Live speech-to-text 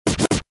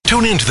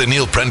Tune in to the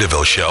Neil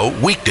Prendeville Show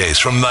weekdays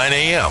from 9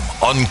 a.m.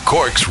 on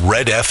Cork's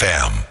Red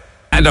FM.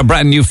 And a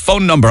brand new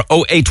phone number,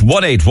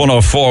 0818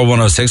 104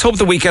 106. Hope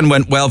the weekend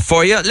went well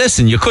for you.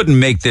 Listen, you couldn't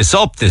make this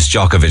up, this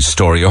Djokovic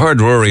story. You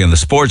heard Rory in the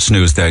sports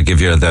news there give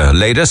you the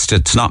latest.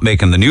 It's not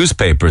making the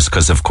newspapers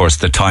because, of course,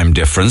 the time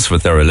difference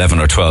with their 11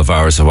 or 12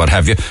 hours or what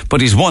have you. But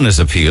he's won his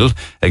appeal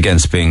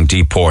against being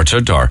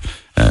deported or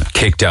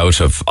kicked out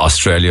of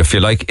Australia, if you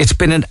like. It's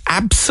been an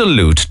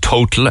absolute,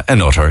 total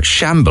and utter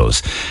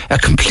shambles. A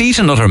complete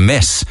and utter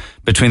mess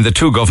between the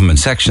two government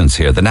sections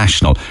here, the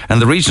national and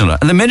the regional.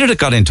 And the minute it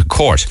got into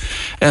court,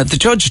 the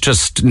judge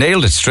just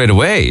nailed it straight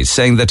away,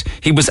 saying that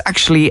he was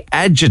actually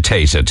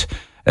agitated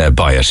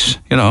by it.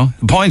 You know,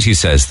 the point he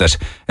says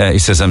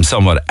I'm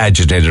somewhat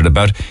agitated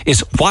about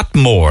is what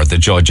more, the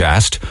judge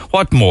asked,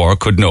 what more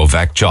could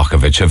Novak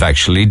Djokovic have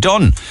actually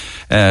done?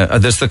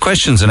 There's the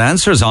questions and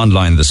answers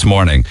online this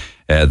morning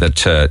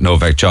that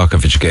Novak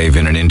Djokovic gave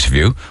in an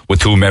interview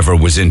with whomever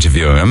was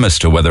interviewing him as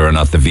to whether or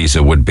not the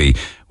visa would be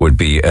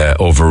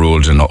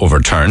overruled and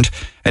overturned.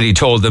 And he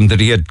told them that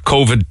he had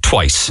COVID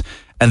twice,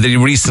 and that he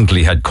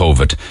recently had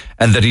COVID,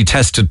 and that he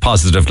tested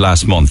positive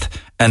last month,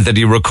 and that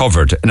he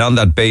recovered. And on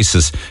that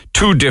basis,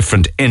 two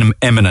different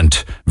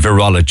eminent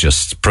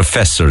virologists,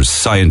 professors,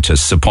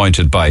 scientists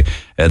appointed by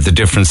the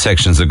different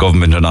sections of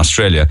government in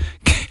Australia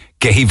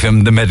gave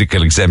him the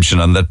medical exemption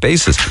on that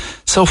basis.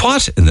 So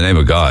what, in the name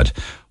of God,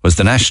 was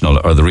the national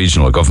or the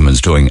regional governments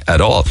doing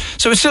at all?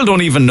 So we still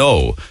don't even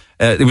know.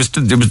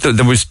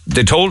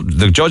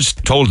 The judge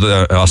told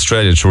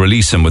Australia to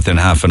release him within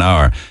half an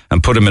hour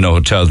and put him in a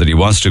hotel that he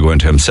wants to go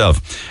into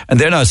himself. And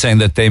they're now saying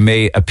that they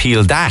may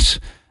appeal that.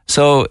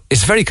 So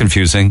it's very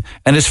confusing,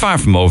 and it's far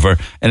from over,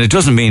 and it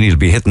doesn't mean he'll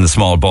be hitting the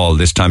small ball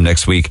this time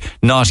next week.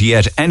 Not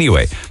yet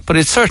anyway, but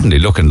it's certainly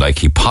looking like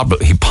he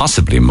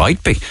possibly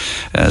might be.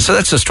 So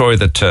that's a story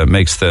that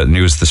makes the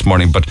news this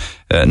morning, but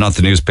not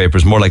the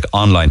newspapers, more like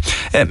online.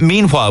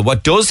 Meanwhile,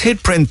 what does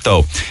hit print,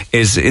 though,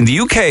 is in the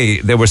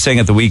UK, they were saying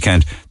at the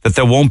weekend that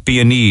there won't be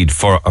a need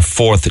for a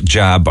fourth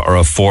jab or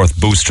a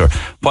fourth booster.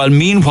 While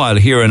meanwhile,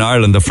 here in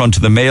Ireland, the front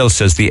of the Mail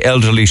says the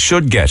elderly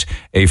should get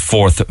a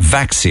fourth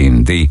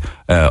vaccine. The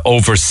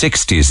over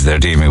 60s they're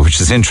deeming,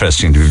 which is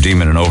interesting to be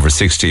deeming an over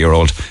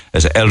 60-year-old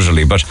as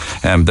elderly. But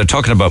they're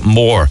talking about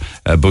more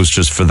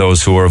boosters for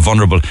those who are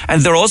vulnerable.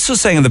 And they're also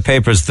saying in the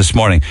papers this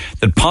morning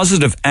that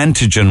positive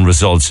antigen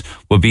results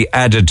will be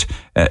added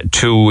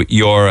to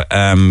your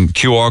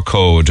QR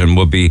code and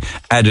will be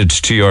added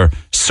to your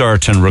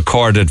Cert and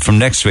recorded from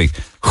next week.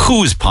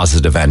 Whose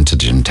positive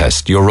antigen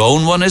test? Your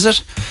own one, is it?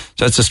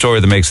 So that's a story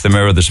that makes the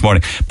Mirror this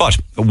morning. But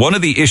one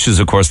of the issues,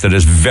 of course, that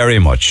has very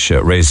much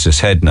raised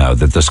its head now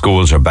that the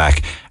schools are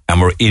back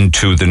and we're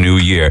into the new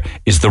year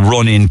is the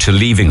run into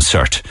Leaving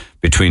Cert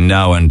between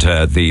now and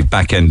the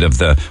back end of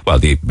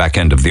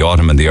the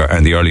autumn and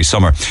the early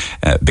summer,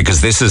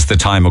 because this is the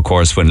time, of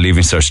course, when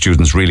Leaving Cert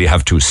students really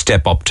have to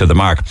step up to the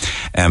mark,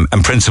 and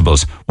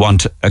principals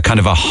want a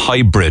kind of a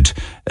hybrid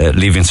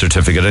Leaving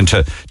Certificate. And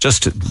to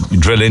just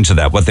drill into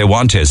that, what they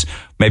want is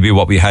maybe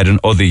what we had in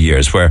other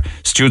years, where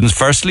students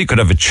firstly could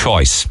have a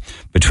choice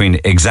between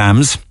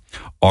exams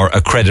or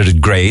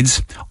accredited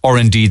grades, or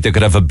indeed they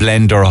could have a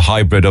blend or a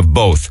hybrid of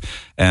both,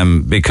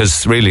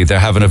 because really they're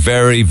having a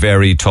very,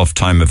 very tough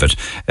time of it.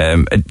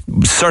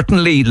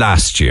 Certainly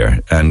last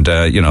year, and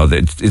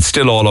it's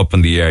still all up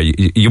in the air.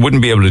 You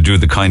wouldn't be able to do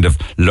the kind of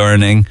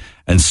learning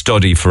and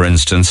study, for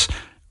instance,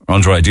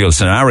 under ideal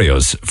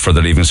scenarios for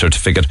the Leaving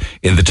Certificate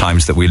in the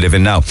times that we live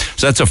in now.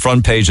 So that's a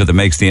front page that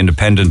makes the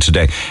Independent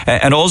today.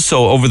 And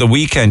also over the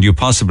weekend you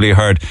possibly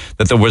heard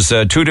that there was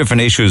two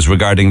different issues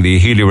regarding the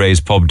Healy Rays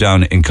pub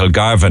down in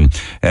Kilgarvan.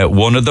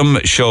 One of them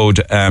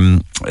showed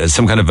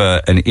some kind of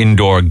an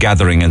indoor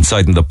gathering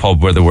inside in the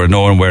pub where there were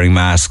no one wearing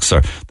masks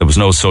or there was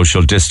no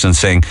social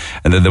distancing,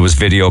 and then there was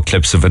video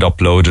clips of it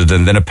uploaded,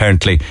 and then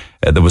apparently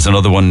there was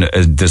another one,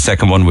 the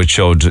second one, which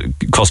showed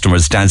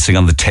customers dancing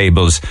on the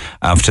tables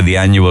after the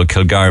annual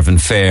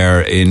Kilgarvan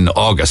Fair in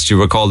August.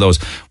 You recall those?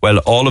 Well,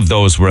 all of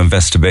those were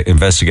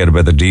investigated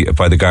by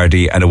the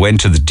Gardaí, and it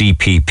went to the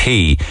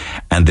DPP,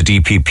 and the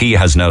DPP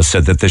has now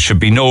said that there should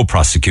be no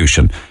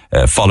prosecution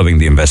following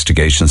the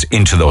investigations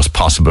into those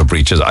possible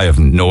breaches. I have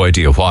no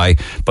idea why,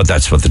 but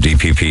that's what the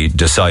DPP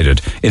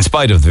decided, in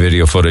spite of the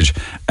video footage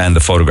and the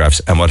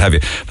photographs and what have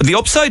you. But the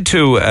upside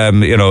too,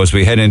 as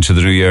we head into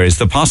the new year, is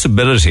the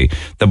possibility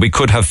that we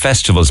could have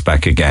festivals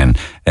back again,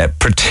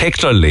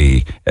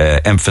 particularly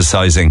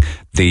emphasising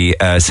the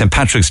St.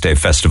 Patrick's Day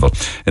Festival.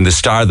 In the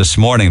Star this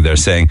morning, they're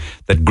saying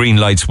that green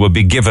lights will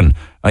be given.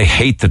 I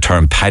hate the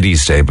term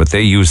Paddy's Day, but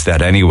they use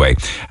that anyway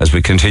as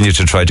we continue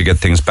to try to get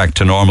things back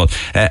to normal.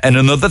 And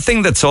another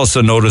thing that's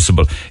also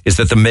noticeable is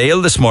that the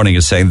Mail this morning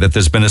is saying that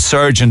there's been a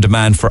surge in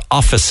demand for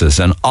offices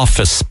and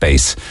office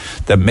space,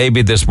 that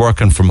maybe this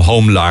working from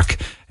home lark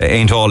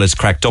ain't all it's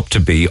cracked up to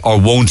be, or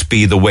won't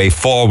be the way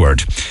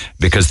forward,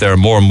 because there are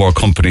more and more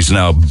companies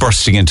now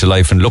bursting into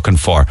life and looking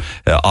for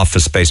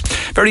office space.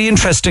 Very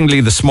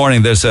interestingly, this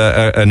morning there's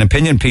an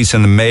opinion piece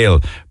in the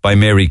Mail by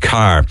Mary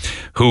Carr,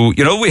 who,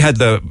 we had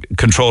the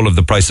control of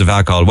the price of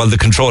alcohol. Well, the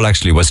control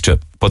actually was to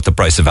put the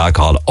price of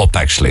alcohol up,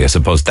 actually. I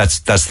suppose that's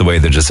the way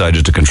they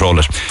decided to control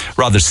it.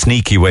 Rather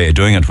sneaky way of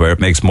doing it, where it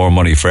makes more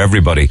money for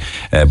everybody,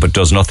 but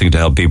does nothing to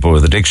help people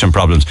with addiction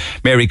problems.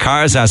 Mary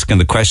Carr is asking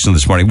the question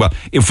this morning, well,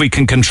 if we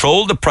can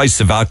control the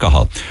price of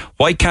alcohol,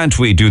 why can't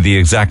we do the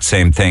exact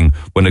same thing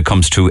when it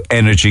comes to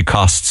energy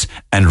costs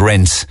and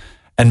rents?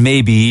 And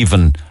maybe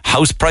even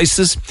house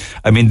prices.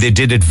 I mean, they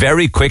did it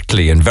very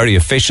quickly and very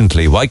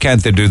efficiently. Why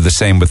can't they do the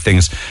same with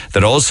things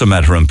that also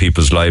matter in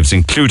people's lives,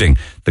 including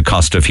the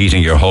cost of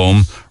heating your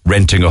home,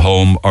 renting a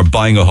home, or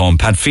buying a home?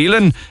 Pat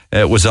Phelan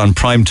was on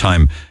prime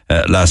time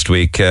last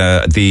week.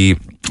 The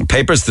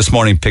papers this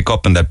morning pick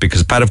up on that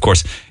because Pat, of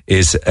course,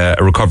 is a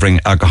recovering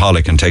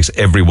alcoholic and takes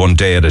every one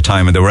day at a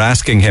time. And they were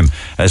asking him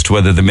as to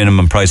whether the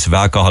minimum price of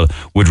alcohol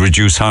would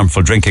reduce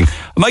harmful drinking.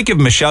 I might give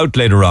him a shout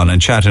later on and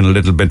chat in a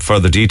little bit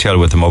further detail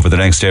with him over the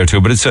next day or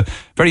two. But it's a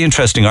very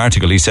interesting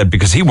article, he said,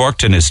 because he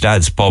worked in his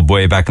dad's pub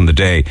way back in the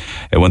day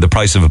when the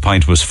price of a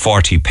pint was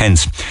 40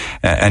 pence.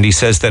 And he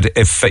says that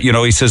if,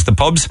 he says the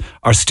pubs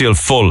are still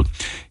full.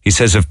 He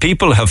says if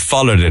people have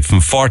followed it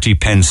from 40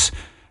 pence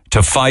to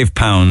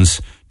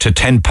 £5 to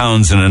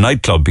 £10 in a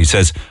nightclub, he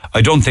says,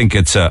 I don't think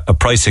it's a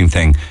pricing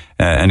thing.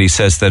 And he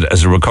says that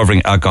as a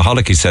recovering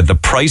alcoholic, he said the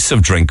price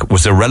of drink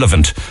was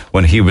irrelevant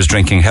when he was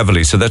drinking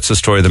heavily. So that's the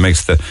story that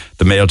makes the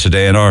Mail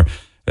today. And our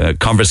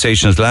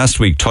conversations last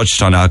week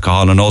touched on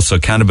alcohol and also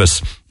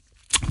cannabis.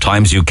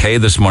 Times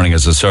UK this morning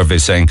has a survey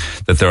saying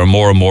that there are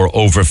more and more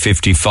over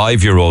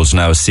 55-year-olds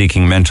now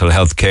seeking mental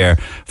health care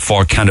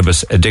for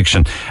cannabis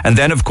addiction. And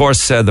then, of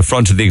course, the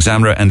front of the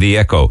Examiner and the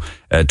Echo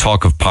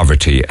talk of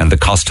poverty and the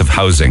cost of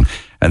housing.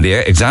 And the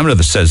Examiner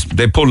that says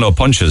they pull no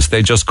punches.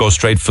 They just go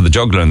straight for the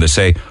jugular and they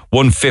say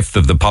 1/5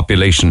 of the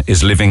population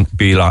is living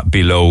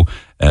below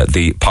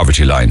the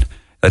poverty line.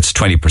 That's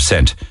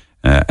 20%.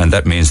 And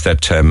that means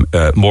that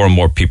more and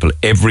more people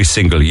every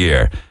single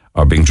year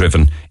are being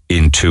driven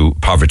into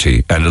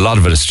poverty. And a lot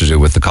of it is to do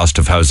with the cost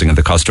of housing and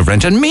the cost of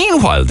rent. And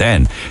meanwhile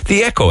then,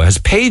 the Echo has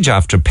page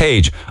after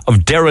page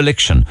of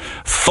dereliction,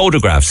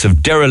 photographs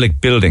of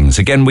derelict buildings.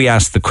 Again, we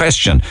ask the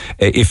question,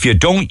 if you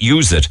don't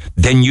use it,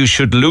 then you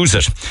should lose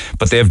it.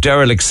 But they have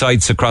derelict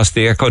sites across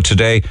the Echo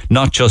today,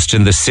 not just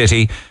in the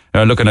city.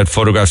 Looking at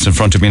photographs in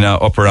front of me now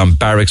up around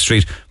Barrack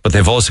Street, but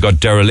they've also got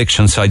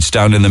dereliction sites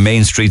down in the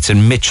main streets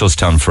in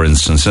Mitchelstown, for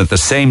instance. And at the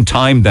same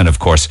time then, of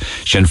course,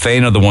 Sinn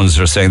Féin are the ones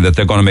that are saying that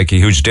they're going to make a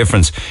huge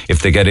difference if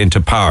they get into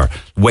power.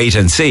 Wait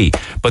and see.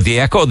 But the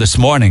Echo this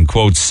morning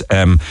quotes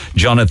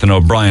Jonathan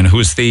O'Brien,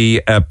 who's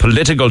the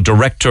political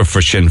director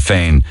for Sinn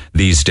Féin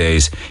these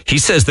days. He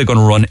says they're going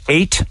to run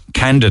 8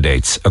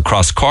 candidates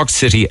across Cork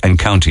City and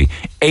County.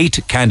 8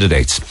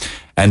 candidates.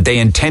 And they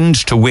intend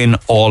to win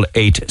all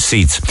 8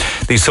 seats.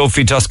 The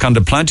Sophie Toscan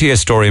de Plantier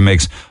story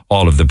makes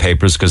all of the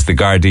papers because the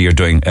Gardaí are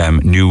doing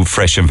new,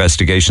 fresh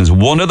investigations.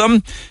 One of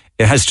them,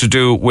 it has to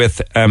do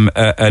with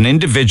an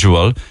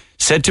individual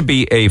said to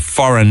be a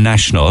foreign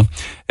national,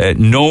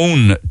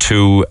 known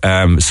to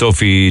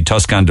Sophie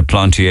Toscan de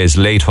Plantier's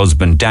late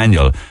husband,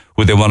 Daniel,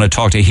 who they want to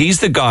talk to. He's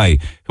the guy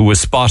who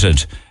was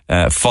spotted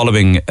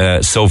following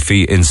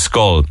Sophie in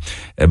Skull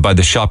by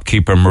the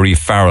shopkeeper Marie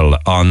Farrell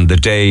on the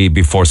day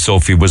before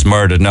Sophie was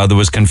murdered. Now, there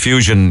was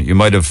confusion. You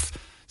might have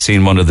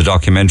seen one of the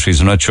documentaries.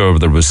 I'm not sure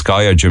whether it was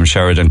Sky or Jim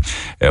Sheridan,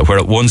 where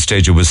at one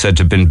stage it was said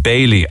to have been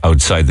Bailey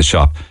outside the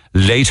shop.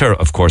 Later,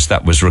 of course,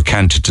 that was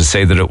recanted to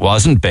say that it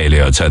wasn't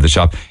Bailey outside the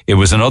shop. It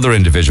was another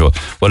individual.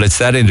 Well, it's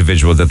that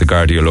individual that the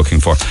Gardaí are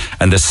looking for.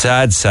 And the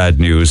sad, sad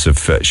news of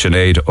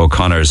Sinead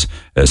O'Connor's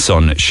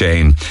son,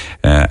 Shane,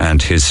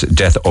 and his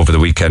death over the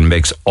weekend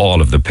makes all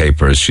of the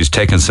papers. She's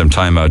taken some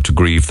time out to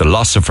grieve the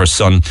loss of her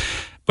son,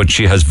 but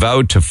she has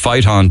vowed to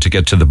fight on to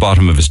get to the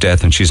bottom of his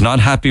death, and she's not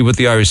happy with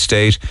the Irish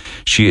state.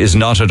 She is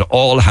not at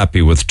all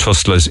happy with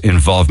Tusla's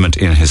involvement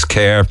in his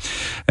care,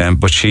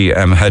 but she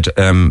had...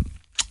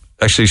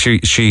 Actually,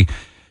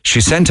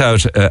 she sent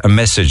out a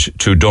message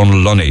to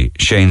Donal Lunny,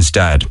 Shane's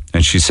dad,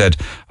 and she said,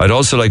 I'd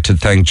also like to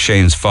thank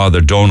Shane's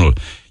father, Donal.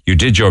 You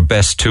did your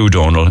best too,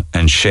 Donal,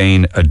 and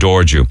Shane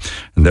adored you.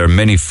 And there are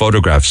many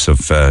photographs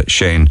of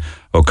Shane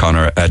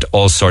O'Connor at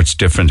all sorts of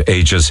different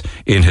ages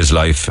in his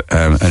life,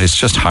 and it's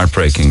just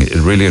heartbreaking. It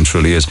really and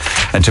truly is.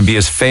 And to be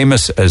as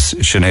famous as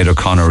Sinead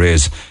O'Connor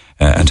is,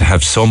 and to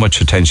have so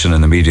much attention in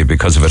the media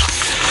because of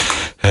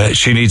it,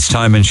 she needs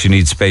time and she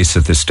needs space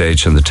at this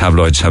stage, and the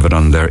tabloids have it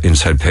on their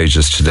inside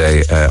pages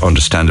today,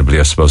 understandably,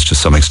 I suppose, to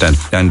some extent.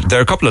 And there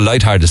are a couple of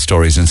light-hearted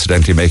stories,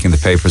 incidentally, making the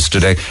papers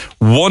today.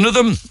 One of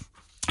them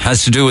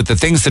has to do with the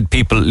things that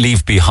people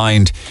leave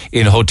behind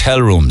in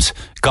hotel rooms.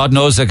 God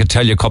knows I could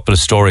tell you a couple of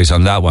stories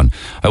on that one.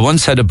 I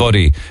once had a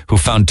buddy who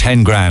found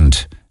 10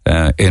 grand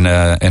in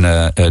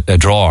a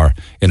drawer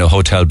in a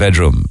hotel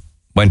bedroom.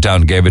 Went down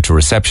and gave it to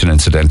reception,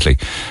 incidentally.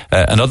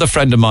 Another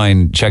friend of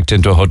mine checked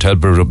into a hotel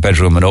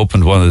bedroom and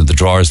opened one of the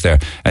drawers there,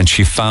 and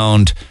she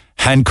found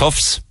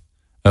handcuffs,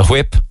 a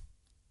whip,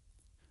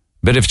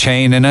 bit of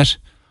chain in it,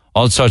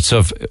 all sorts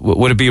of,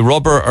 would it be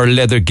rubber or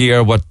leather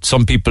gear, what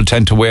some people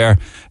tend to wear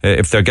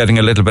if they're getting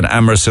a little bit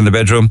amorous in the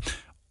bedroom.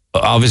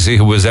 obviously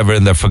who was ever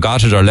in there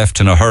forgot it or left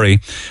in a hurry.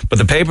 But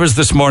the papers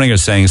this morning are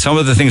saying some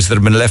of the things that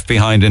have been left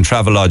behind in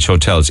Travelodge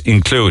hotels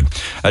include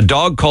a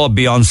dog called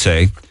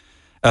Beyonce,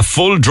 a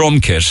full drum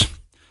kit,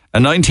 a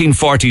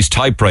 1940s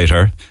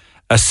typewriter,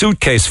 a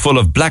suitcase full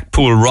of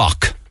Blackpool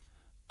rock.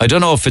 I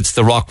don't know if it's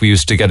the rock we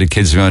used to get at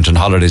kids' when we went on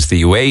holidays that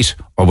you ate,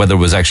 or whether it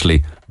was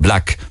actually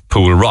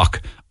Blackpool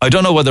rock. I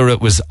don't know whether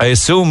it was, I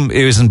assume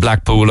it was in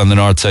Blackpool on the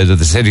north side of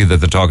the city that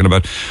they're talking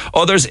about.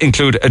 Others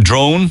include a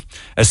drone,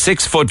 a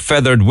 6-foot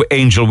feathered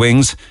angel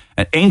wings,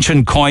 an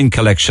ancient coin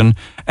collection,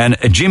 and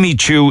a Jimmy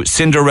Choo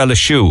Cinderella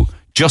shoe.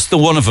 Just the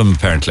one of them,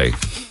 apparently.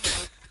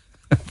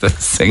 The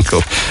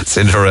single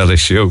Cinderella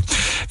shoe.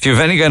 If you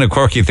have any kind of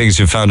quirky things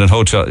you found in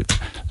hotel...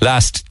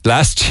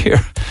 Last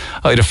year,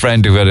 I had a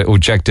friend who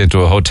checked into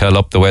a hotel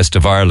up the west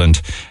of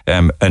Ireland,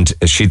 and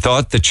she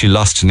thought that she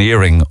lost an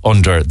earring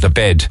under the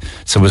bed,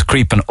 so was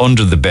creeping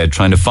under the bed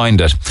trying to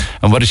find it.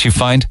 And what did she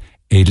find?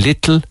 A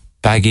little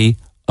baggie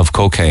of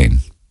cocaine.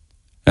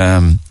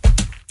 Don't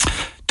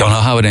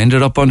know how it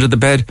ended up under the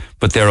bed,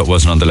 but there it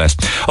was nonetheless.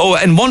 Oh,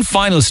 and one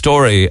final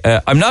story.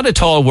 I'm not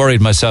at all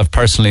worried myself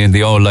personally in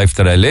the old life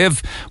that I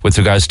live with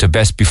regards to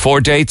best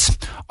before dates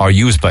or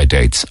use by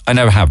dates. I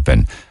never have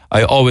been.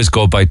 I always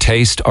go by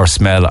taste or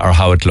smell or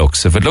how it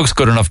looks. If it looks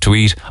good enough to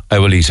eat, I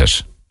will eat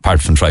it.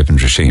 Apart from tripe and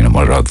drisheen and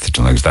what other things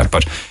like that.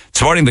 But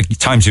this morning the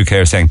Times UK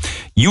are saying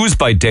use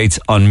by dates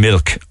on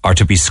milk are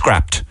to be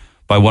scrapped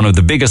by one of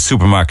the biggest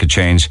supermarket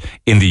chains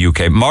in the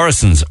UK.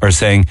 Morrison's are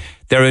saying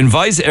they're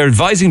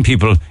advising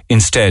people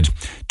instead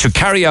to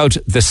carry out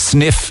the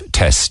sniff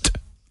test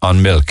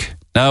on milk.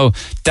 Now,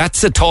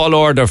 that's a tall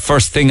order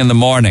first thing in the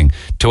morning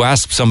to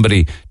ask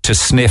somebody to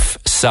sniff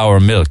sour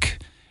milk.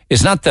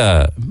 It's not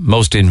the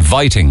most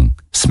inviting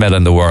smell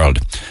in the world.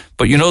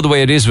 But you know the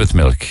way it is with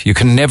milk. You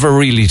can never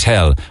really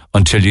tell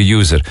until you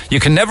use it. You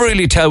can never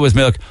really tell with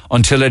milk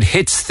until it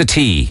hits the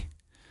tea.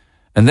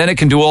 And then it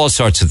can do all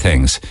sorts of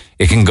things.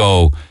 It can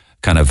go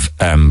kind of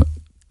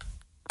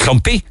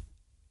clumpy.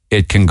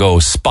 It can go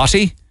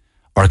spotty.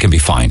 Or it can be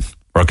fine.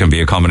 Or it can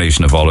be a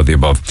combination of all of the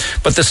above.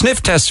 But the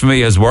sniff test for me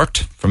has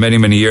worked for many,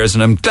 many years,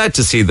 and I'm glad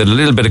to see that a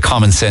little bit of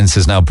common sense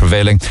is now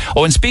prevailing.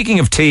 Oh, and speaking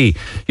of tea,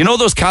 you know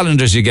those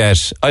calendars you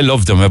get? I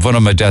love them. I have one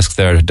on my desk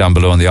there down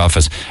below in the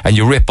office, and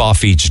you rip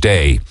off each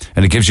day,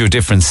 and it gives you a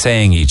different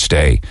saying each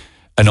day.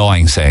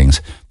 Annoying sayings.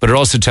 But it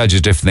also tells you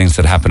different things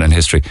that happen in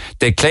history.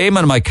 They claim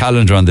on my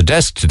calendar on the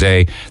desk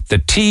today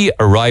that tea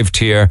arrived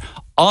here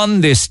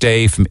on this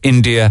day from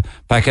India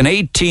back in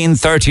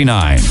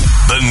 1839.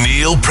 The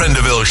Neil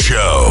Prendeville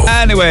Show.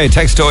 Anyway,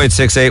 text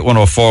 0868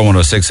 104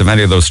 106 if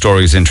any of those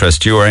stories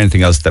interest you or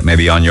anything else that may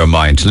be on your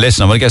mind.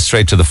 Listen, I'm going to get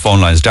straight to the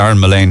phone lines. Darren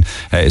Mullane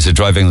is a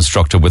driving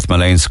instructor with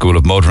Mullane School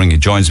of Motoring. He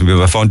joins me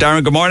by phone.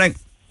 Darren, good morning.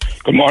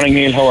 Good morning,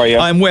 Neil. How are you?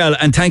 I'm well,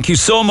 and thank you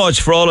so much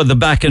for all of the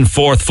back and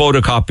forth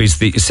photocopies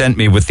that you sent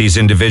me with these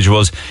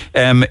individuals.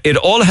 It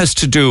all has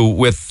to do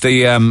with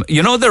the,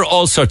 there are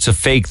all sorts of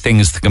fake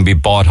things that can be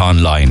bought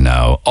online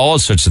now. All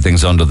sorts of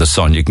things under the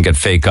sun. You can get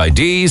fake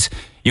IDs.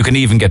 You can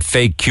even get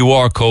fake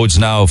QR codes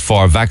now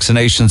for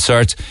vaccination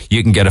certs.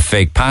 You can get a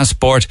fake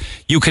passport.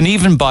 You can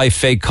even buy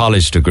fake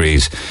college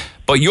degrees.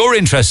 But you're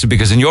interested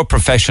because in your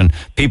profession,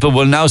 people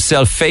will now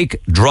sell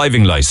fake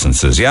driving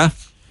licenses, yeah?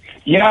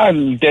 Yeah,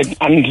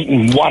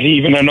 and what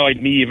even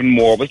annoyed me even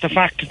more was the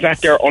fact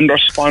that they're under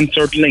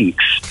sponsored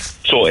links.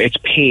 So it's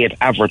paid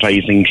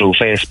advertising through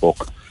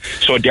Facebook.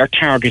 So they're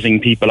targeting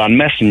people on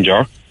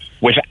Messenger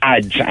with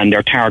ads, and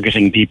they're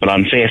targeting people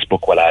on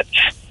Facebook with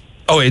ads.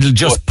 Oh, it'll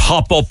just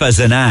pop up as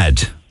an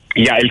ad?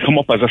 Yeah, it'll come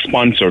up as a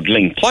sponsored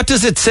link. What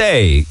does it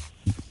say?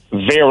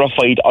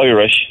 Verified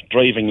Irish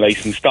driving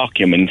licence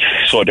documents.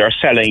 So they're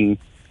selling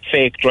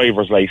fake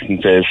driver's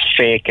licenses,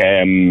 fake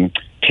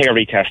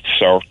theory test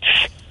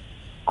certs.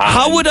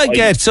 How would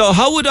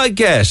I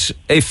get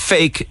a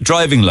fake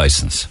driving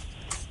license?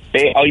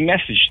 I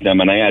messaged them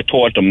and I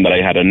told them that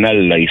I had an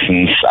L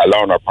license, a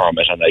learner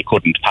permit, and I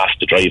couldn't pass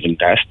the driving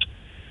test.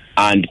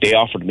 And they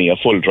offered me a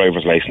full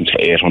driver's license for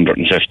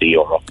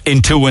 €850.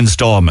 In 2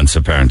 installments,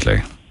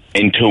 apparently.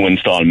 In 2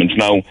 installments.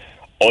 Now,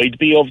 I'd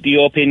be of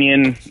the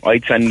opinion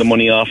I'd send the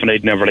money off and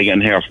I'd never again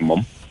hear from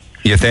them.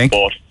 You think?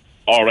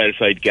 Or else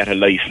I'd get a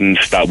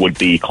license that would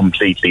be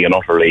completely and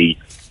utterly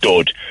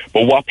dud.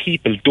 But what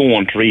people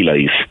don't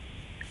realise,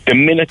 the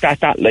minute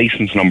that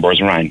license number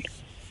is rang,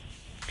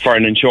 for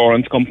an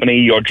insurance company,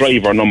 your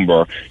driver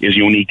number is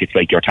unique. It's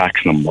like your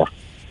tax number.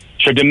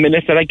 So the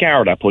minute that a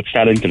Garda puts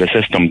that into the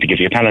system to give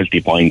you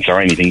penalty points or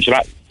anything, so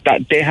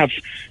that they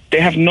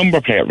have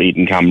number plate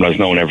reading cameras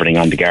now and everything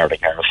on the Garda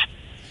cars.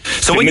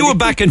 So when you were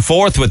back and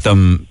forth with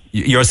them,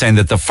 you're saying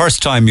that the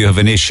first time you have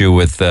an issue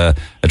with a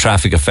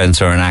traffic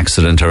offence or an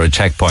accident or a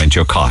checkpoint,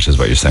 you're caught, is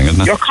what you're saying,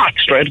 isn't it? You're caught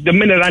straight. The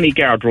minute any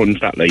guard runs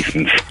that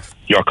licence,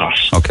 you're caught.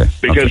 Okay.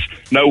 Because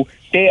now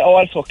they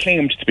also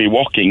claimed to be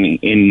working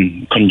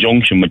in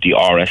conjunction with the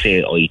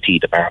RSA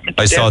IT department.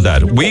 I saw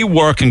that. We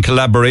work in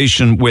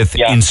collaboration with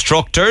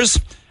instructors,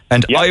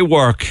 and I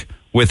work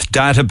with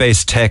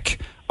database tech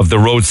of the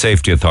Road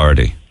Safety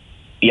Authority.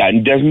 Yeah,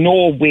 and there's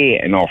no way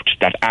on earth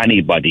that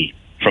anybody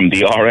from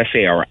the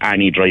RFA or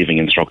any driving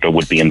instructor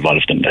would be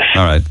involved in this.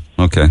 All right.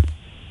 Okay.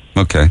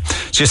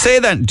 So you say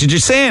that? Did you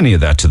say any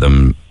of that to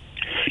them?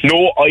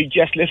 No, I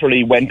just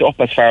literally went up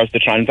as far as the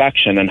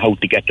transaction and how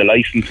to get the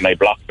license, and I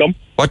blocked them.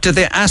 What did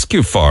they ask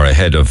you for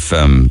ahead of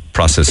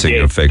processing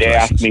your fake license? They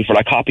asked me for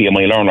a copy of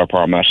my learner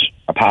permit,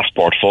 a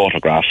passport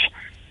photograph,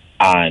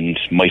 and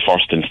my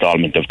first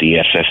instalment of the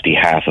 850,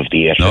 half of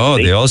the 850. No,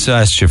 they also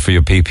asked you for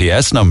your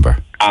PPS number.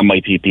 And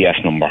my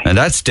PPS number. And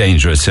that's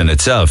dangerous in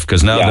itself,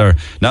 because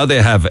now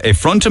they have a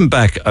front and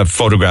back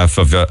photograph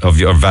of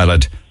your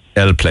valid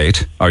L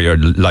plate or your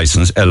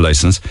license, L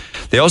license.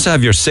 They also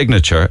have your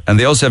signature, and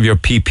they also have your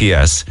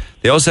PPS.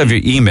 They also have your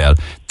email.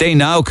 They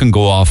now can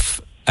go off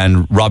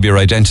and rob your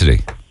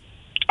identity.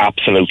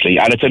 Absolutely.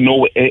 And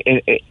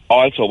it's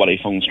also what I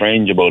found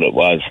strange about it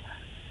was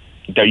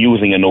they're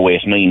using an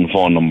 089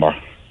 phone number.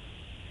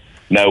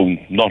 Now,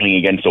 nothing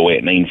against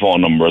 089 phone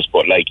numbers,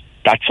 but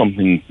that's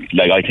something,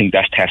 I think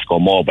that's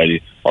Tesco Mobile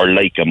or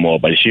Leica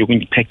Mobile, so you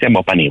can pick them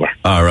up anywhere.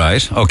 All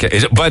right,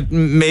 okay. But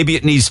maybe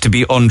it needs to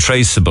be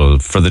untraceable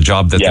for the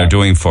job that they're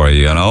doing for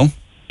you, you know?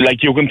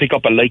 You can pick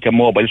up a Leica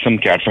Mobile SIM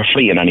card for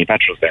free in any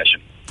petrol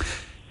station.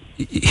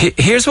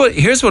 Here's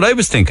what I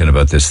was thinking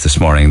about this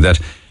morning, that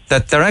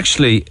they're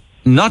actually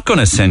not going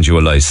to send you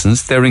a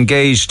license. They're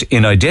engaged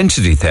in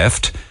identity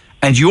theft,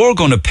 and you're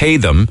going to pay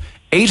them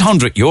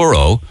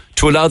 €800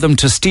 to allow them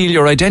to steal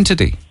your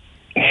identity.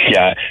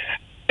 Yeah.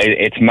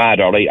 It's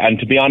mad, all right. And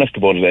to be honest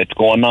about it, it's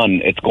going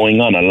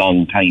on a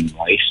long time,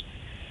 right?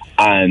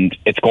 And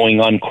it's going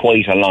on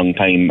quite a long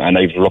time, and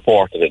I've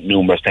reported it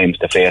numerous times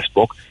to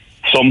Facebook.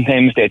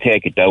 Sometimes they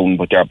take it down,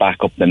 but they're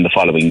back up then the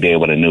following day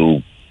with a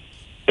new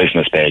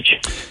business page.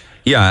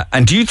 Yeah,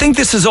 and do you think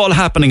this is all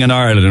happening in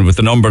Ireland with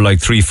a number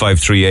like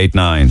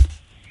 35389?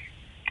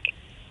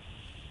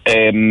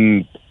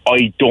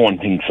 I don't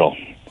think so.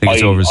 I think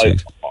it's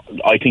overseas.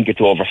 I think it's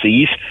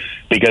overseas,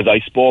 because I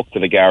spoke to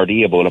the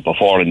Gardaí about it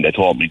before, and they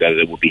told me that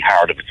it would be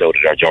hard if it's out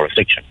of their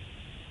jurisdiction.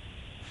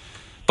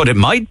 But it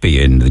might be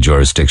in the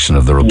jurisdiction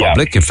of the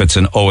Republic if it's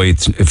an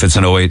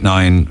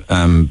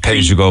 089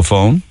 pay-as-you-go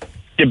phone.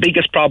 The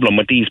biggest problem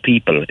with these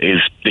people is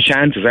the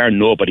chances are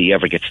nobody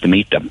ever gets to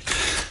meet them.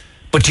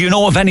 But do you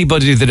know of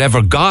anybody that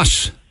ever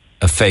got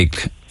a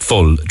fake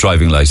full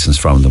driving licence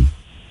from them?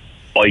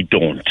 I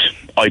don't.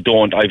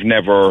 I've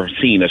never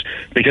seen it.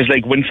 Because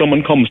when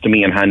someone comes to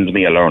me and hands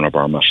me a learner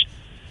permit,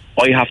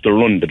 I have to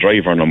run the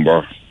driver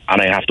number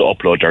and I have to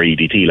upload their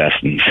EDT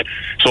lessons.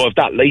 So if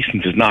that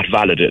license is not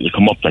valid, it'll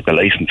come up like the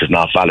license is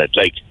not valid.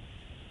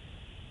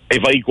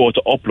 If I go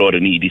to upload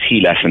an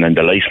EDT lesson and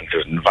the license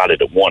isn't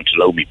valid, it won't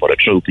allow me to put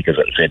it through, because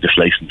it'll say this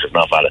license is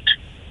not valid.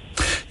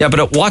 Yeah, but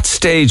at what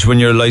stage would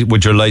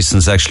your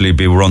license actually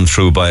be run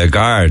through by a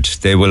guard?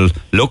 They will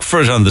look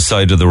for it on the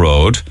side of the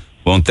road,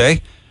 won't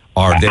they?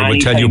 Or they will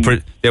tell you,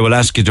 they will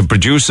ask you to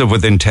produce it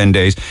within 10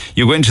 days.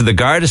 You go into the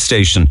Garda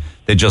station,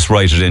 they just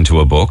write it into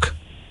a book.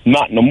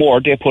 Not no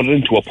more. They put it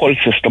into a pulse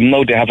system.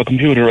 Now they have a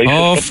computerized system.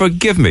 Oh,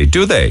 forgive me.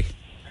 Do they?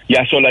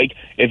 Yeah, so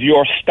if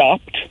you're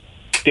stopped,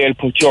 they'll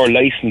put your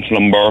license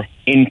number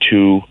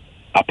into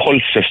a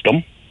pulse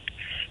system,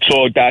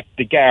 so that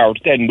the guard,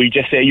 then we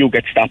just say you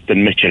get stopped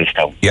in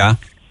Mitchellstown. Yeah.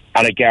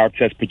 And a guard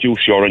says,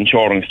 produce your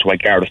insurance to a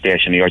Garda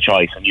station of your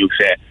choice, and you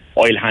say,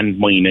 I'll hand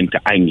mine into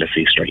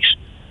Anglesey Street.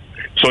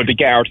 So the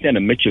guard then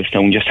in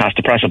Mitchellstown just has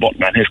to press a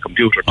button on his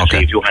computer to see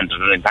if you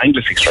handed it into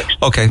Anglesey Street.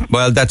 Okay,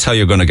 well, that's how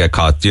you're going to get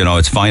caught. You know,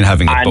 it's fine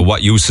having it, but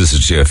what use is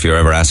it to you if you're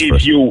ever asked for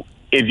it?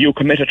 If you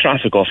commit a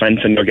traffic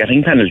offence and you're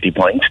getting penalty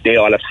points, they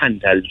all have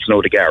handhelds,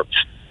 the guards.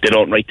 They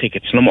don't write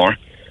tickets no more.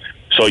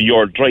 So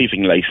your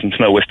driving licence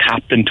now is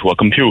tapped into a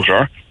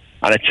computer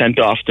and it's sent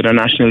off to the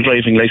National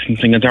Driving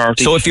Licensing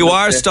Authority. So if you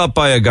are stopped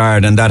by a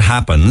guard and that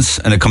happens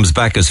and it comes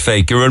back as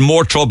fake, you're in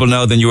more trouble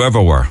now than you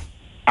ever were.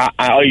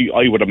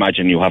 I would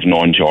imagine you have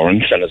no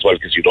insurance then as well,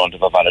 because you don't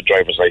have a valid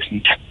driver's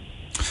licence.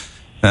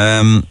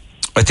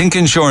 I think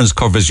insurance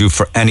covers you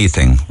for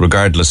anything,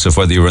 regardless of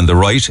whether you're in the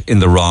right, in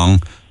the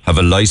wrong, have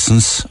a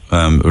licence,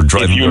 or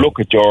driving. If you look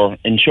at your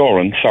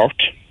insurance cert,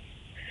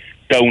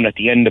 down at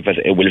the end of it,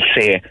 it will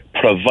say,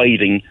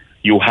 providing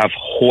you have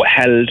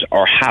held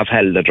or have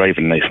held a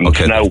driving licence.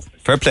 Okay, now,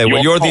 fair play.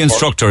 Well, you're the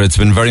instructor. It's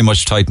been very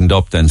much tightened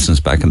up then since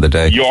back in the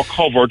day. You're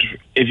covered.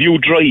 If you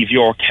drive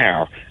your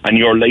car and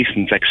your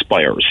licence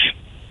expires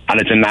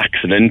and it's an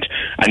accident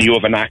and you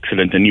have an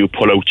accident and you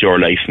pull out your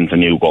licence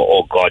and you go,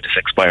 oh God, this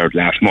expired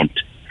last month,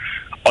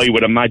 I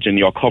would imagine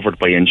you're covered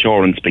by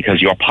insurance,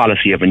 because your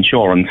policy of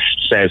insurance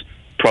says,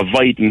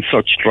 providing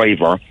such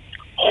driver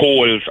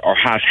holds or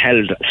has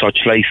held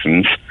such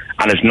licence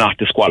and is not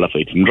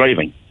disqualified from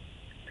driving.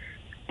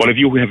 But if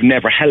you have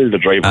never held a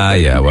driver's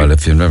license... yeah, well,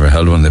 if you've never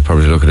held one, they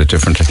probably look at it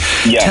differently.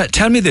 Yeah.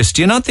 Tell me this,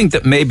 do you not think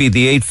that maybe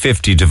the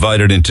 850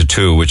 divided into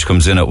two, which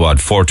comes in at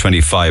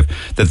 $425,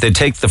 that they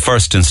take the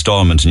first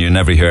instalment and you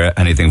never hear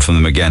anything from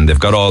them again? They've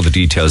got all the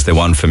details they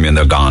want from you and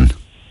they're gone.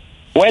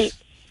 Well,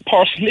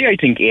 personally, I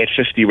think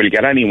 850 will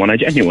get anyone a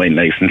genuine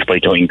licence by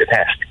doing the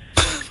test.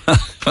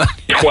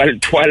 12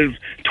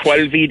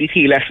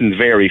 EDT lessons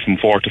vary from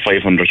 €400 to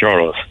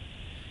 €500.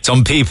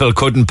 Some people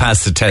couldn't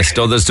pass the test,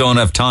 others don't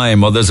have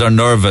time, others are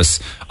nervous,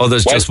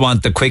 others just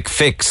want the quick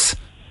fix.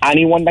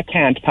 Anyone that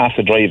can't pass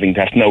a driving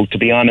test, now, to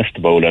be honest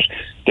about it,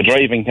 the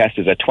driving test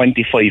is a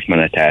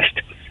 25-minute test.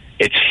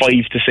 It's 5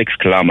 to 6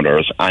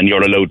 kilometres, and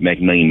you're allowed to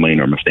make 9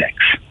 minor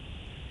mistakes.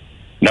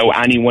 Now,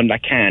 anyone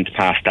that can't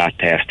pass that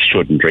test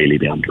shouldn't really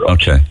be on the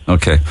road.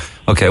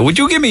 Okay. Would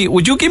you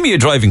give me a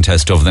driving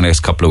test over the next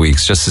couple of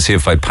weeks just to see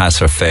if I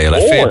pass or fail?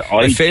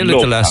 I failed it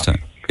the last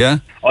time. Yeah?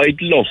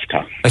 I'd love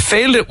to. I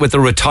failed it with a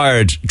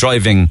retired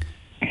driving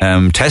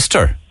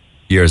tester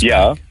years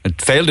back. I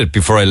failed it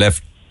before I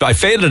left. I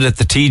failed it at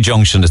the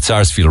T-junction at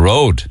Sarsfield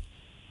Road.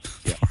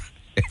 Yeah.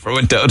 I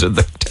went down to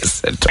the test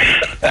centre.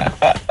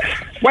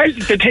 Well,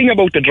 the thing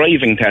about the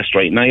driving test,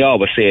 right, and I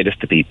always say this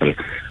to people,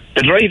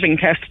 the driving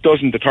test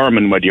doesn't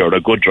determine whether you're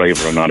a good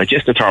driver or not. It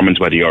just determines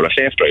whether you're a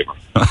safe driver.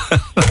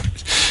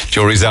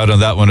 Jury's out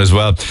on that one as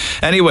well.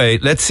 Anyway,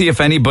 let's see if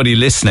anybody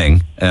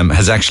listening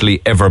has actually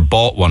ever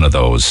bought one of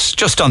those.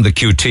 Just on the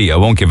QT. I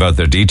won't give out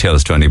their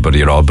details to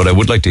anybody at all, but I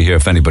would like to hear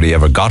if anybody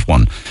ever got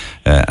one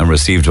and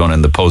received one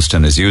in the post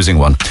and is using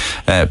one.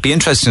 Be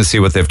interesting to see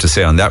what they have to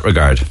say on that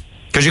regard.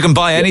 Because you can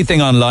buy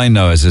anything online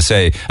now, as I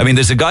say. I mean,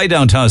 there's a guy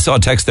downtown, I saw a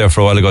text there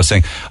for a while ago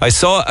saying, I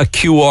saw a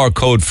QR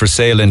code for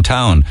sale in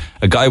town.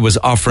 A guy was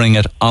offering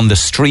it on the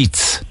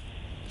streets.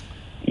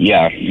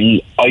 Yeah,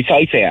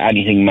 I'd say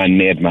anything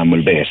man-made, man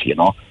will bait, you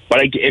know. But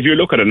if you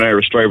look at an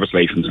Irish driver's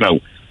licence now,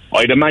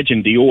 I'd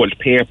imagine the old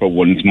paper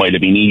ones might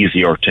have been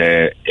easier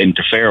to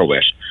interfere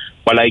with.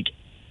 But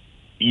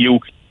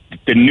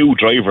the new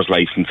driver's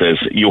licences,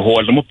 you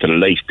hold them up to the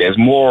light. There's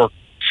more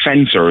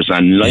sensors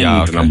and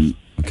lines in them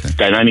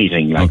than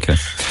anything. Okay.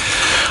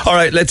 All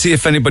right, let's see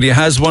if anybody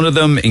has one of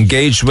them,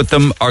 engaged with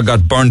them, or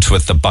got burnt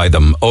with them by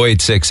them.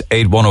 086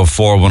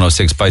 8104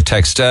 106 by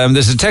text.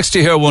 There's a texter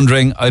here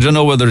wondering, I don't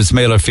know whether it's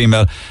male or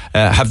female,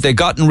 have they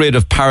gotten rid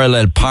of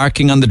parallel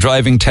parking on the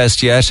driving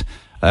test yet?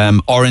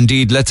 Or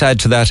indeed, let's add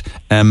to that,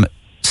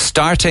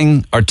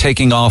 starting or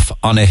taking off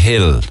on a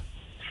hill.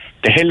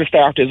 The hill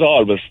start has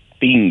always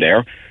been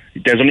there.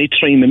 There's only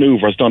 3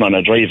 manoeuvres done on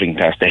a driving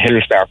test: the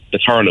hill start, the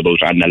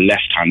turnabout, and the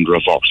left-hand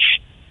reverse.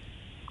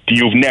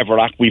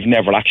 We've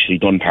never actually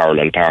done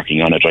parallel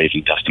parking on a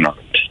driving test in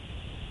Ireland.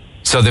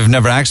 So they've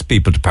never asked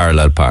people to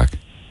parallel park?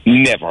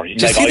 Never.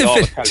 Did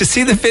you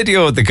see the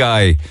video of the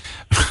guy?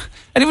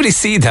 Anybody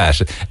see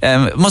that?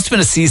 It must have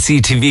been a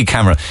CCTV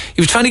camera. He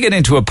was trying to get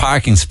into a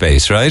parking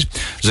space, right?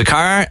 There's a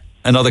car,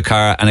 another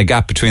car, and a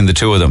gap between the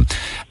two of them.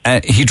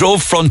 He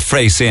drove front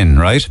face in,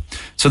 right?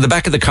 So the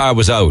back of the car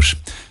was out.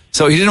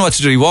 So he didn't know what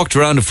to do. He walked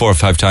around it 4 or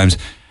 5 times.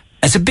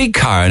 It's a big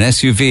car, an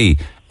SUV,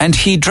 and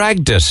he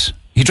dragged it.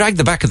 He dragged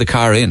the back of the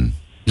car in.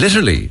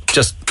 Literally,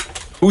 just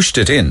pushed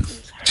it in.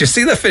 Did you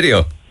see that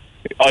video?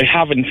 I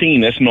haven't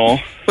seen it, no.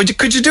 But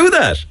could you do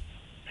that?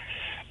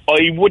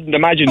 I wouldn't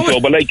imagine so,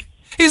 but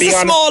he's a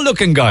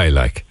small-looking guy,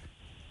 like.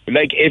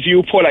 If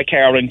you pull a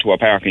car into a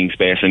parking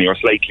space and you're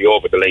slightly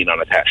over the lane on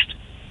a test,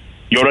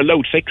 you're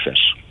allowed to fix it.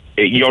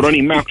 You're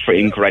only marked for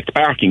incorrect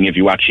parking if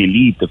you actually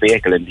leave the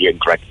vehicle in the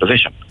incorrect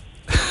position.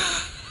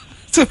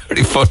 It's a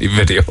very funny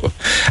video.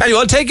 Anyway,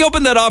 I'll take you up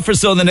on that offer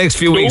so in the next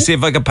few weeks, see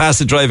if I can pass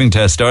the driving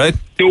test, all right?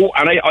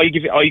 And I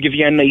give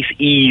you a nice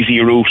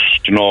easy route,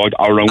 you know,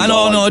 around.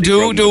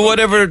 Do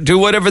whatever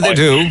they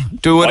do.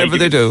 Do whatever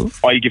they do.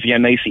 I'll give you a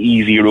nice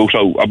easy route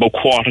out about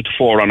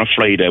 3:45 on a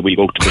Friday. We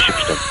go to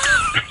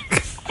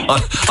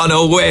Bishopstown. on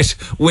a wet,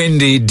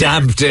 windy,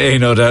 damp day,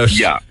 no doubt.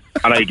 Yeah.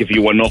 And I give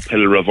you an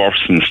uphill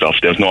reverse and stuff.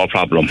 There's no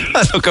problem.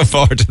 I'm looking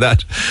forward to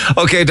that.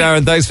 Okay,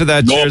 Darren, thanks for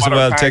that. Cheers as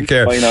well. Take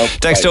care.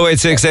 Text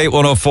 086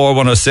 8104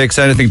 106.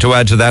 Anything to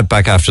add to that?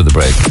 Back after the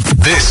break.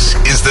 This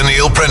is the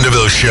Neil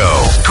Prendeville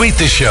Show. Tweet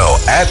the show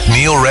at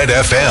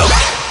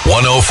NeilRedFM.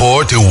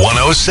 104 to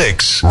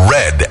 106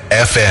 Red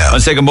FM. I'll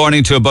say good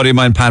morning to a buddy of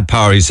mine, Pat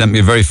Power. He sent me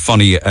a very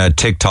funny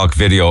TikTok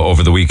video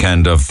over the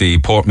weekend of the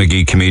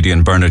Portmagee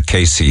comedian Bernard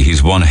Casey.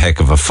 He's one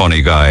heck of a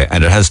funny guy,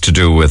 and it has to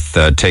do with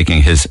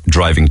taking his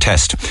driving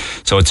test.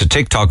 So it's a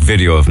TikTok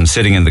video of him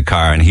sitting in the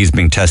car and he's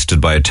being tested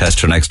by a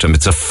tester next to him.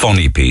 It's a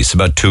funny piece,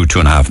 about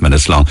 2.5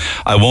 minutes long.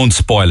 I won't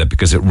spoil it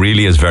because it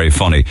really is very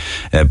funny.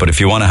 But if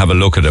you want to have a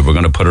look at it, we're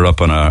going to put it up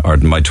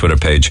on my Twitter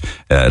page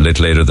a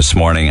little later this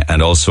morning,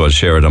 and also I'll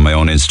share it on my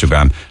own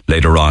Instagram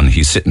later on.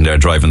 He's sitting there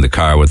driving the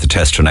car with the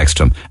tester next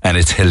to him, and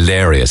it's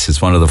hilarious.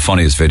 It's one of the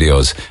funniest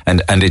videos,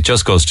 and it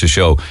just goes to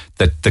show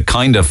that the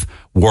kind of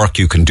work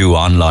you can do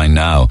online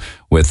now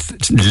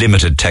with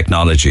limited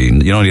technology,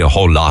 you don't need a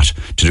whole lot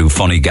to do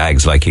funny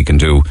gags like he can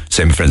do,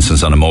 say for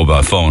instance on a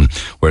mobile phone,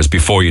 whereas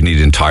before you need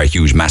entire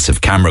huge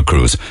massive camera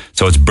crews.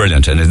 So it's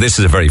brilliant, and this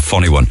is a very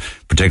funny one,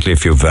 particularly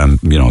if you've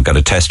got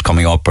a test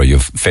coming up or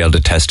you've failed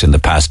a test in the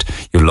past.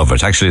 You'll love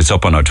it. Actually, it's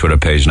up on our Twitter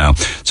page now,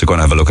 so go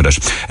and have a look at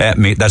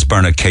it. That's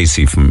Bernard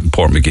Casey from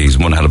Portmagee. He's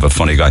one hell of a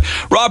funny guy.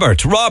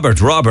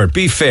 Robert,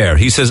 be fair.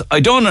 He says, I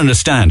don't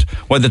understand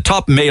why the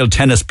top male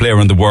tennis player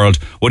in the world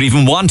would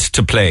even want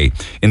to play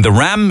in the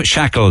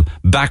ramshackle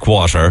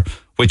backwater,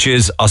 which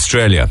is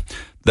Australia.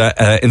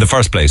 In the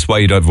first place, why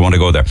you'd ever want to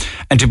go there.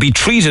 And to be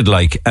treated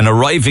like an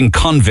arriving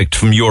convict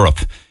from Europe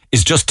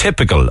is just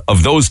typical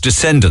of those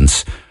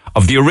descendants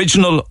of the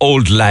original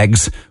old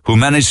lags who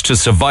managed to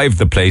survive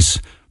the place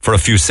for a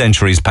few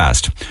centuries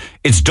past.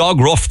 It's dog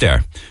rough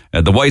there.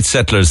 The white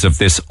settlers of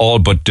this all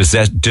but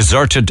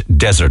deserted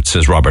desert,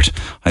 says Robert.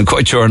 I'm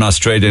quite sure an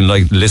Australian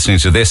like listening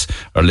to this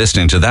or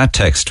listening to that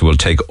text will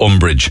take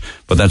umbrage.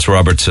 But that's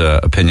Robert's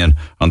opinion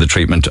on the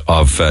treatment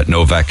of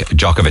Novak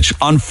Djokovic.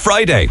 On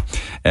Friday,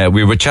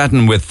 we were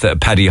chatting with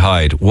Paddy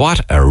Hyde.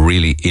 What a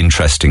really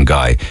interesting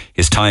guy.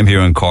 His time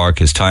here in Cork,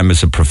 his time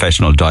as a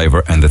professional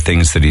diver, and the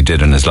things that he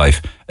did in his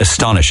life.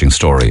 Astonishing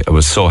story. I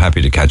was so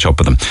happy to catch up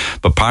with him.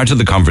 But part of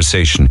the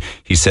conversation,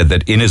 he said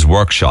that in his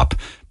workshop,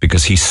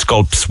 because he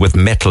sculpts with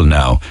metal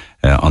now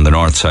on the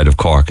north side of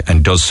Cork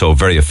and does so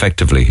very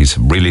effectively. He's a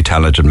really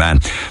talented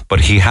man.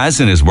 But he has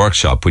in his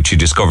workshop, which he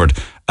discovered,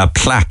 a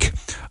plaque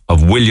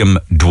of William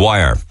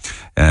Dwyer.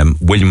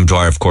 William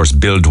Dwyer, of course,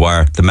 Bill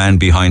Dwyer, the man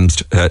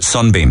behind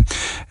Sunbeam.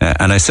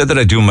 And I said that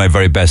I do my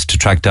very best to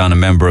track down a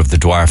member of the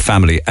Dwyer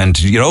family.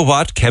 And you know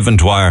what? Kevin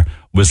Dwyer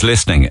was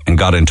listening and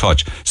got in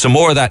touch. So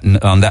more of that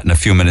on that in a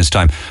few minutes'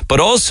 time.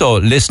 But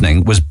also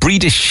listening was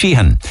Breda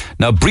Sheehan.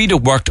 Now, Breda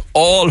worked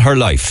all her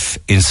life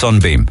in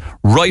Sunbeam,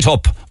 right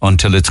up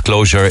until its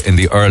closure in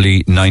the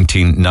early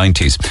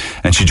 1990s.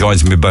 And she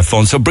joins me by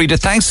phone. So, Breda,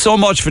 thanks so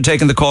much for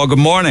taking the call. Good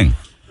morning.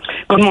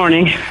 Good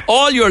morning.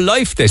 All your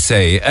life, they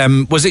say.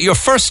 Was it your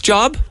first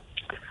job?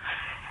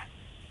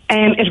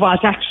 It was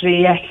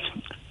actually, yes.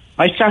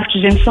 I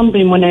started in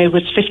Sunbeam when I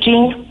was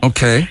 15.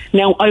 Okay.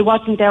 Now, I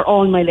wasn't there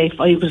all my life.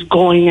 I was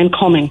going and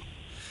coming.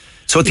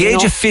 So at the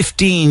age of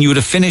 15, you would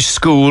have finished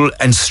school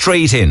and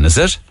straight in, is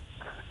it?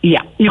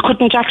 Yeah. You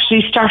couldn't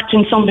actually start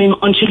in Sunbeam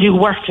until you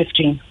were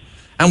 15.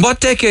 And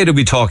what decade are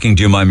we talking,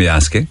 do you mind me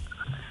asking?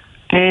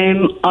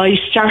 I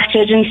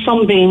started in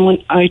Sunbeam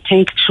when I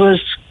think it was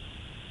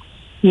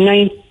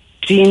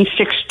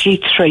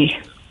 1963.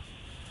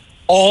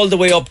 All the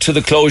way up to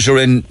the closure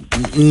in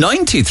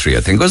 93, I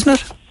think, wasn't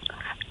it?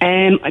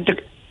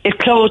 It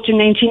closed in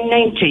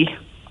 1990.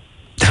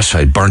 That's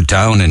right, burnt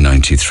down in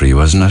 93,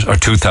 wasn't it? Or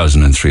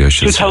 2003, I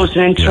should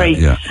 2003. say.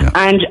 Yeah.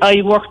 And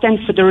I worked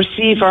then for the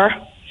receiver.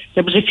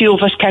 There was a few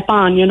of us kept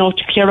on,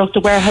 to clear out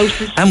the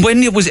warehouses. And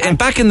when it was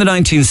back in the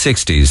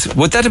 1960s,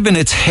 would that have been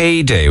its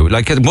heyday?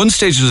 Like at one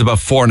stage, there was about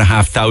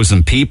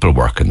 4,500 people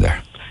working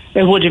there.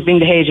 It would have been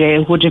the heyday.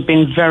 It would have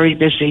been very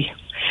busy.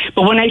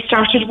 But when I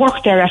started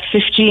work there at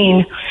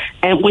 15,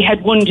 we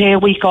had 1 day a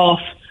week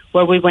off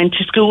where we went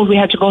to school. We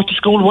had to go to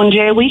school 1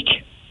 day a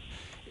week.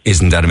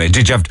 Isn't that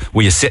amazing?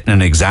 Were you sitting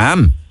an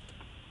exam?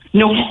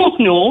 No.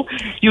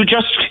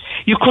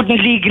 You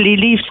couldn't legally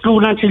leave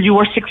school until you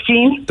were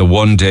 16. The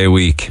 1 day a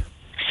week.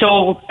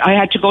 So I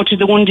had to go to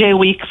the 1 day a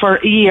week for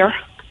a year.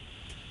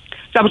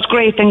 That was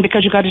great then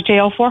because you got a day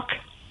off work.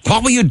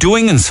 What were you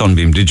doing in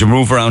Sunbeam? Did you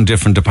move around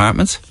different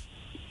departments?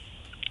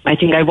 I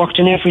think I worked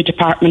in every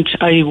department.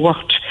 I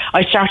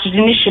started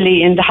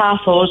initially in the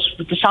half hose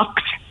with the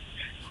socks,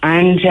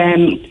 and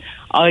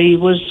I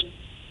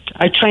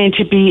trained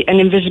to be an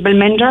invisible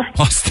mender.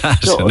 What's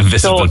that? An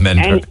invisible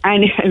mender?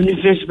 An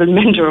invisible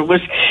mender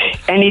was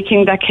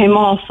anything that came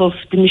off of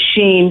the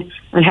machine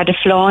and had a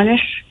flaw in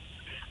it,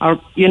 or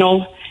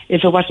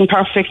if it wasn't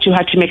perfect, you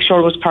had to make sure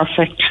it was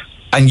perfect.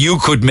 And you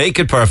could make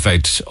it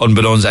perfect,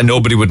 unbeknownst, and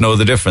nobody would know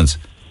the difference.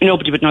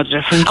 Nobody would know the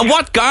difference. And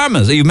what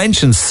garments? You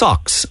mentioned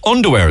socks,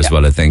 underwear as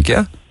well, I think,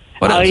 yeah?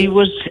 What else?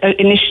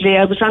 Initially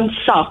I was on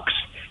socks,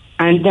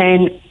 and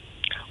then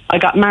I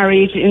got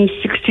married in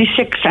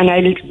 66 and I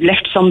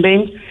left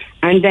Sunbeam,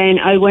 and then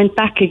I went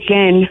back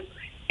again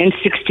in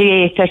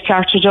 68. I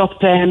started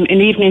up an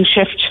evening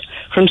shift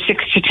from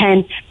 6 to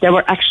 10. That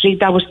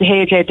was the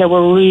heyday. They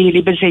were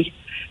really busy.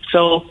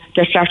 So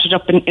they started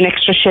up an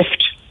extra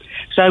shift.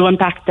 So I went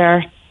back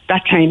there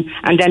that time,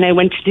 and then I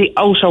went to the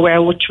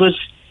outerwear, which was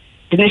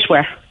the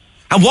knitwear.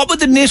 And what would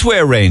the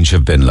knitwear range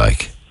have been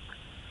like?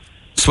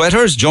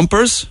 Sweaters,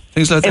 jumpers,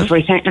 things like that?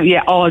 Everything,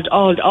 yeah, all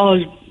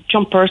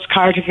jumpers,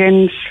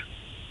 cardigans.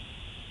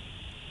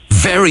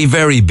 Very,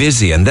 very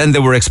busy. And then they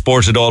were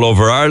exported all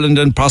over Ireland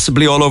and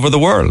possibly all over the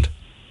world.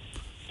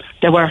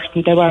 They were.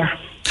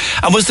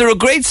 And was there a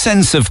great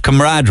sense of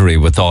camaraderie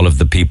with all of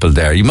the people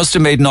there? You must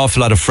have made an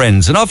awful lot of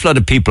friends. An awful lot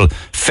of people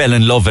fell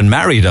in love and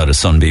married out of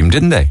Sunbeam,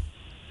 didn't they?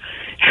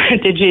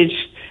 They did.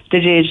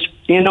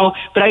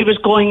 But I was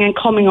going and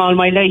coming all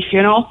my life,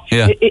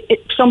 Yeah.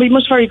 Sunbeam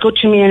was very good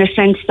to me in a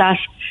sense that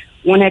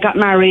when I got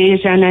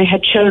married and I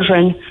had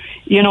children,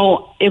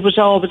 it was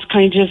always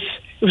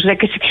it was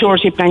like a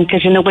security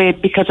blanket in a way,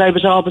 because I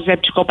was always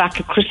able to go back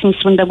at Christmas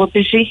when they were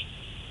busy.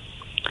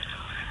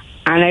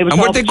 And I was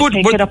were they good?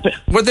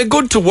 Were they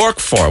good to work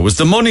for? Was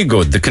the money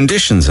good? The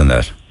conditions and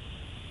that?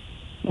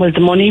 Well, the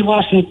money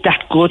wasn't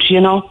that good,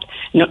 No,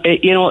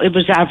 it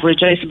was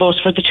average, I suppose,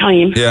 for the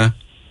time. Yeah.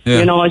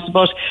 I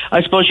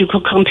suppose you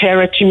could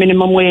compare it to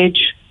minimum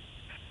wage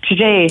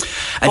today,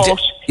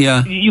 but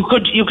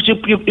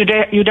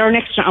you'd earn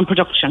extra on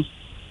production.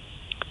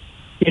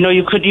 You know,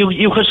 you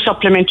could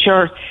supplement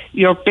your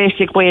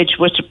basic wage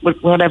with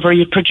whatever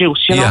you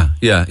produce, you know?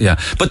 Yeah.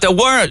 But there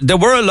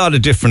were a lot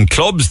of different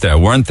clubs there,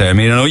 weren't there? I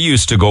mean, I know you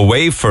used to go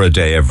away for a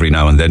day every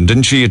now and then,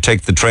 didn't you? You'd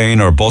take the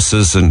train or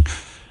buses and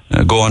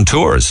go on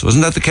tours.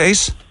 Wasn't that the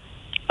case?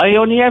 I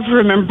only ever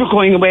remember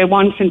going away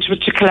once into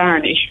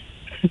Killarney.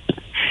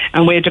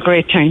 And we had a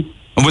great time.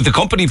 And would the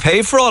company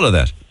pay for all of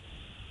that?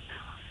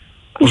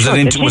 Was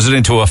it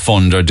into a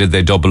fund, or did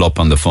they double up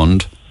on the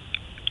fund?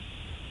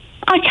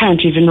 I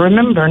can't even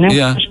remember now.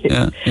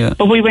 Yeah.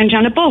 But we went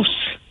on a bus.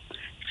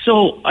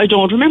 So I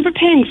don't remember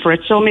paying for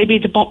it. So maybe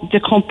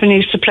the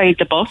company supplied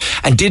the bus.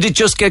 And did it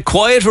just get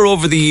quieter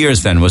over the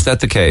years then? Was that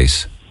the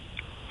case?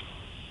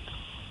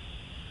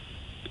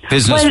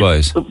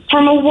 Business-wise? Well,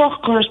 from a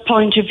worker's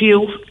point of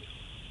view,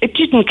 it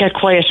didn't get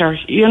quieter,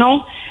 you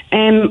know.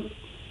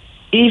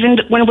 Even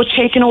when it was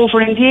taken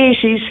over in the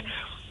 80s,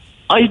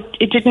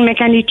 it didn't make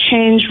any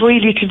change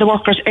really to the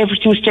workers.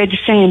 Everything stayed the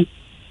same.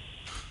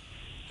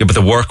 Yeah, but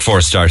the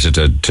workforce started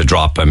to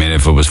drop. I mean,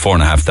 if it was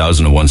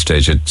 4,500 at one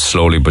stage, it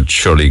slowly but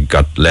surely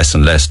got less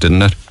and less,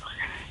 didn't it?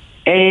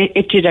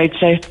 It did, I'd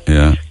say.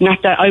 Yeah.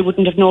 Not that I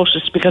wouldn't have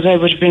noticed, because I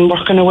would have been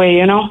working away,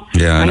 you know.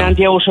 Yeah. And on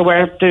the outer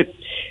where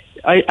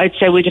I'd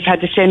say we'd have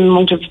had the same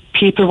amount of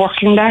people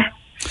working there.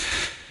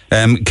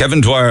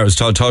 Kevin Dwyer, I was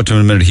talking to him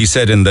in a minute. He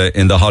said in the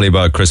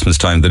Hollybar at Christmas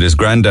time that his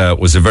granddad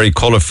was a very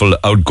colourful,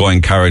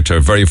 outgoing character,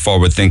 very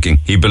forward-thinking.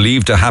 He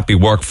believed a happy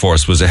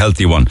workforce was a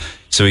healthy one.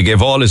 So he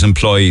gave all his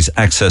employees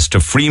access to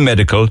free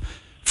medical,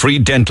 free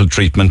dental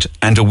treatment,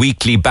 and a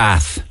weekly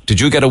bath. Did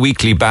you get a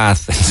weekly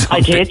bath? I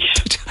did.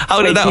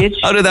 How did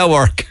that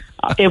work?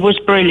 It was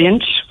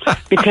brilliant,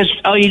 because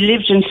I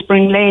lived in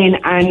Spring Lane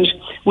and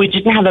we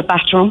didn't have a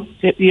bathroom.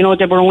 You know,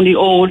 they were only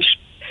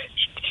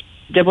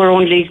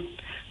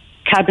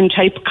cabin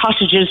type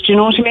cottages, do you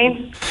know what I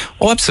mean?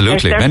 Oh,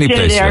 absolutely. Many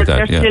places like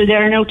that. They're still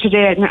there now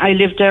today, and I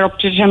lived there up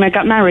to the time I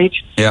got married,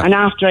 and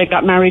after I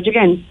got married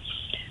again.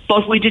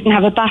 But we didn't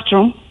have a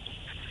bathroom,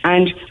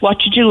 and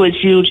what you do is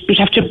you'd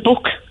have to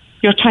book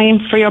your time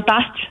for your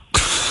bath,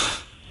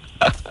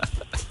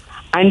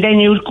 and then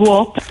you'd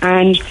go up,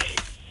 and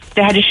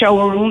they had a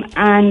shower room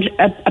and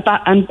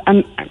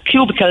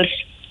cubicles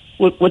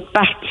with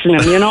baths in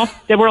them, you know.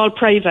 They were all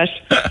private.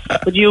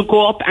 But you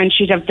go up and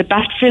she'd have the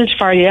bath filled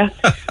for you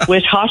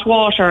with hot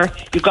water.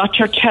 You got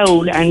your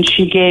towel and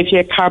she gave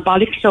you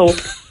carbolic soap,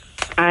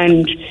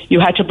 and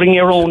you had to bring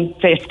your own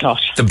face cloth.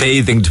 The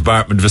bathing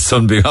department was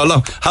Sunbeam.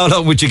 How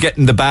long would you get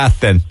in the bath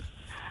then?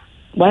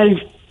 Well,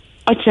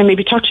 I'd say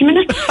maybe 30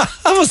 minutes.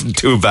 That wasn't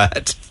too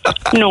bad.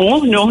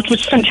 No, it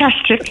was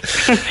fantastic.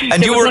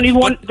 And there was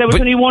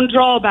only one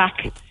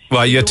drawback.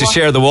 Well, you had to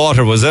share the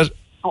water, was it?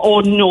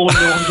 Oh, no.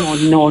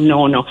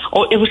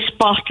 Oh, it was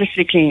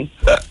spotlessly clean.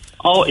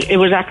 Oh, it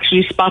was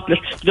actually spotless.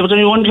 There was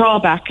only one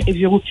drawback. If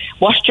you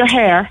washed your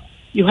hair,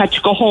 you had to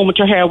go home with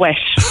your hair wet.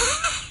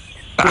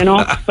 You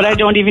know? But I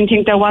don't even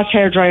think there was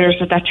hair dryers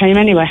at that time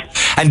anyway.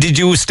 And did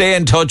you stay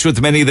in touch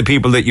with many of the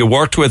people that you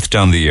worked with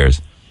down the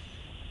years?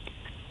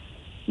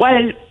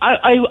 Well,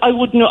 I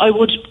would know.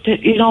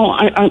 You know,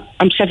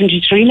 I'm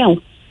 73 now.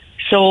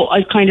 So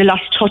I've kind of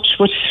lost touch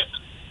with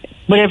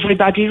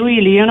everybody,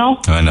 really, you know.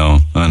 I know.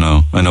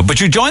 But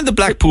you joined the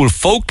Blackpool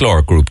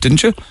Folklore Group,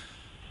 didn't you?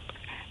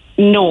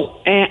 No,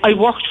 I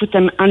worked with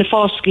them on a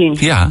fall scheme.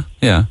 Yeah.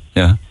 This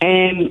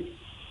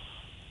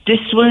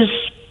was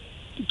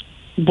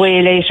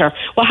way later.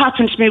 What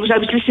happened to me was I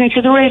was listening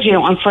to the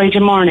radio on Friday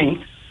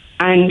morning,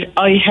 and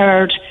I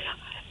heard,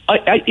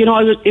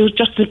 it was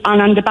just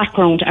on the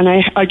background, and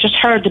I just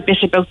heard a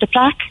bit about the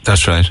plaque.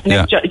 That's right.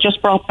 And it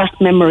just brought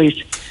back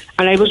memories.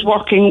 And I was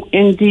working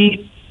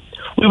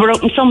we were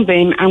out in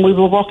Sunbeam, and we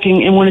were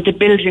working in one of the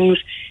buildings,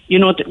 you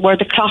know, where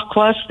the clock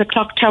was, the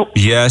clock tower.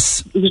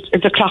 Yes. It was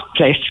the clock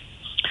place.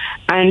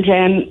 And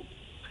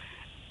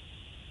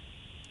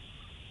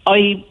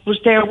I was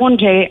there one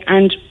day,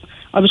 and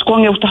I was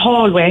going out the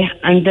hallway,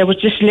 and there was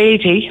this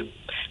lady.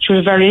 She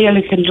was a very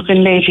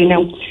elegant-looking lady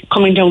now,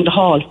 coming down the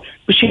hall,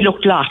 but she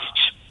looked lost.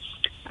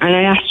 And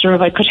I asked her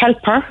if I could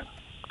help her.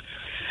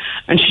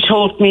 And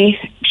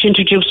she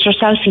introduced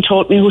herself and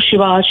told me who she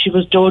was. She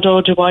was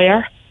Dodo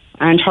Dwyer,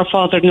 and her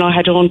father-in-law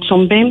had owned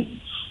Sunbeam.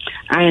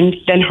 And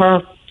then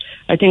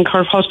I think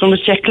her husband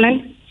was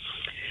Jacqueline.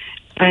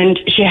 And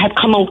she had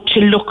come out to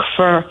look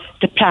for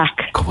the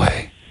plaque. Go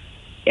away.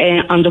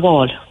 On the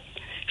wall.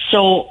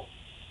 So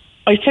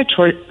I said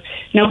to her,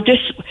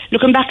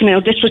 looking back now,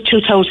 this was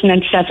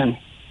 2007.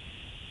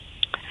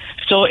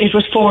 So it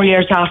was 4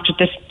 years after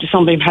the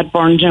Sunbeam had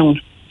burned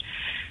down.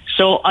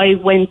 So I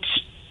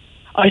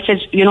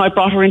said, I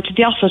brought her into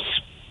the office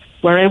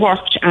where I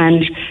worked,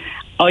 and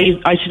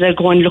I said, I'll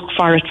go and look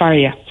for it for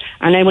you.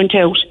 And I went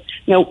out.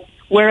 Now,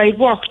 where I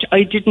worked,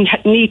 I didn't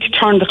need to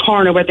turn the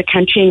corner where the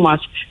canteen was.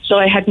 So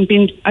I had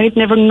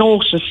never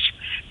noticed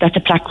that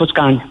the plaque was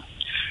gone.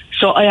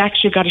 So I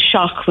actually got a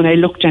shock when I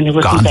looked and it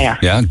wasn't there.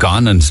 Yeah,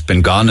 gone, and it's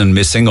been gone and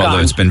missing, although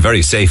it's been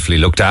very safely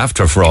looked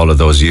after for all of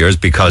those years,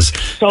 because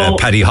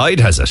Paddy Hyde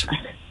has it.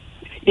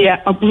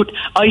 Yeah,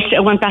 I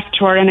went back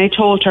to her and I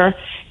told her,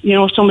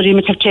 somebody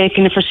might have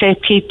taken it for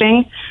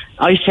safekeeping.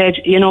 I said,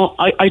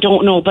 I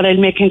don't know, but I'll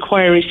make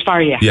inquiries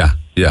for you. Yeah.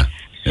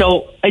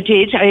 So I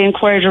did. I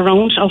inquired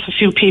around of a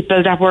few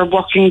people that were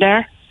working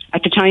there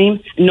at the time.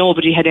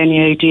 Nobody had any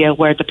idea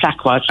where the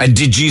plaque was. And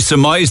did you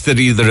surmise that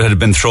either it had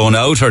been thrown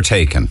out or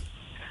taken?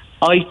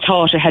 I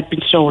thought it had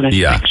been stolen.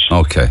 Yeah.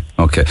 Okay.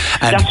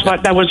 And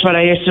that was what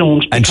I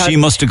assumed. And she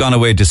must have gone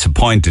away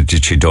disappointed,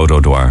 did she, Dodo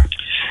Dwyer?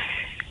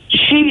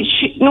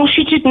 No,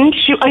 she didn't.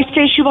 I'd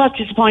say she was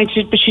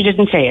disappointed, but she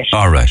didn't say it.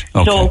 All right.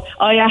 Okay. So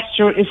I asked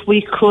her if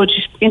we could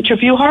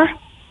interview her,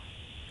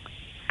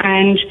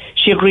 and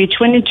she agreed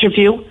to an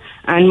interview.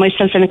 And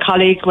myself and a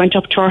colleague went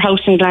up to her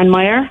house in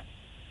Glanmire,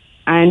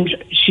 and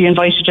she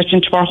invited us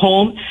into her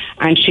home,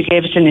 and she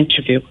gave us an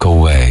interview. Go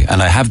away.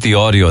 And I have the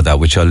audio of that,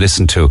 which I'll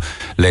listen to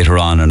later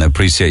on, and I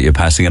appreciate you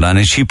passing it on.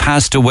 And she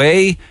passed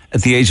away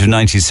at the age of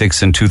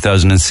 96 in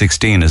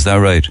 2016, is that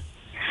right?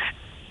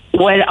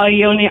 Well, I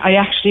only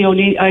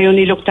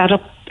looked that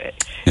up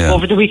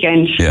over the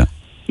weekend. Yeah.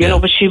 You know,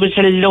 but she was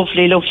a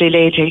lovely, lovely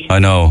lady. I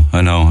know.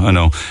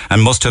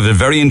 And must have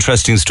very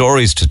interesting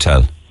stories to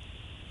tell.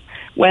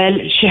 Well,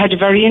 she had a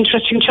very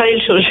interesting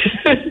childhood.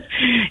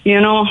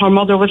 Her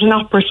mother was an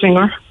opera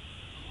singer,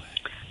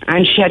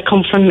 and she had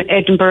come from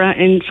Edinburgh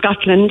in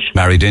Scotland.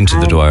 Married into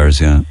the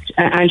Dwyers, yeah.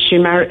 And she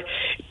married...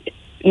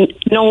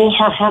 No,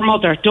 her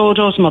mother,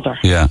 Dodo's mother.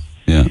 Yeah.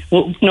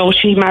 Well, no,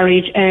 she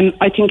married...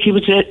 I think he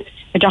was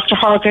a Dr.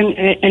 Horgan,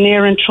 an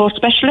ear and throat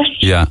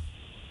specialist. Yeah.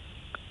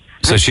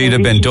 So she'd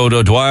have been...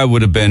 Dodo Dwyer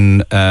would have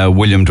been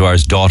William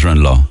Dwyer's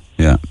daughter-in-law.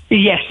 Yeah.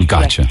 Yes.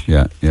 Gotcha.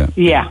 Yes.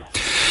 Yeah.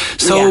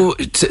 So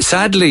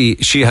sadly,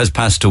 she has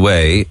passed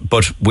away,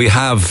 but we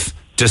have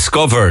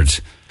discovered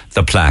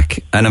the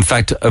plaque. And in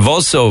fact, I've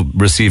also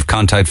received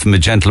contact from a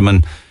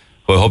gentleman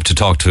who I hope to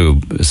talk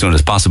to as soon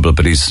as possible,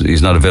 but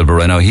he's not available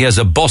right now. He has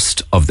a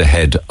bust of the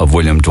head of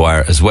William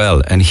Dwyer as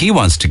well, and he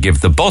wants to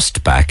give the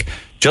bust back,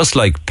 just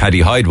like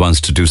Paddy Hyde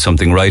wants to do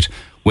something right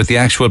with the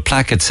actual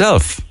plaque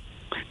itself.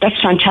 That's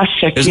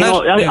fantastic. Isn't it?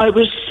 I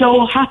was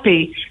so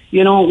happy,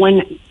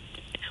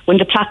 when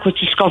the plaque was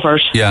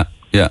discovered. Yeah.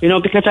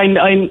 Because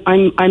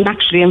I'm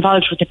actually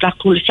involved with the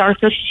Blackpool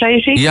Historical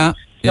Society. Yeah.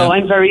 So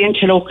I'm very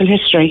into local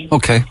history.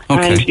 Okay.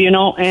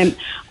 And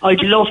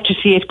I'd love to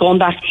see it going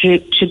back to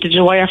the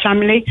Dwyer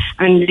family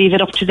and leave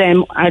it up to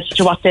them as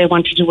to what they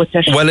want to do with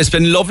it. Well, it's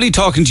been lovely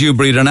talking to you,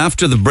 Breed, and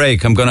after the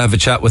break I'm going to have a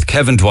chat with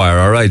Kevin Dwyer,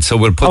 all right? So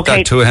we'll put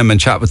that to him and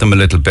chat with him a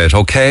little bit,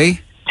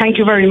 okay? Thank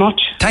you very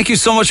much. Thank you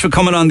so much for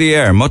coming on the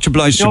air. Much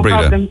obliged to Breda.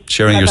 Problem.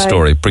 Sharing your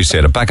story.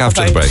 Appreciate it. Back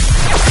after the break.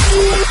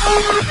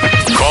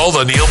 Call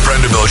the Neil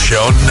Prendeville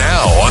Show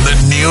now on the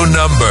new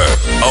number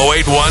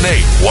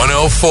 0818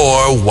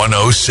 104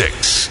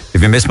 106.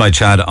 If you missed my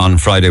chat on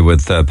Friday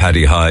with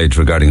Paddy Hyde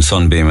regarding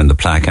Sunbeam and the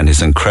plaque and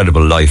his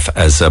incredible life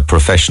as a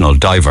professional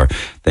diver,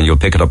 then you'll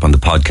pick it up on the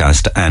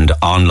podcast and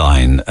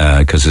online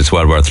because it's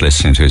well worth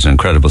listening to. It's an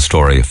incredible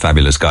story, a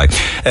fabulous guy.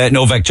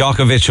 Novak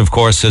Djokovic, of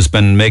course, has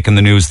been making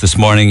the news this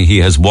morning. He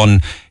has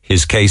won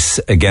his case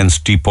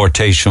against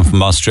deportation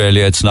from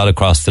Australia. It's not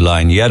across the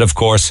line yet, of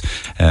course,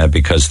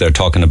 because they're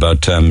talking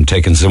about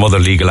taking some other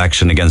legal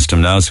action against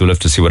him now, so we'll have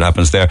to see what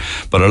happens there.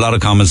 But a lot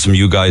of comments from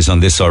you guys on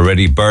this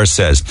already. Burr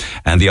says,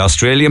 and the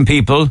Australian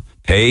people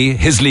pay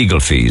his legal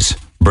fees.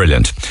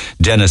 Brilliant.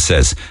 Dennis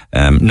says,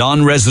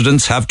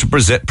 non-residents have to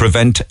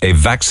prevent a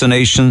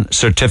vaccination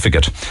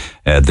certificate.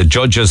 The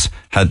judges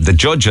had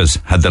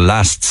the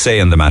last say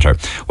in the matter.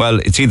 Well,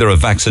 it's either a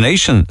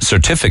vaccination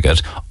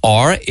certificate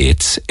or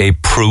it's a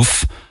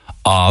proof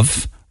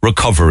of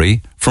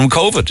recovery from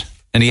COVID.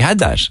 And he had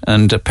that.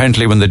 And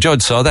apparently when the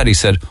judge saw that, he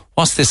said,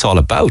 what's this all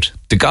about?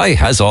 The guy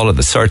has all of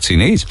the certs he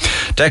needs.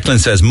 Declan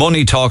says,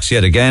 money talks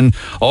yet again.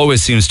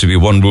 Always seems to be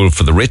one rule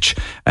for the rich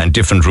and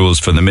different rules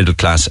for the middle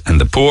class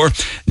and the poor.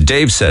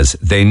 Dave says,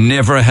 they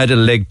never had a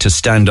leg to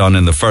stand on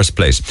in the first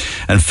place.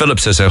 And Philip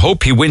says, I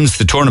hope he wins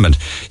the tournament.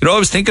 I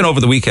was thinking over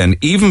the weekend,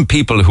 even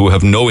people who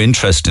have no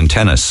interest in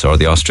tennis or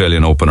the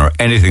Australian Open or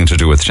anything to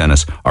do with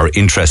tennis are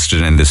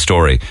interested in this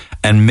story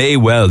and may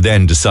well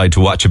then decide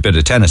to watch a bit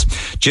of tennis.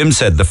 Jim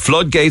said, the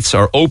floodgates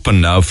are open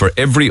now for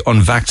every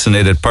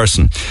unvaccinated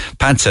person.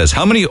 Pat says,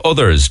 how many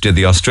others did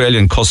the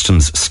Australian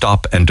Customs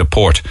stop and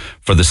deport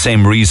for the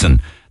same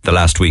reason the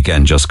last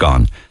weekend just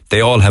gone?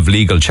 They all have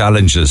legal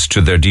challenges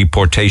to their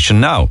deportation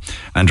now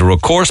and a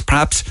recourse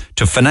perhaps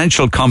to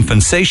financial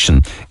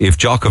compensation if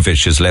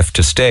Djokovic is left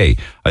to stay.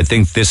 I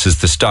think this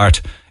is the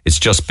start. It's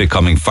just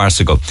becoming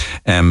farcical.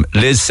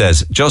 Liz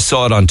says, just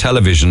saw it on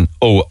television.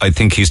 Oh, I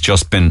think he's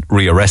just been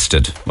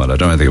rearrested. Well, I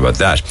don't know anything about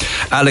that.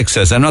 Alex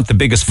says, I'm not the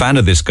biggest fan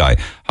of this guy.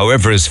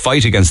 However, his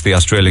fight against the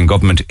Australian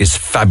government is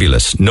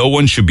fabulous. No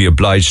one should be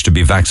obliged to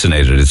be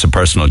vaccinated. It's a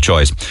personal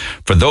choice.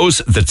 For those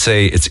that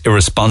say it's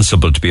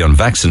irresponsible to be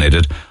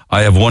unvaccinated,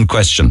 I have one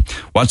question.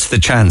 What's the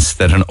chance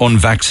that an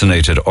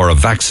unvaccinated or a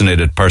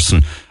vaccinated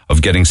person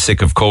of getting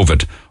sick of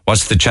COVID?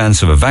 What's the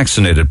chance of a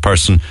vaccinated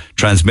person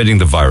transmitting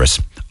the virus?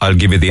 I'll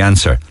give you the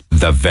answer.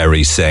 The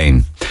very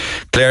sane.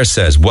 Claire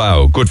says,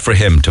 wow, good for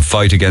him to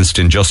fight against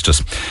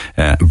injustice.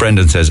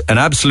 Brendan says, an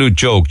absolute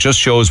joke, just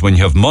shows when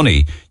you have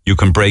money, you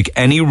can break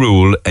any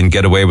rule and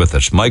get away with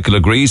it. Michael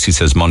agrees, he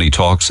says money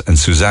talks. And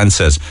Suzanne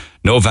says,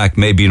 Novak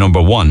may be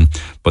number one,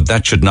 but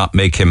that should not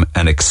make him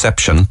an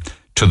exception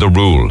to the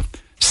rule.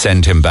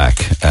 Send him back.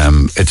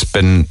 It's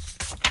been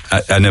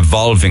an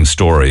evolving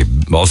story.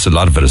 Also, a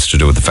lot of it has to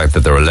do with the fact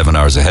that they're 11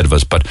 hours ahead of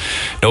us. But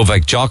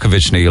Novak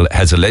Djokovic, Neil,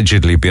 has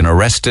allegedly been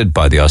arrested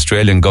by the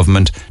Australian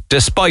government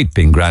despite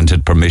being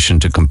granted permission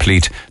to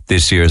complete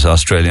this year's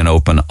Australian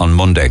Open on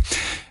Monday.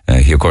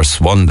 He, of course,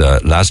 won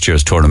the last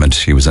year's tournament.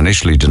 He was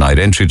initially denied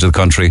entry to the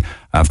country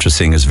after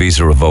seeing his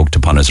visa revoked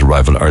upon his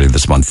arrival early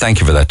this month.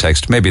 Thank you for that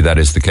text. Maybe that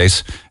is the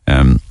case.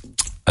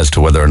 As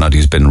to whether or not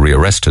he's been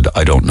rearrested,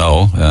 I don't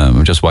know.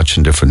 I'm just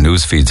watching different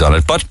news feeds on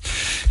it. But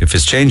if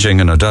it's changing,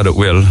 and I doubt it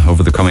will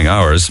over the coming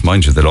hours,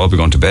 mind you, they'll all be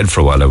going to bed for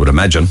a while, I would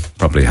imagine.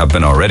 Probably have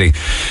been already.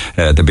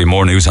 There'll be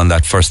more news on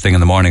that first thing in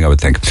the morning, I would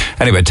think.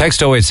 Anyway,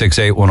 text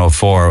 0868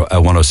 104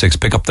 106.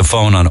 Pick up the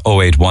phone on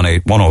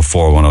 0818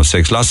 104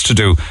 106. Lots to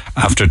do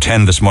after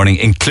 10 this morning,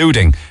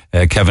 including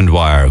Kevin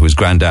Dwyer, whose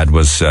granddad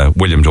was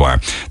William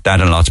Dwyer.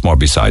 That and lots more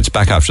besides.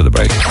 Back after the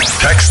break.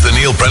 Text the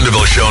Neil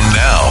Prendeville Show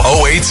now.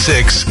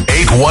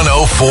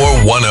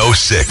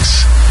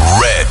 086-8104-106.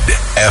 Red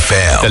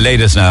FM. The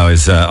latest now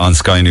is on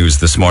Sky News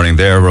this morning.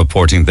 They're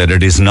reporting that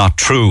it is not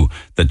true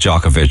that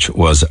Djokovic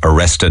was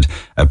arrested.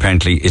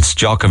 Apparently, it's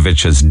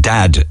Djokovic's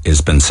dad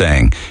has been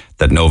saying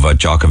that Novak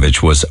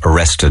Djokovic was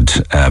arrested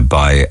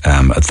by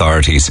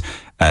authorities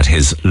at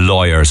his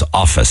lawyer's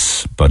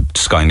office. But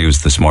Sky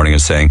News this morning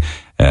is saying,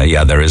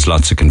 there is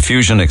lots of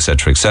confusion,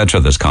 etc.,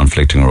 etc. There's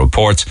conflicting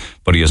reports,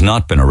 but he has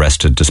not been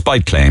arrested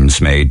despite claims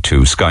made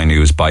to Sky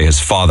News by his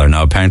father.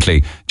 Now,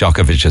 apparently,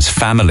 Djokovic's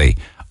family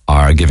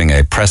are giving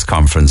a press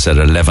conference at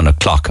 11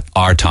 o'clock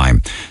our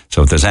time.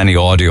 So if there's any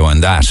audio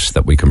on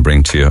that we can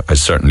bring to you, I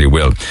certainly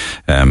will.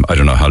 I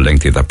don't know how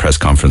lengthy that press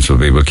conference will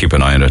be. We'll keep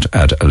an eye on it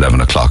at 11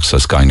 o'clock. So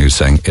Sky News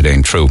saying it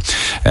ain't true.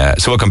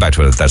 So we'll come back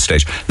to it at that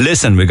stage.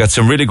 Listen, we've got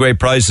some really great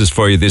prizes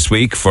for you this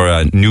week for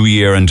a new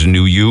year and a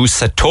new you.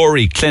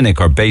 Satori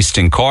Clinic are based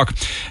in Cork,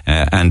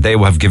 and they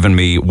have given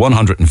me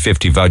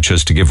 150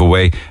 vouchers to give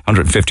away,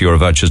 150 euro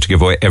vouchers to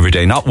give away every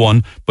day. Not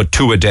one, but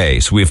 2 a day.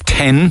 So we have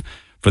 10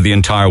 for the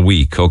entire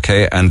week,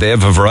 okay? And they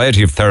have a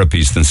variety of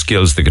therapies and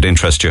skills that could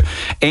interest you,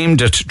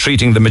 aimed at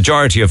treating the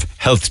majority of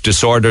health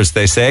disorders,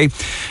 they say,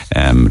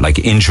 like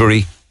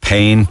injury,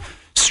 pain,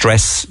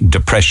 stress,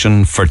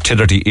 depression,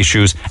 fertility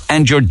issues,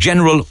 and your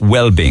general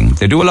well-being.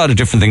 They do a lot of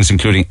different things,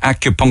 including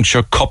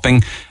acupuncture,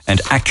 cupping, and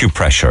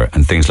acupressure,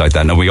 and things like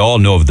that. Now, we all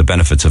know of the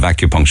benefits of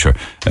acupuncture,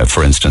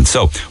 for instance.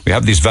 So, we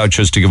have these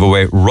vouchers to give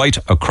away right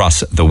across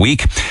the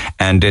week,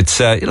 and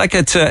it's a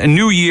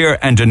new year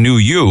and a new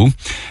you.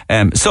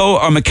 So,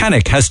 our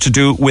mechanic has to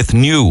do with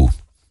new.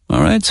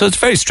 All right, so it's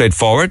very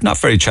straightforward, not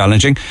very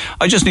challenging.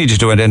 I just need you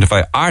to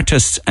identify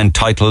artists and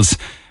titles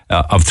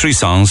of 3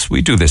 songs.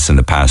 We do this in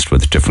the past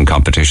with different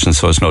competitions,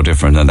 so it's no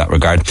different in that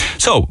regard.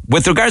 So,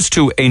 with regards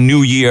to a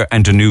new year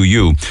and a new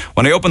you,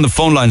 when I open the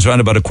phone lines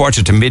around about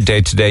 1:15 to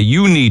midday today,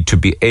 you need to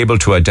be able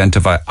to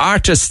identify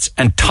artists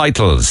and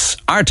titles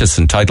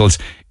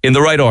in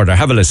the right order.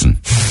 Have a listen.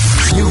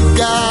 You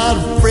got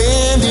a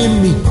friend in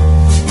me.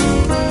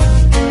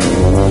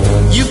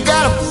 You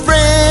got a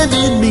friend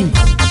in me.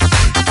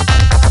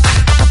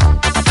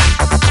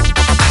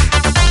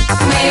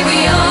 May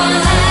we all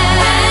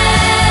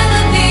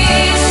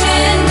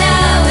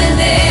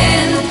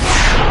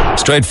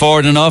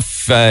straightforward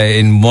enough.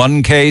 In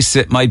one case,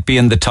 it might be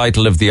in the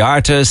title of the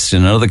artist.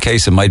 In another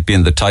case, it might be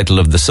in the title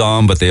of the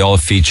song, but they all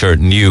feature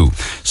new.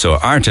 So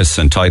artists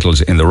and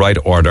titles in the right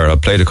order. I'll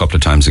play it a couple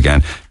of times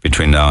again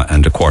between now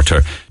and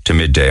 1:15 to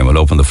midday, and we'll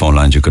open the phone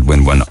lines. You could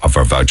win one of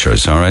our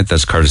vouchers. All right,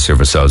 that's courtesy of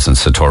ourselves and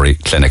Satori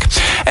Clinic.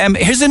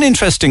 Here's an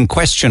interesting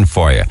question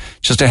for you,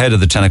 just ahead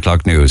of the 10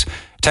 o'clock news.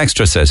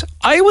 Texter says,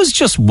 I was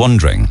just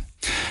wondering,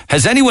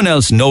 has anyone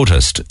else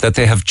noticed that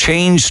they have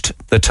changed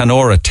the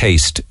Tanora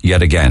taste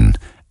yet again?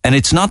 And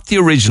it's not the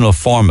original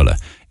formula.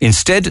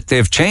 Instead,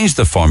 they've changed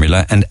the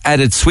formula and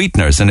added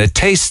sweeteners, and it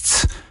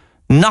tastes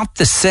not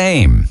the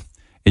same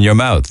in your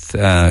mouth.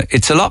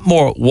 It's a lot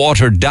more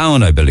watered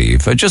down, I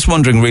believe. I'm just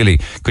wondering, really,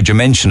 could you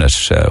mention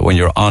it when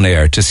you're on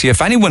air to see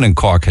if anyone in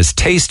Cork has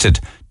tasted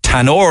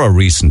Tanora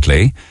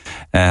recently,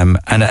 and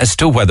as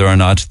to whether or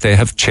not they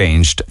have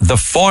changed the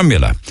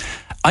formula.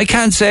 I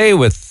can't say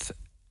with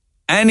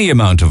any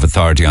amount of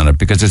authority on it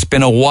because it's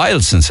been a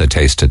while since I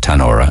tasted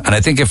Tanora, and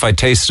I think if I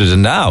tasted it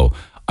now,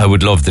 I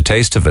would love the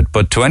taste of it.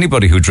 But to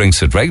anybody who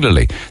drinks it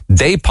regularly,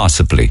 they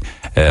possibly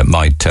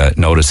might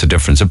notice a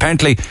difference.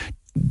 Apparently,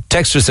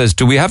 Texter says,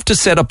 do we have to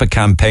set up a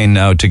campaign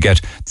now to get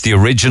the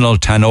original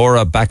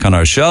Tanora back on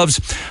our shelves?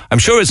 I'm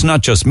sure it's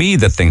not just me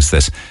that thinks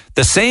this.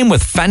 The same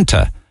with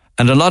Fanta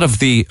and a lot of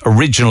the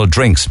original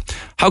drinks.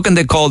 How can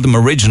they call them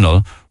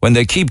original when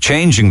they keep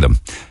changing them?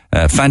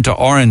 Fanta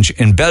Orange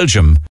in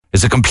Belgium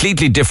is a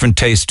completely different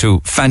taste to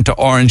Fanta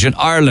Orange in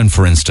Ireland,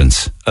 for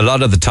instance. A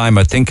lot of the time,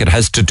 I think it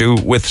has to do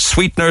with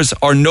sweeteners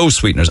or no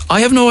sweeteners.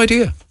 I have no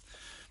idea.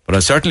 but I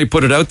certainly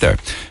put it out there.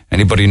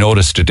 Anybody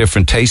noticed a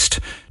different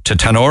taste to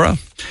Tanora?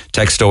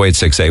 Text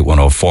 0868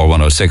 104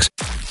 106.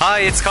 Hi,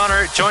 it's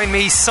Connor. Join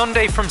me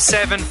Sunday from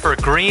 7 for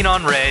Green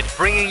on Red,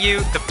 bringing you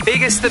the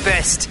biggest, the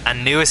best,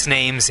 and newest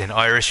names in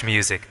Irish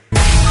music.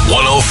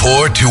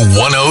 104 to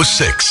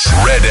 106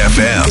 Red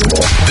FM.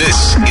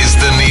 This is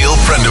the Neil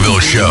Prendeville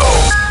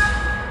Show.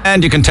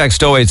 And you can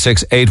text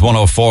 0868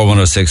 104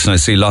 106, and I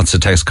see lots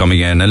of texts coming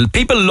in. And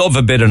people love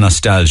a bit of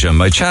nostalgia.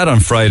 My chat on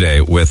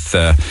Friday with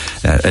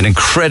an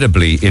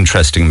incredibly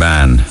interesting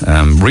man.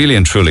 Really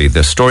and truly,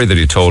 the story that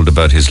he told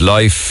about his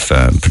life,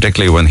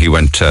 particularly when he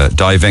went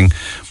diving,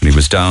 when he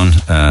was down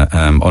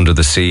under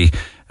the sea.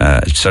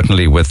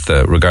 Certainly with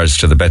regards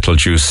to the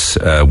Betelgeuse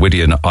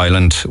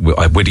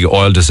Whiddy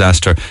oil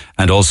disaster,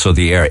 and also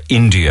the Air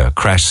India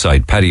crash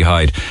site, Paddy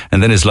Hyde,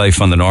 and then his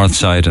life on the north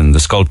side and the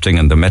sculpting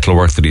and the metal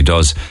work that he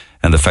does,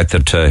 and the fact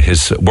that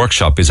his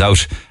workshop is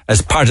out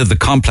as part of the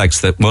complex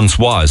that once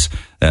was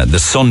the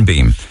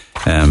Sunbeam.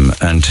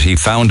 And he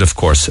found, of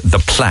course, the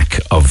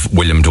plaque of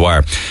William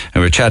Dwyer. And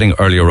we were chatting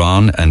earlier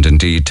on, and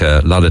indeed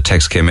a lot of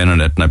texts came in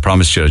on it, and I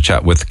promised you to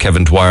chat with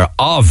Kevin Dwyer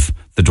of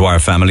the Dwyer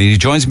family. He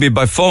joins me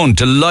by phone.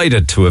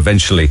 Delighted to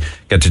eventually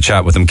get to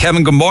chat with him.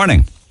 Kevin, good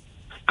morning.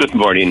 Good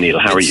morning, Neil.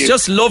 How are you? It's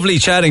just lovely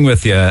chatting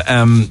with you,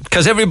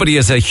 because everybody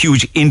has a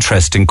huge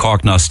interest in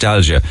Cork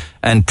nostalgia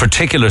and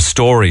particular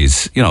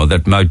stories,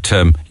 that might,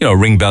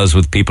 ring bells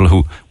with people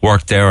who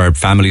worked there or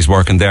families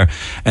working there.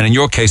 And in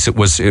your case, it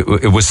was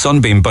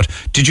Sunbeam. But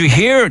did you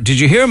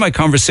hear my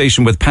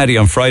conversation with Paddy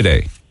on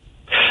Friday?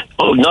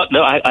 Oh,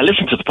 no, I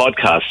listened to the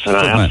podcast, and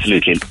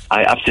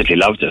I absolutely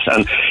loved it.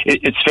 And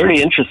it's very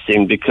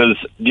interesting because,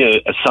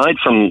 aside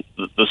from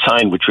the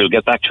sign, which we'll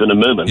get back to in a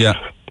moment,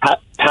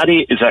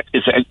 Paddy is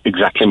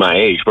exactly my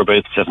age. We're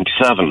both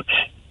 77.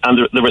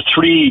 And there were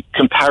three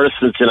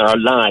comparisons in our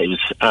lives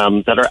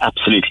that are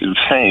absolutely the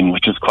same,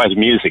 which is quite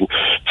amusing.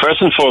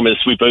 First and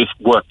foremost, we both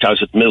worked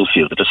out at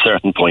Millfield at a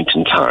certain point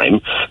in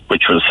time,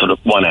 which was sort of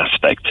one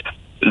aspect.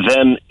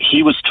 Then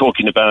he was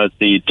talking about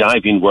the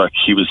diving work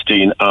he was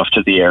doing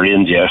after the Air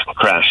India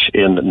crash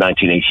in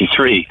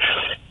 1983.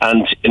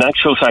 And in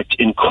actual fact,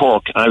 in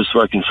Cork, I was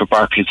working for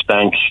Barclays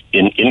Bank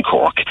in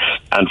Cork.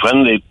 And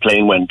when the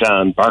plane went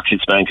down,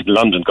 Barclays Bank in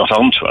London got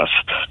on to us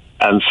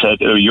and said,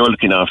 "Oh, you're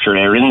looking after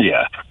Air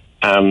India."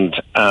 And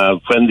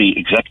when the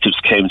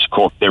executives came to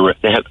Cork,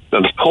 they had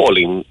an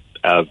appalling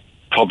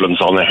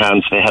problems on their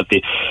hands. They had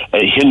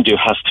a Hindu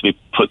has to be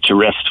put to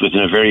rest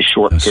within a very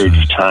short period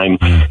of time.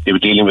 They were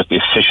dealing with the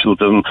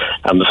officialdom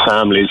and the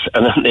families,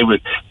 and then they were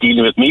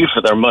dealing with me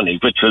for their money,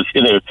 which was,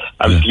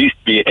 I was at least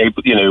be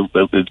able,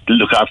 to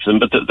look after them.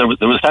 But there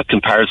was that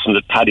comparison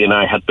that Paddy and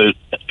I had both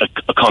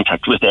a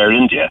contact with Air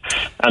India.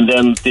 And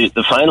then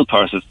the final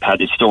part of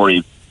Paddy's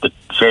story, the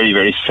very,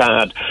 very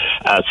sad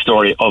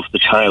story of the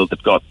child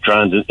that got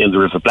drowned in the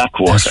River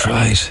Blackwater. That's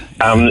right.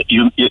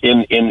 You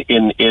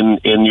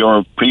in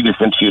your previous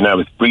interview now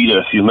with Breda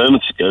a few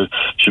moments ago,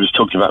 she was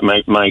talking about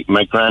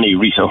my granny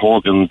Rita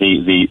Horgan,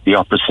 the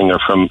opera singer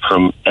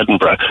from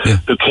Edinburgh,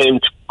 who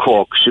came to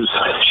Cork.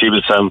 She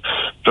was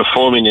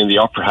performing in the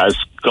opera house,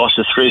 got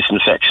a throat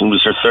infection,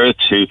 was referred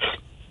to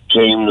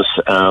James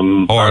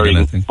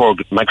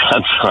Horgan, my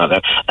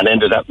grandfather, and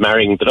ended up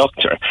marrying the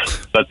doctor.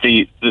 But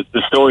the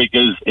story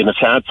goes in a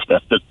sad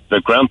step that the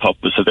grandpop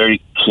was a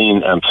very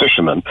keen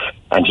fisherman,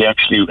 and he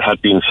actually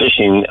had been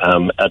fishing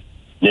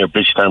near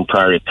Bridgetown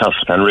Priory at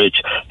Castleton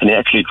Ridge, and he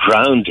actually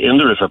drowned in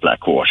the River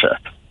Blackwater,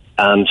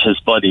 and his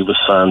body was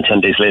found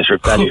 10 days later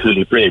at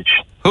Ballyhooly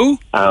Bridge. Who?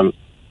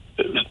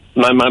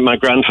 My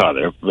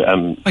grandfather,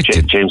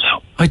 James.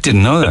 I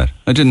didn't know that.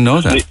 That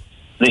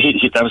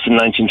was in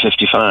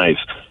 1955.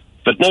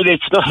 But no,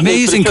 it's not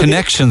amazing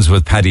connections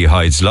with Paddy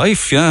Hyde's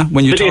life. Yeah,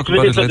 when you talk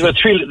about it, there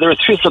are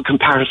three little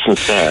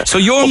comparisons there. So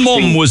your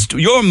mum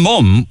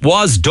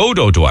was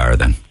Dodo Dwyer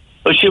then?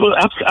 Well, she was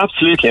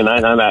absolutely, and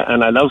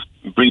I love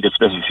Breda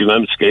a few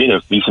moments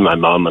ago. Meeting my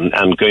mum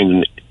and going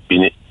and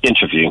being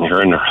interviewing her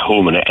in her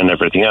home and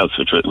everything else,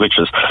 which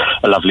was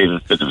a lovely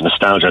bit of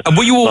nostalgia. And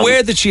were you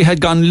aware that she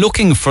had gone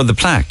looking for the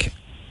plaque?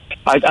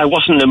 I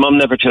wasn't. Mum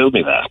never told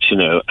me that,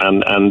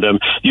 And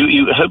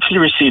you hopefully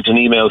received an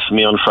email from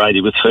me on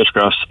Friday with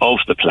photographs of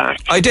the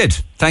plaque. I did.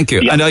 Thank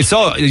you. Yeah. And I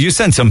saw you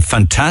sent some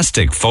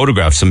fantastic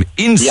photographs, some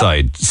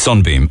inside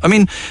Sunbeam. I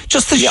mean,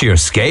 just the sheer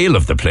scale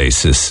of the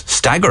place is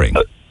staggering.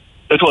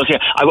 It was, yeah.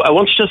 I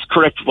want to just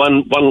correct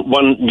one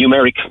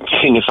numeric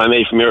thing, if I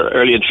may, from your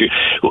earlier interview.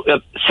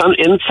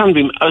 In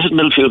Sunbeam, out at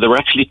Millfield, there were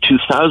actually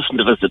 2,000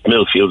 of us at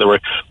Millfield. There were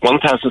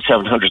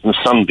 1,700 in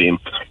Sunbeam,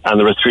 and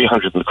there were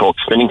 300 in the Cork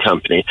Spinning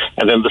Company.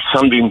 And then the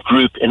Sunbeam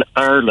Group in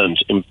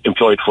Ireland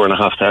employed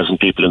 4,500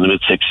 people in the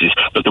mid-60s.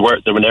 But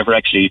there were never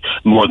actually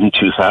more than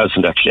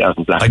 2,000 actually out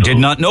in Blackpool. I did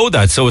not know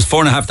that. So it was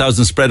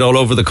 4,500 spread all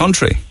over the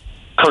country.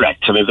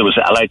 Correct. I mean, there was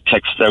Allied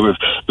Textile, there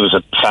was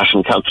a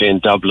fashion company in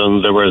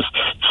Dublin, there was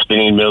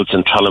spinning mills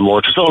in Tullamore,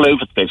 it was all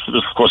over the place. There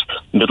was, of course,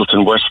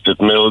 Middleton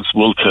Worsted Mills,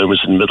 Woolco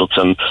was in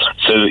Middleton.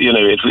 So,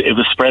 it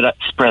was spread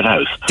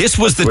out. This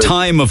was the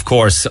time, of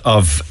course,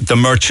 of the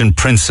merchant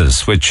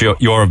princes, which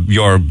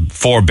your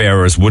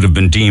forebearers would have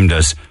been deemed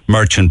as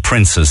merchant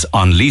princes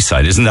on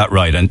Leaside, isn't that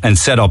right? And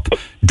set up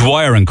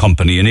Dwyer and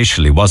Company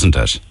initially, wasn't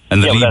it?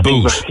 And the Lee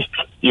Booth.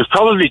 You've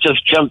probably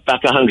just jumped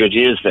back 100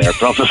 years there,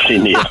 probably,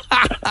 Neil.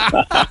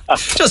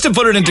 Just to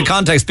put it into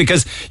context,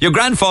 because your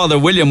grandfather,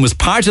 William, was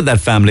part of that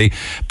family,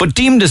 but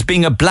deemed as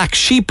being a black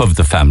sheep of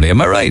the family.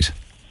 Am I right?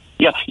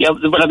 Yeah.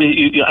 But I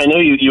mean, I know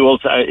you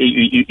also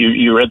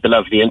you read the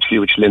lovely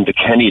interview which Linda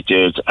Kenny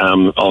did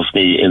of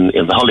me in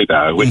the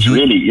Hollybar, which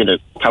really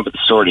covered the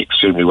story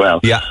extremely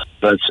well. Yeah.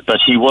 But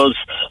he was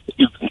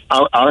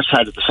our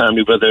side of the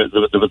family were there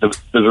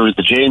were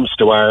the James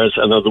Dwyers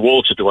and the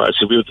Walter Dwyers,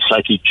 so we were the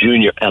slightly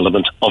junior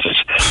element of it.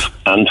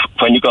 And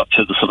when you got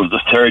to the sort of the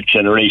third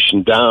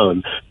generation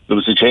down, there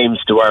was a James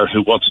Dwyer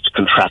who wanted to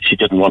contract; he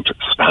didn't want to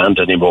expand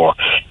anymore.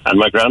 And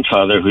my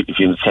grandfather, who'd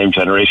been the same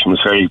generation, was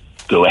very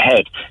go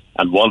ahead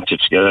and wanted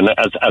to go. And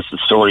as the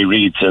story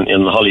reads in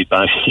the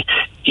Hollybar,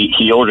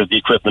 he ordered the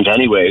equipment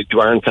anyway.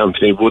 Dwyer and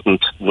Company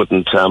wouldn't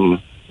wouldn't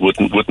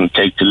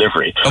take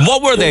delivery. And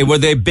what were they? Were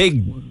they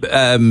big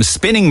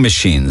spinning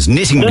machines,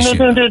 knitting machines?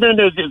 No.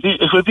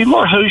 It would be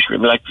more hosiery.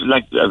 Breed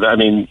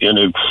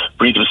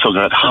was talking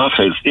about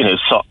half-hose,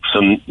 socks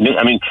and.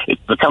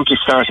 The company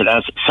started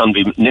as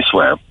Sunbeam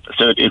Knitwear,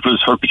 so it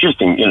was for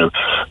producing,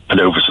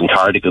 pullovers and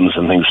cardigans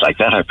and things like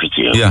that. I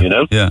presume. Yeah.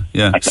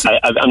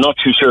 I'm not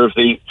too sure of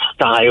the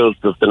styles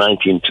of the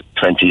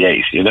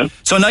 1928.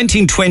 So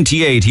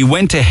 1928, he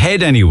went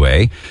ahead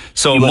anyway.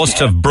 So must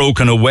have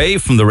broken away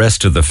from the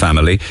rest of the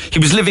family. He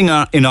was living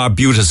in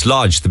Arbutus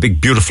Lodge, the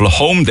big, beautiful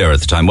home there at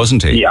the time,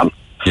 wasn't he? Yeah,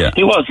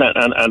 he was,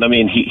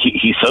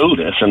 he sold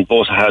it and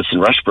bought a house in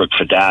Rushbrook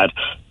for Dad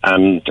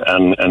and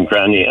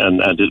Granny and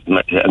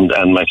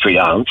my three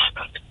aunts,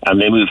 and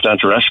they moved down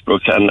to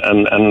Rushbrook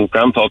and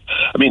Grandpa.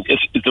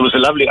 There was a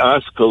lovely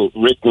article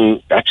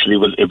written. Actually,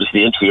 it was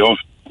the interview of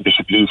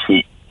Bishop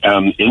Lucy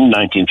in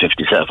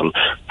 1957,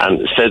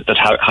 and said that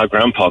how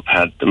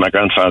my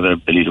grandfather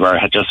Billy Dwyer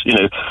had just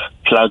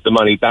ploughed the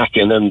money back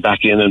in and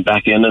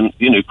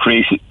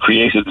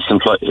created this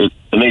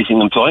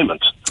amazing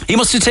employment. He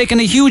must have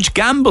taken a huge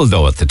gamble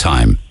though at the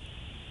time.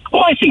 Oh,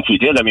 I think he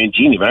did.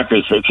 Jeannie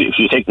Marcus, if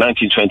you take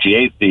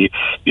 1928, the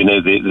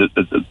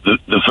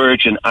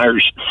Virgin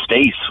Irish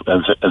State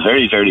was a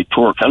very, very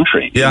poor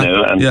country,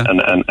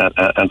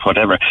 and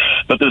whatever.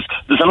 But there's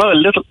another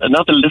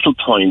little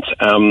point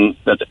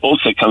that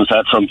also comes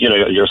out from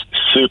your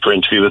super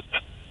interview with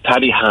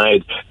Paddy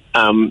Hyde.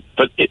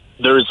 But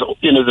there's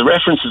the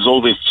reference is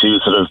always to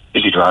sort of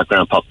Billy Dwyer,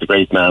 Grandpop, the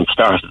great man,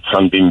 started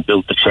Sunbeam,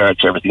 built the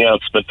church, everything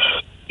else. But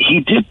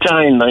he did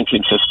die in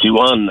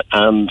 1951,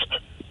 and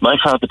my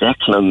father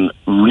Declan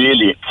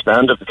really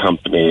expanded the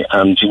company,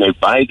 and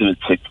by the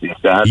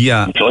mid-60s, Dad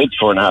employed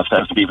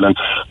 4,500 people, and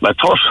my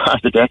poor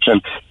father Declan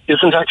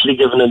isn't actually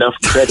given enough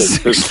credit.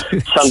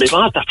 Sunday,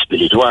 that's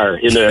Billy Dwyer.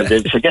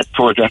 They forget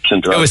poor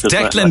Declan Dwyer. It was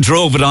Declan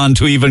drove it on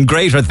to even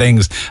greater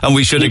things, and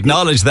we should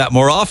acknowledge that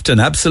more often.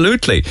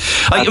 Absolutely.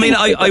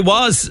 I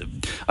was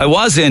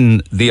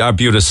in the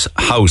Arbutus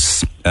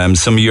house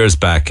some years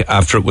back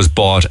after it was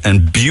bought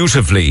and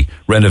beautifully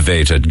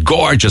renovated,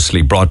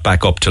 gorgeously brought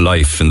back up to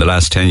life in the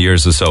last 10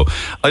 years or so.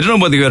 I don't know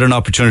whether you had an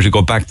opportunity to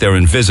go back there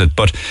and visit,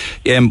 but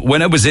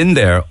when I was in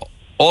there,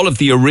 all of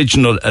the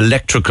original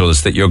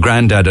electricals that your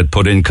granddad had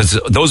put in, because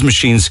those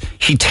machines,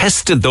 he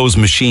tested those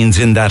machines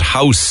in that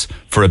house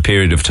for a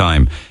period of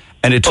time.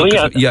 And it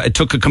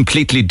took a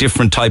completely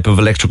different type of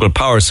electrical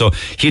power. So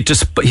he had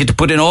to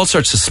put in all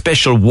sorts of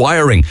special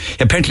wiring.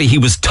 Apparently he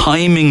was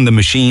timing the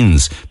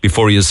machines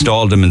before he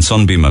installed them in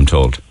Sunbeam, I'm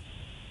told.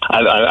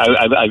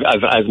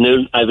 I've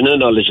no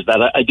knowledge of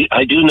that.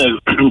 I do know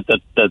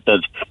that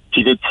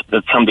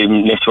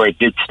Sunbeam Knitwear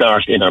did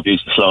start in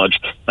Arbutus Lodge,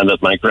 and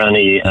that my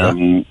granny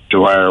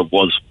Dwyer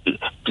was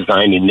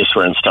designing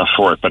knitwear and stuff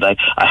for it. But I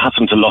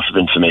haven't a lot of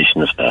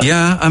information of that.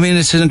 Yeah,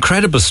 it's an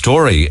incredible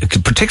story,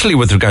 particularly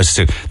with regards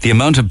to the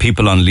amount of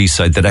people on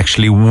Leaside that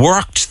actually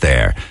worked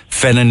there,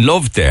 fell in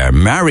love there,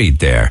 married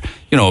there,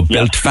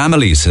 built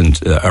families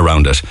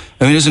around it.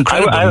 It's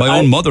incredible. My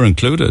own mother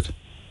included.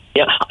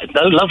 Yeah,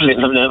 no, lovely.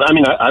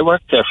 I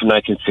worked there from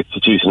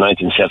 1962 to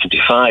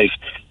 1975,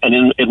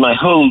 and in my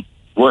whole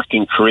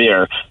working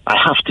career, I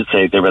have to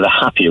say they were the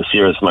happiest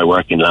years of my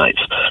working life.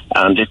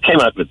 And it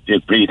came out with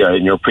Breda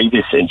in your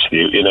previous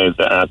interview,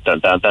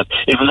 that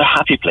it was a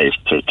happy place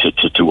to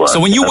work. So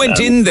when you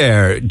went in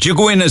there, did you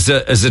go in as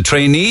a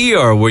trainee,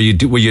 or were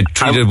you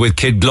treated with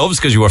kid gloves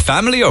because you were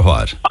family, or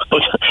what?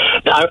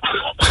 I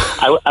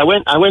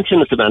went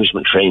in as a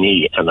management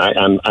trainee, and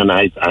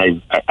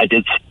I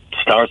did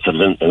start in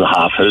the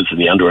half hose in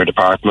the underwear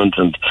department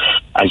and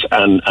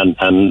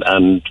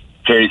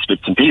various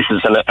bits and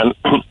pieces, and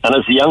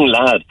as a young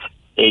lad,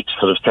 aged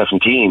sort of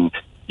 17,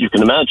 you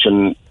can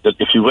imagine that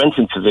if you went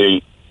into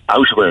the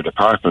outerwear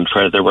department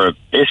where there were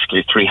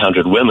basically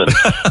 300 women,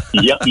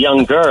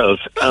 young girls,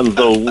 and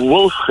the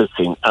wolf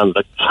hissing and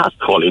the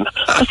catcalling.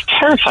 I was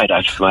terrified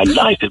out of my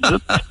life. It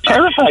was a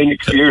terrifying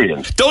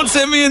experience. Don't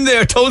send me in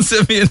there. Don't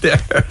send me in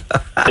there.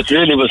 It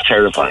really was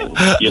terrifying,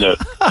 you know.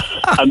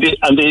 And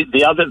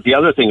the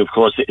other thing, of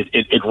course,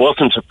 it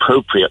wasn't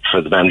appropriate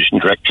for the managing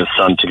director's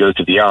son to go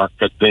to the Ark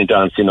at going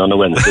dancing on a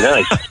Wednesday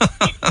night.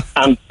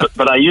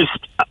 But I used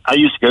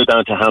to go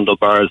down to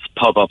Handlebar's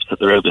pub-ups at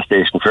the railway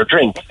station for a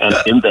drink, and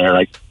in there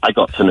I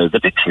got to know the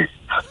Dixies.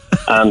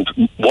 And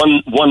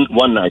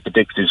one night the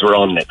Dixies were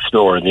on next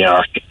door in the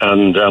Ark,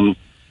 and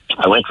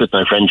I went with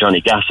my friend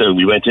Johnny Gasso, and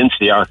we went into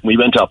the Ark, and we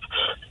went up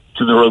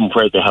to the room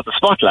where they had the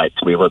spotlights.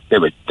 They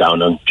were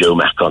down on Joe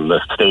Mack on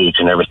the stage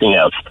and everything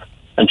else.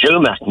 And Joe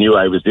Mack knew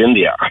I was in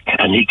the Ark,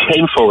 and he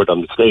came forward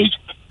on the stage,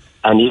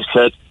 and he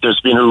said, "There's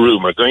been a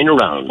rumour going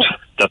around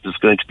that there's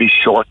going to be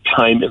short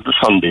time in the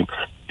Sunbeam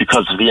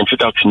because of the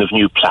introduction of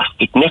new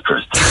plastic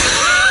knickers."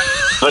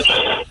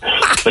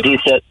 But he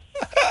said,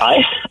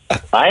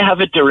 I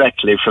have it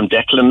directly from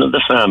Declan and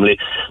the family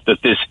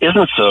that this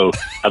isn't so,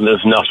 and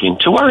there's nothing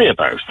to worry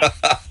about.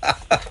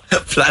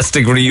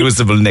 Plastic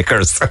reusable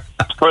knickers.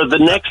 For the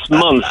next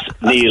month,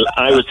 Neil,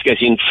 I was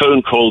getting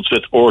phone calls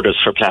with orders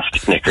for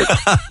plastic knickers.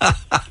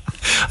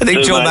 I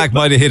think Joe Mack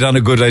might have hit on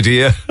a good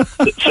idea.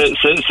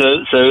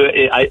 So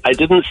I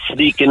didn't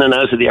sneak in and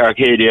out of the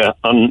Arcadia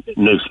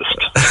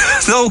unnoticed.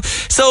 So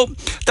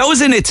that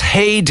was in its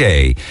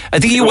heyday. I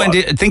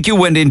think you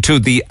went into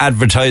the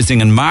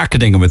advertising and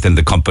marketing within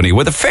the company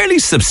with a fairly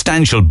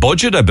substantial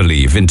budget, I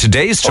believe. In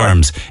today's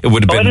terms, it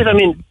would have been. I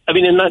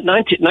mean, in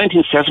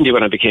 1970,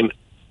 when I became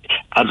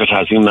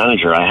advertising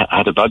manager, I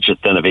had a budget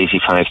then of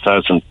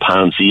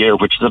 £85,000 a year,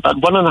 which is about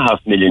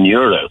 €1.5 million.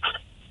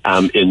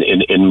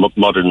 In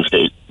modern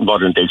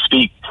day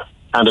speak,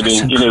 and I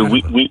mean, you know,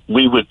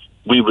 we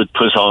would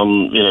put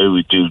on, you know,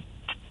 we'd do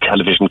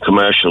television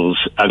commercials.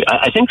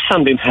 I think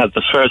Sunbeam had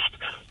the first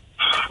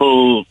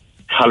full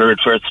colour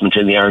advertisement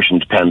in the Irish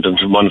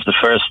Independent, and one of the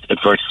first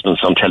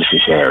advertisements on television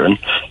airing.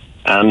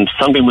 And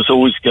Sunbeam was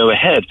always go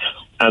ahead.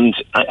 And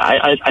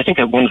I think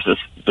one of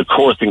the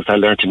core things I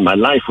learned in my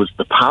life was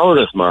the power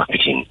of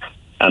marketing.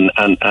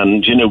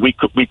 And you know, we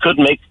could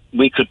make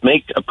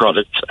a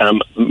product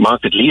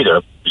market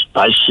leader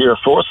by sheer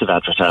force of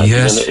advertising.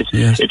 Yes, it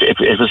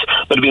was,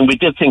 but I mean, we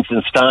did things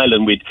in style,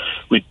 and we'd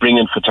bring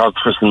in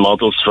photographers and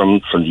models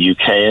from the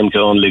UK and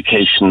go on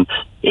location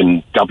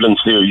in Dublin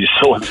Zoo. You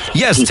saw.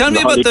 Yes, tell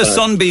me about the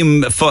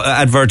Sunbeam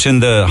advert in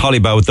the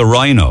Hollybow with the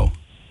rhino.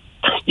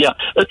 Yeah,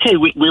 okay,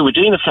 we were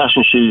doing the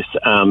fashion shoes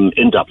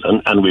in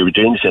Dublin, and we were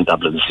doing this in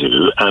Dublin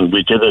Zoo, and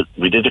we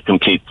did a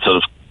complete sort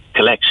of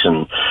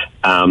collection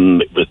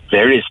with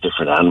various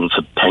different animals,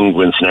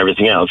 penguins and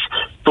everything else.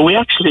 But we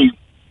actually,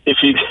 if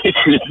you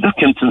look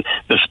into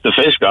the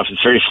photograph,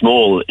 it's very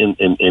small in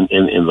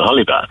the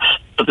Hollybar,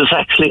 but there's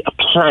actually a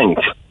plank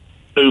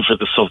over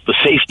the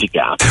safety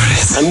gap,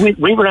 and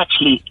we were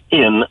actually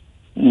in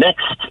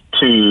next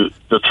to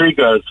the three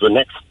girls were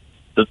next.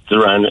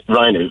 The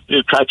rhino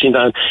crouching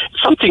down,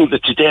 something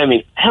that today, I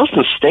mean, Health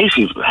and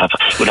Stacey would have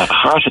a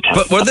heart attack.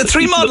 But were the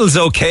three models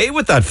okay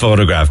with that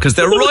photograph? Because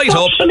they're right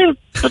up.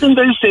 But in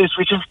those days,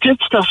 we just did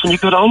stuff and you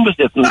got on with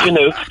it. And, you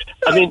know,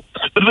 I mean,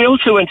 but we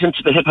also went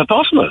into the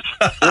hippopotamus,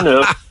 you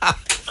know.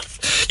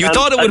 You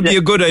thought it would be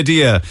a good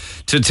idea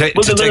to take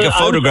a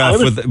photograph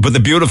with the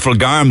beautiful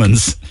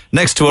garments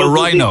next to a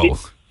rhino.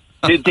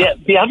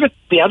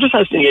 The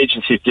advertising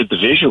agency did the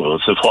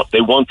visuals of what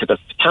they wanted us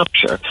to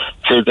capture.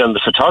 So then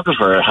the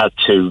photographer had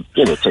to,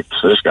 you know, take the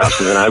photographs,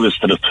 and then I was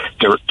sort of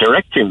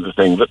directing the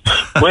thing. But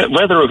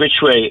whether or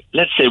which way,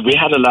 let's say we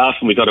had a laugh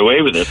and we got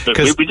away with it, but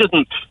we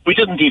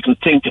didn't even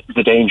think of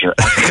the danger.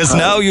 Because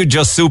now you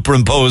just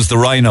superimpose the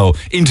rhino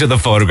into the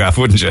photograph,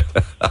 wouldn't you?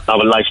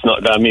 Well, life's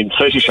not. I mean,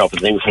 Photoshop and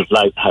things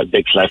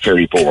makes life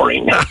very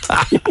boring.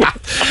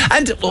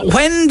 And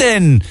when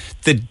then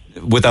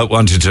without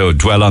wanting to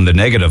dwell on the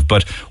negative,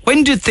 but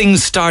when did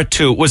things start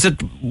to, was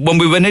it when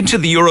we went into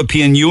the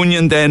European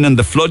Union then and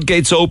the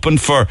floodgates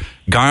opened for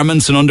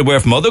garments and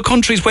underwear from other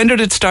countries? When did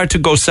it start to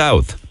go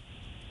south?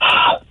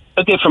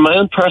 Okay, from my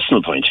own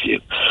personal point of view,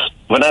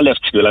 when I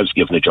left school, I was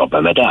given a job by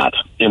my dad,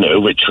 you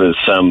know, which was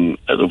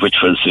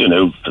you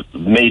know,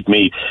 made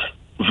me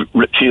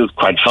feel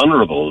quite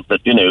vulnerable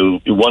that, you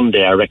know, one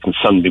day I reckon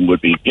Sunbeam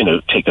would be, you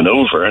know, taken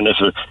over, and if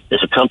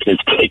a company is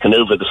taken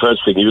over, the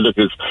first thing you look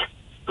is,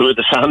 who are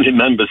the family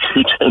members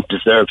who don't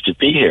deserve to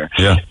be here?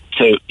 Yeah.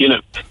 So, you know,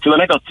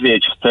 when I got to the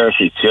age of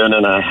 30, Fiona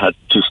and I had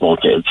two small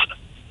kids.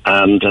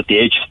 And at the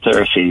age of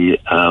 30,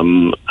 so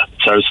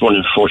I was born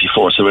in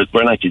 44, so we're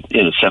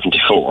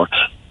 74.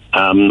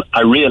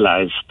 I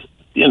realized,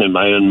 you know, in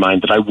my own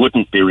mind that I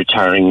wouldn't be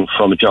retiring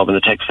from a job in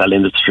the textile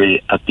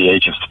industry at the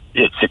age of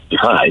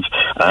 65.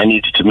 I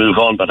needed to move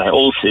on, but I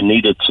also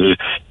needed to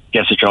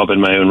get a job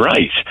in my own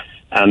right.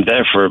 And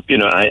therefore, you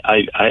know,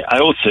 I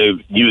also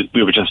knew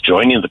we were just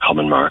joining the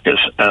common market,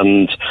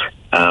 and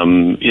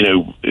you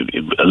know,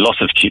 a lot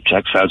of cheap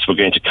textiles were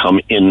going to come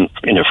in,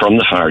 you know, from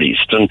the Far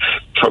East. And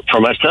for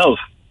myself,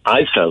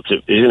 I felt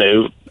it, you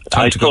know,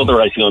 I saw the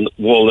writing on the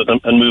wall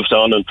and moved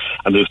on, and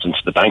I moved into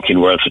the banking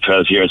world for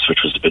 12 years, which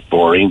was a bit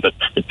boring, but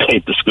it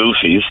paid the school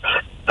fees.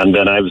 And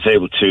then I was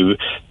able to,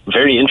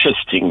 very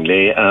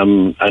interestingly, I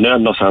know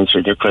I'm not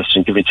answering your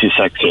question, give me 2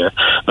 secs here,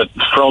 but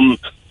from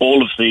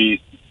all of the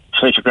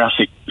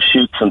photographic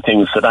shoots and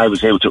things that I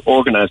was able to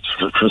organise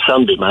from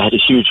Sunbeam, I had a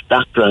huge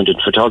background in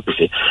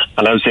photography,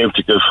 and I was able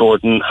to go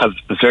forward and have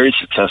a very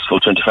successful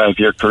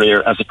 25-year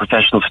career as a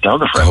professional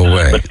photographer. No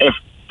way.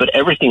 But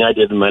everything I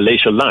did in my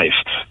later life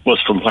was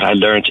from what I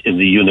learned in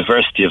the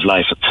University of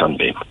Life at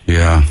Sunbeam.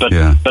 Yeah. But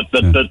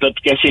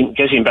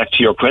getting back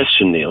to your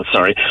question, Neil,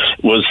 sorry,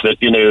 was that,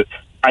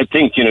 I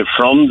think,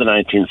 from the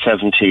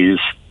 1970s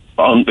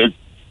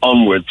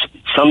onwards,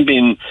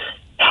 Sunbeam,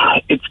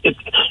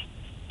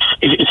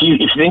 if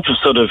you think of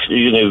sort of,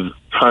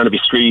 Carnaby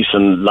Street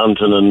and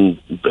London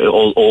and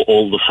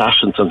all the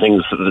fashions and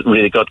things that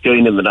really got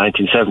going in the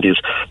 1970s,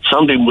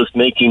 Sunbeam was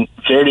making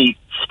very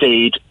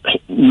staid,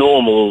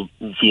 normal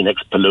V-neck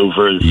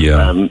pullovers,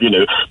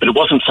 but it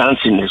wasn't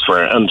fancy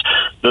knitwear. And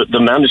the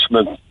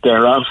management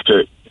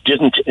thereafter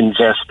didn't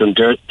invest and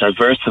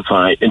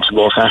diversify into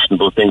more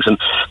fashionable things. And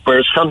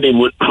whereas Sunbeam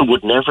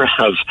would never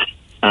have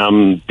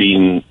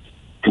been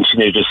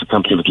continued as a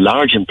company with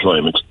large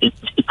employment, it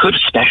could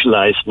have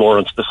specialised more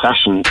onto the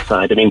fashion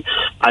side. I mean,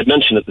 I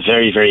mentioned at the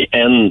very, very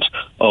end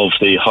of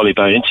the Holly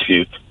Bow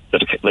interview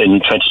that in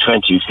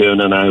 2020,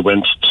 Fiona and I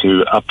went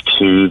up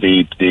to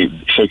the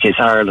Showcase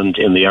Ireland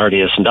in the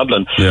RDS in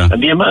Dublin, and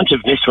the amount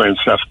of knitwear and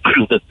stuff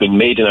that's been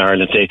made in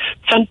Ireland today,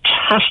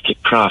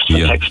 fantastic crafts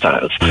and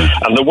textiles,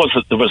 and there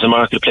was a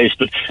marketplace,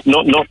 but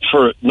not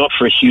for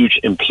a huge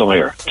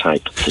employer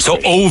type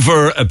situation. So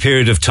over a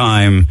period of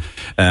time,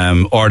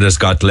 orders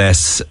got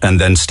less,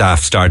 and then staff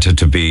started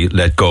to be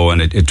let go,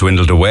 and it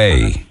dwindled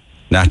away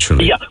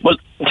naturally. Yeah, well,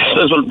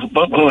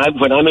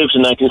 when I moved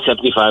in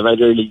 1975, I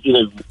really,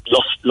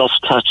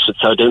 lost touch.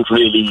 So I didn't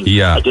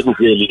really, I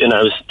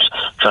was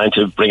trying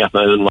to bring up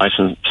my own wife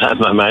and have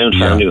my own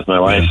family with my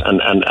wife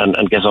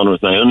and get on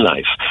with my own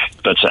life.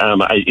 But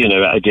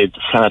I did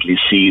sadly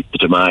see the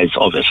demise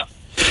of it.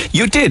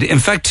 You did. In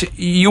fact,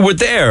 you were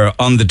there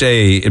on the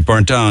day it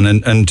burnt down,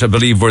 and I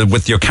believe were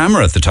with your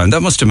camera at the time.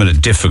 That must have been a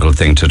difficult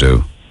thing to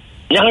do.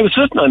 Yeah, I was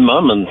with my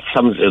mum, and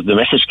the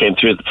message came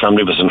through that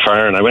somebody was on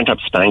fire, and I went up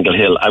Spangle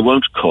Hill. I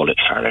won't call it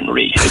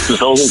Farranree. It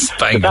was all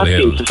Spangle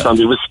Hill.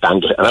 Somebody was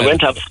Spangle Hill, and I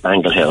went up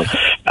Spangle Hill,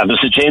 and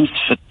there's a James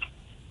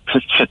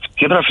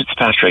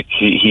Fitzpatrick.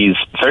 He's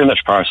very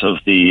much part of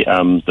the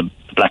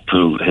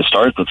Blackpool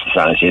Historical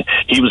Society.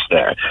 He was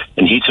there,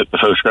 and he took the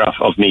photograph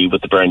of me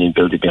with the burning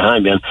building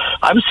behind me, and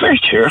I was very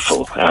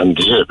tearful, and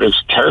it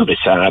was terribly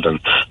sad. And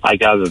I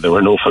gather there were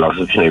an awful lot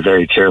of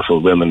very tearful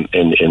women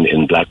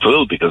in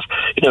Blackpool, because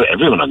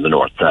everyone on the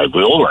north side,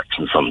 we all worked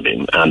in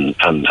Sunbeam, and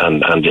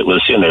it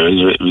was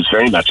it was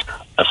very much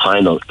a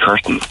final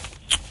curtain.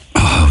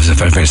 Oh, it was a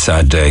very, very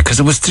sad day, because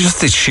it was just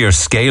the sheer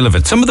scale of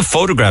it. Some of the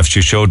photographs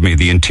you showed me,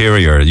 the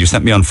interior, you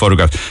sent me on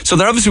photographs. So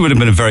there obviously would have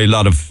been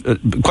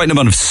quite an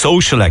amount of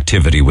social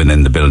activity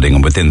within the building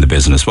and within the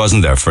business,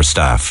 wasn't there, for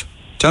staff?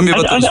 Tell me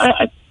about those.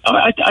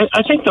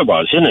 I think there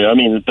was, but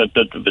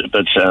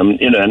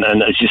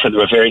and as you said, there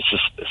were various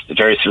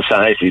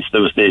societies.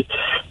 There was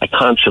I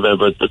can't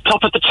remember, the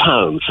Top of the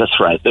Towns. That's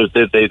right. There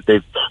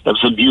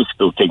was a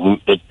musical thing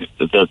that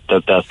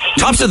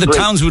Tops of the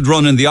Towns would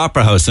run in the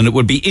Opera House, and it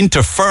would be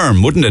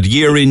interfirm, wouldn't it?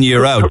 Year in,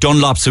 year out.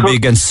 Dunlops would be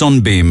against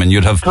Sunbeam, and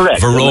you'd have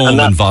Verone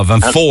involved,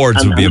 and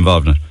Fords would be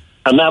involved in it.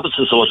 And that was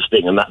the sort of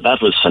thing, and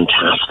that was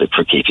fantastic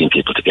for keeping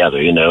people together,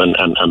 and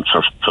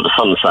for the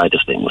fun side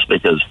of things,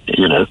 because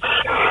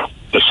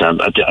but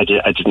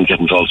I didn't get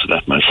involved with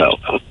that myself.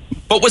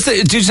 But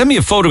did you send me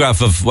a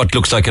photograph of what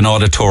looks like an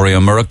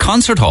auditorium or a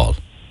concert hall?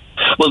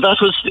 Well, that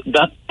is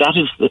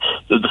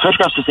the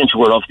photographs I sent you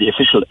were of the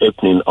official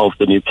opening of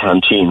the new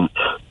canteen,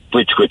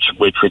 which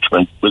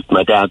went with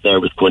my dad there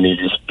with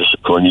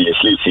Bishop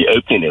Cornelius Lucy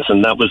opening it,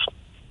 and that was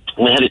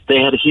they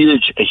had a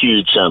huge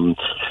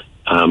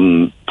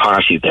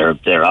party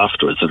there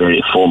afterwards, a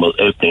very formal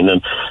opening.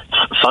 And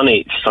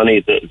funny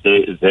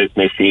they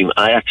may seem,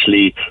 I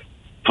actually,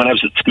 when I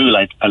was at school,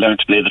 I learned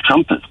to play the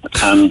trumpet,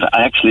 and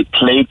I actually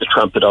played the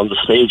trumpet on the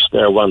stage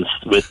there once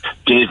with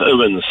Dave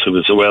Owens, who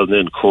was a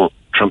well-known Cork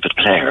trumpet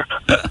player.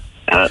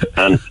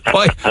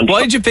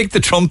 Why did you pick the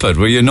trumpet?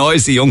 Were you a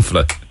noisy young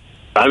fella?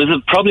 I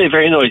was probably a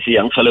very noisy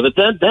young fellow, but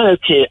then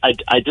okay,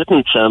 I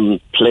didn't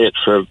play it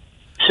for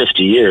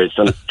 50 years,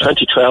 and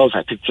 2012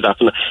 I picked it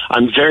up, and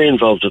I'm very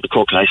involved with the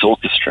Cork Light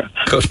Orchestra.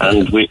 Good.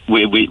 And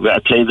I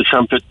play the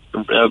trumpet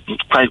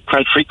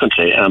quite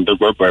frequently, but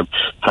we're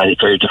finding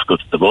it very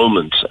difficult at the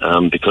moment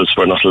because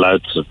we're not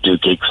allowed to do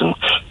gigs and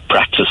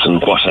practice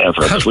and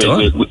whatever.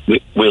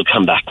 We'll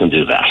come back and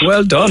do that.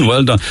 Well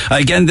done.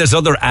 Again, there's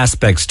other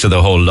aspects to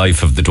the whole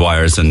life of the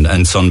Dwyers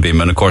and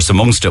Sunbeam, and of course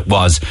amongst it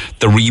was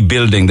the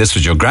rebuilding. This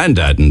was your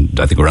granddad, and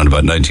I think around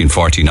about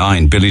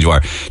 1949, Billy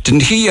Dwyer.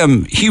 Didn't he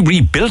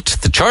rebuilt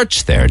the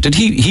church there? Did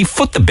he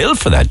foot the bill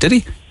for that, did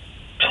he?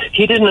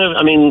 He didn't.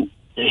 I mean,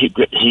 there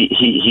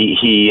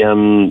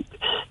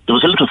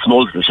was a little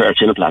small little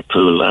church in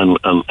Blackpool,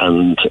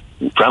 and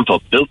Grandpa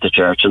built the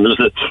church, and there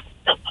was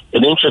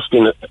an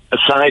interesting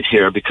aside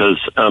here, because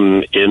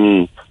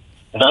in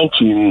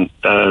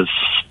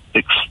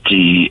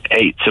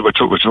 1968, so we're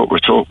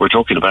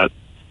talking about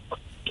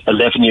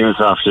 11 years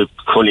after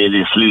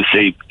Cornelius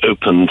Lucy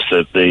opened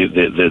the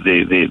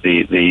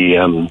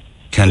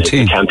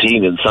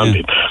canteen in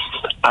Sunbeam. Yeah.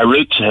 I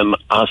wrote to him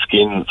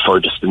asking for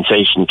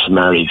dispensation to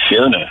marry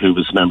Fiona, who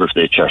was a member of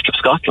the Church of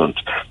Scotland.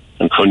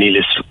 And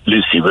Cornelius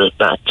Lucy wrote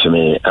back to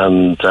me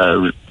and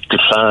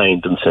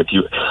declined and said,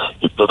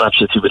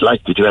 if he would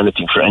like to do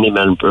anything for any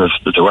member of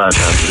the Dwyer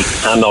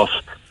family,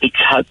 he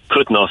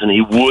could not, and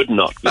he would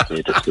not give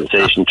me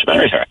dispensation to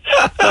marry her.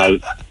 Now,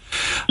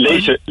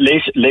 later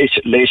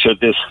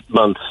this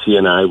month, he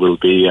and I will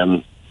be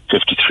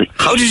 53.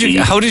 How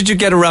did you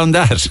get around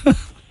that?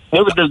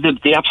 No, but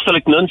the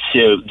apostolic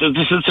nuncio,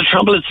 this is the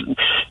trouble. Is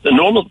the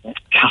normal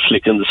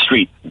Catholic in the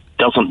street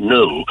doesn't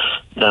know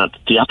that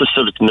the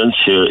apostolic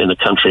nuncio in a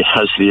country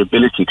has the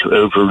ability to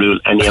overrule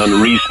any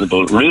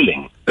unreasonable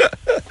ruling.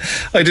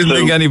 I didn't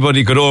think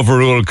anybody could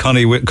overrule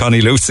Connie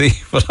Lucy.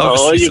 But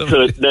you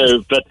could,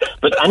 no. But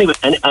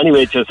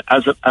anyway, just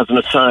as an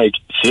aside,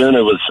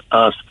 Fiona was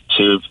asked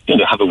to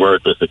have a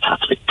word with the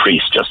Catholic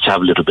priest, just to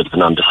have a little bit of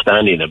an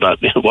understanding about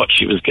what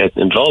she was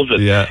getting involved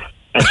with. Yeah.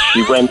 And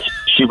she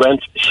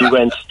went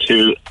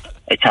to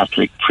a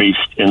Catholic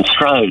priest in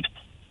Stroud,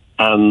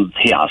 and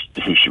he asked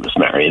who she was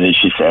marrying, and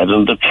she said,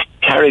 and the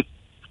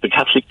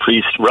Catholic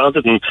priest,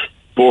 rather than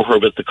bore her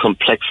with the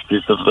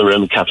complexities of the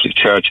Roman Catholic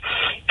Church,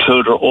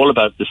 told her all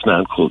about this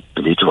man called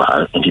Billy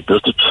Dwyer, and he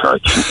built a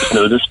church, and it's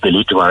known as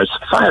Billy Dwyer's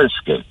fire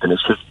escape, and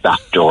it's his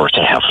back door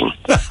to heaven.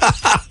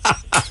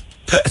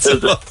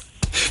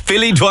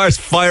 Billy Dwyer's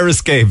fire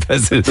escape.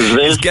 His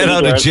get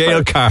out of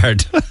jail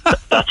card.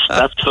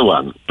 That's the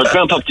one. But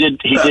Grandpa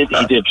did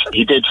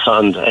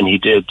fund, and he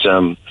did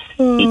build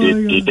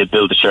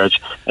the church.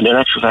 And in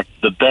actual fact,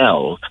 the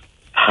bell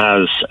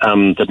has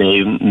the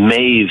name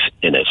Maeve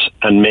in it,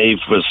 and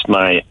Maeve was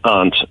my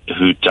aunt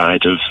who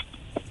died of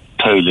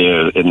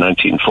polio in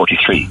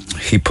 1943.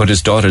 He put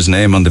his daughter's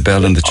name on the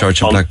bell in the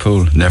church of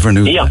Blackpool. Never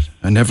knew that.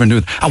 I never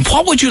knew that. And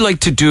what would you like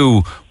to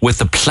do with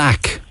the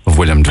plaque of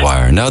William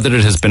Dwyer now that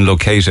it has been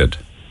located?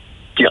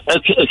 Yeah.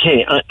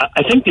 Okay.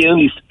 I think the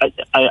only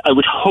I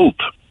would hope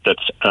that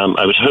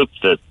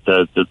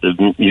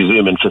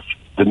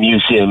the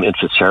museum in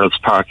Fitzgerald's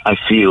Park, I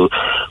feel,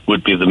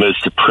 would be the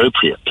most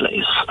appropriate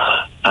place.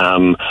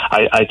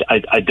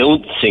 I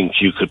don't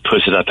think you could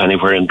put it up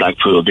anywhere in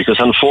Blackpool, because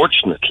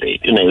unfortunately,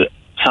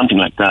 something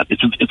like that,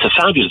 it's a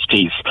fabulous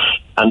piece.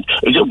 And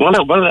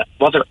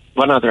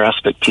one other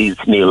aspect, please,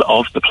 Neil,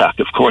 of the plaque,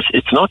 of course,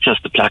 it's not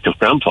just the plaque of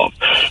Grandpa,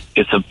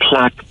 it's a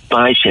plaque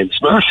by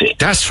Seamus Murphy.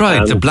 That's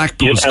right, the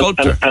Blackpool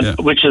sculptor.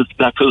 Which is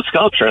Blackpool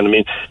sculptor. And I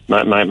mean,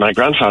 my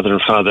grandfather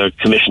and father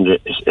commissioned an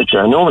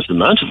enormous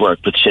amount of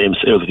work with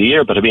Seamus over the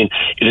year, but I mean,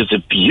 it is a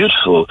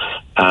beautiful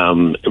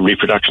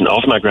reproduction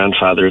of my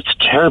grandfather. It's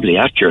terribly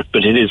accurate,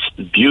 but it is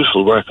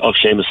beautiful work of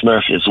Seamus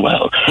Murphy as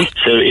well.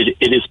 So it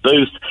is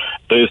both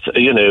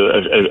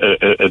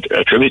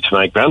a tribute to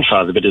my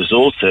grandfather, but it is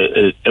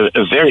also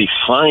a very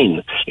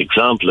fine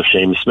example of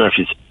Seamus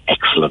Murphy's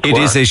excellent work.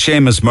 It is a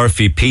Seamus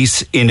Murphy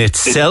piece in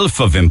itself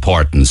of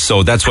importance,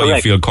 so that's why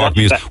you feel Cork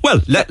Museum.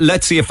 Well,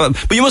 let's see if.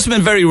 But you must have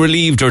been very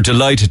relieved or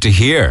delighted to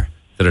hear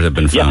that it had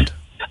been found. Yeah.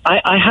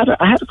 I had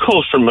a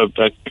call from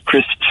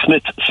Chris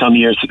Smith some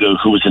years ago,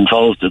 who was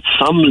involved at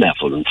some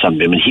level in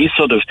Sunbeam, and he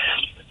sort of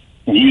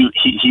knew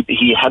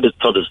he had it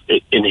sort of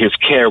in his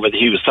care whether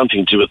he was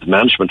something to do with the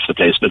management of the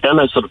place. But then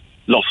I sort of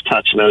lost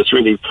touch, and I was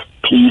really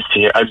pleased to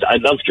hear. I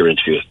loved your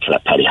interview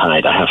with Paddy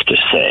Hyde, I have to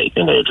say.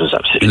 It was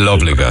absolutely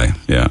lovely guy.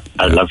 Yeah,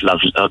 I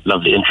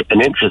lovely,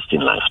 an interesting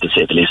life, to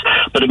say the least.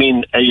 But I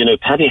mean,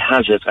 Paddy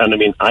has it, and I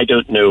mean, I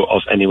don't know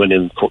of anyone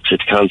in Cork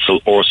City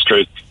Council or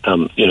Stroke,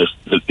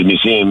 the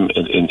museum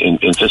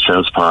in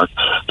Fitzgerald's Park.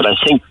 But I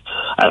think,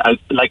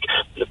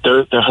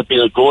 there had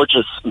been a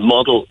gorgeous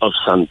model of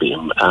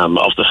Sunbeam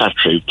of the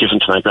factory given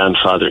to my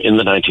grandfather in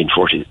the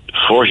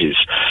 1940s,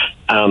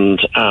 and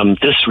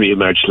this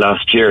re-emerged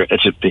last year.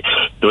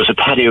 There was a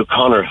Paddy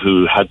O'Connor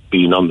who had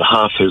been on the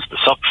who's the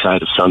sock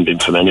side of Sunbeam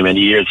for many,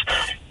 many years,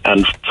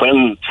 and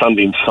when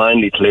Sunbeam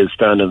finally closed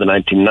down in the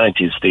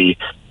 1990s,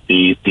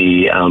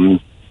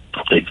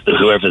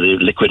 whoever the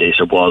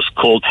liquidator was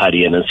called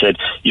Paddy in and said,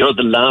 "You're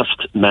the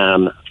last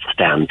man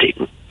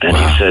standing." And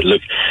he said,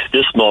 "Look,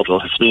 this model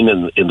has been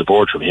in the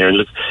boardroom here." And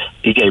look,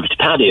 he gave it to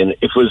Paddy, and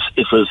it was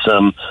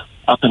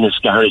up in his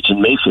garage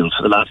in Mayfield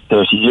for the last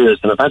 30 years.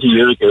 And about a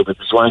year ago, with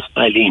his wife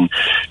Eileen,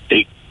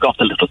 they got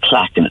the little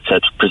plaque, and it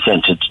said,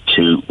 "Presented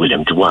to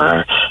William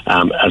Dwyer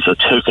as a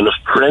token of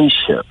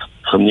friendship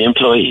from the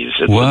employees."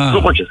 It's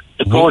gorgeous.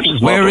 A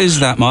gorgeous model. Where is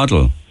that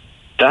model?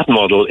 That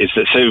model is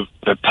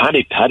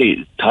Paddy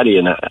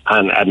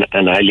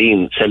and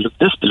Eileen said, "Look,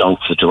 this belongs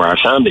to our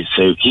family."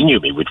 So he knew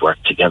me. We'd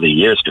worked together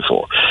years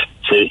before.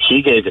 So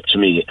he gave it to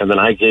me, and then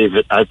I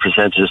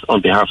presented it on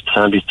behalf of the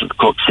family to the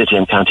Cork City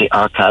and County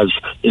Archives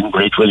in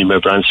Great William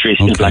O'Brien Street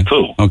in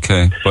Blackpool.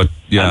 Okay, but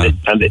yeah.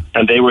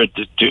 And they were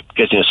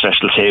getting a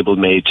special table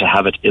made to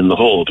have it in the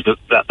hall, because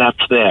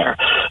that's there.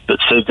 But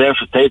so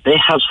therefore they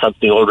have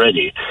something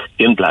already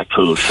in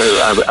Blackpool. So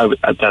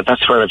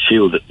that's where I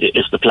feel that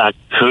if the plaque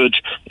could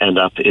end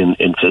up in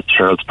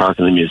Fitzgerald's Park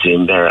in the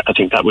museum there, I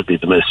think that would be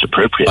the most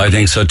appropriate. I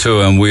think so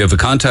too, and we have a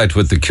contact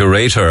with the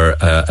curator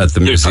at the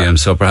museum,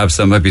 so perhaps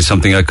that might be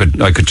something I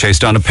could chase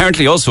down.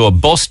 Apparently also a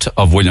bust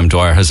of William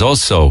Dwyer has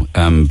also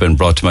been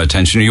brought to my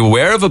attention. Are you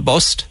aware of a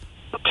bust?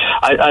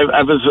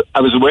 I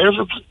was aware of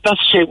a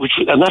bust shape,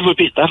 and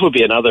that would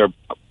be another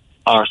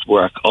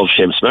artwork of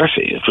Seamus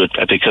Murphy,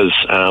 because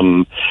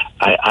I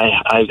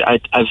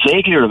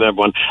vaguely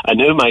remember one. I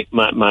know my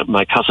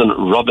cousin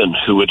Robin,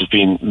 who would have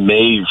been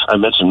Maeve. I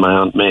mentioned my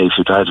aunt Maeve,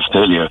 who died of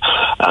polio.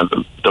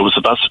 There was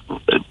a bus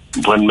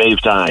when Maeve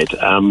died.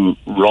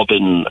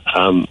 Robin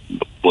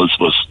was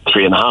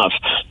 3.5,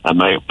 and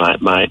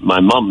my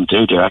mum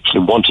Dodo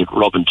actually wanted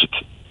Robin to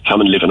come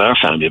and live in our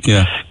family.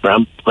 Yeah.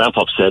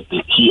 Grandpop said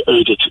that he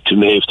owed it to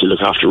Maeve to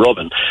look after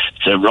Robin.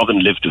 So Robin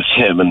lived with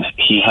him, and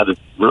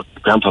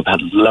Grandpop had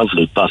a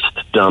lovely bust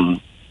done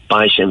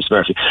by Seamus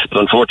Murphy.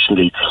 But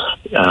unfortunately,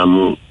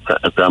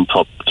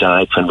 Grandpop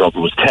died when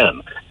Robin was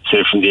 10.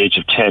 So from the age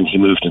of 10, he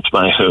moved into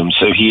my home.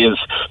 So he is,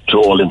 to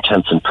all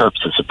intents and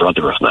purposes, a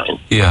brother of mine.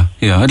 Yeah.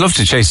 I'd love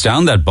to chase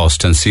down that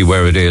bust and see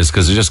where it is,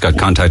 because I just got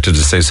contacted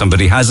to say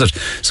somebody has it.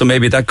 So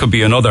maybe that could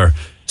be another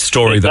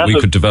story that we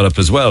could develop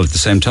as well at the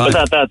same time.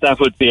 That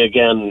would be,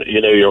 again,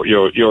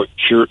 your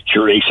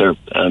curator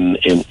in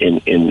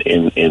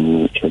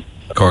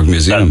Cork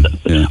Museum,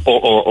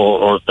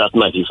 or that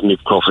might even be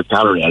Crawford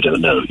Gallery. I don't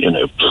know.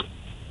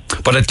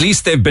 But at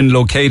least they've been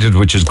located,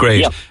 which is great.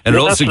 Yeah. And it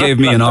also gave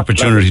me an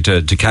opportunity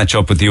to catch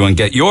up with you and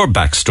get your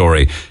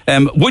backstory.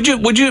 Would you?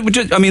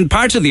 I mean,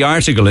 part of the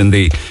article in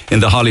the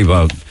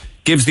Hollywood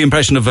gives the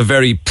impression of a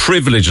very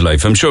privileged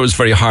life. I'm sure it was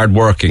very hard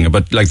working,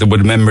 but like there were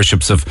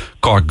memberships of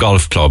Cork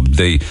Golf Club,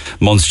 the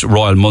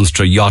Royal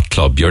Munster Yacht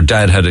Club. Your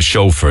dad had a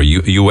chauffeur.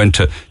 You went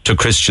to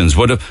Christians.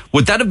 Would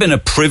that have been a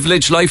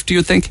privileged life, do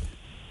you think?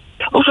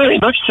 Oh, very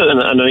much so.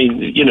 And I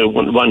mean,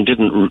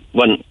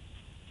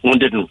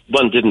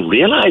 one didn't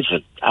realise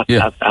it at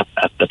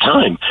the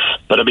time.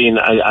 But I mean,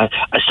 I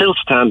still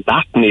stand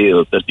back,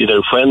 Neil, that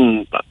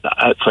when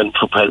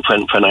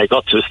I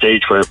got to a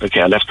stage where I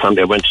left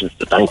Sunday, I went into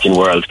the banking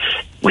world.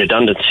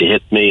 Redundancy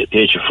hit me at the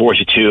age of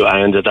 42.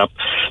 I ended up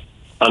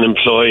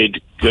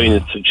unemployed, going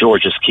into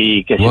George's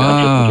Quay, getting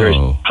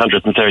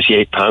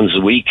 £138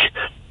 a week.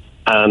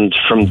 And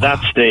from that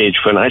stage,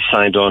 when I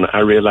signed on, I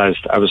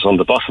realised I was on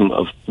the bottom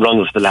rung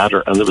of the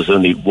ladder, and there was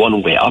only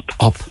one way up.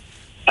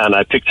 And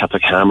I picked up a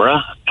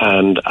camera,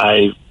 and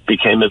I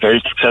became a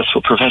very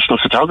successful professional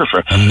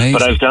photographer. Amazing.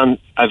 But I've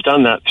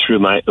done that through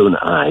my own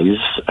eyes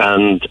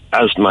and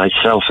as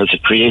myself as a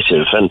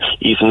creative. And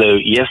even though,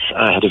 yes,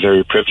 I had a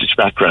very privileged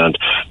background,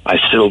 I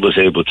still was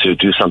able to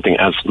do something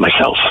as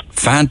myself.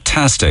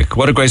 Fantastic.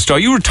 What a great story.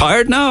 Are you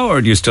retired now, or are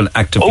you still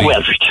actively? Oh,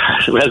 well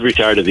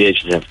retired at the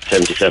age of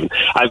 77.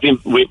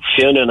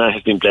 Fiona and I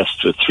have been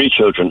blessed with 3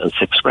 children and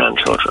 6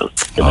 grandchildren.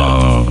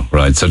 Oh,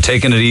 right. So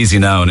taking it easy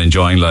now and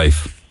enjoying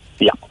life.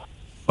 Yeah.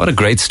 What a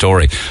great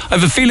story. I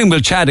have a feeling we'll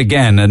chat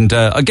again, and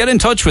I'll get in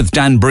touch with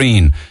Dan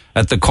Breen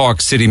at the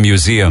Cork City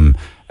Museum,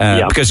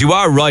 because you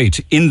are right,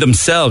 in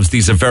themselves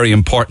these are very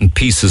important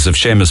pieces of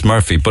Seamus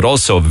Murphy, but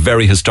also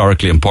very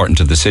historically important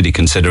to the city,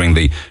 considering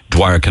the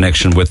Dwyer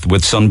connection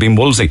with Sunbeam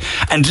Wolsey.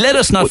 And let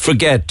us not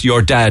forget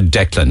your dad,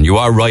 Declan. You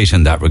are right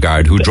in that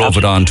regard, who drove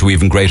it on to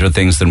even greater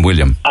things than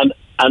William.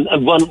 And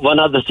one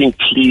other thing,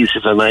 please,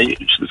 if I may,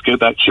 just go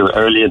back to your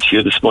early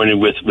interview this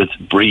morning with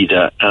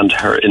Breda and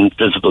her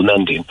invisible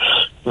mending.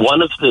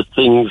 One of the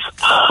things,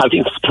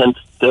 having spent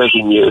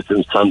 13 years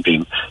in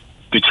Sunbeam,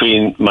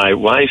 between my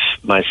wife,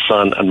 my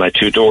son, and my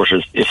 2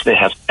 daughters, if they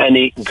have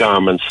any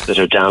garments that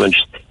are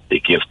damaged, they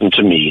give them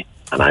to me,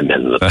 and I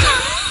mend them.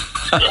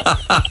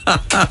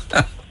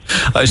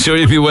 I'm sure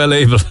you'll be well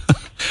able.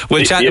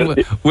 We'll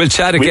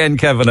chat again,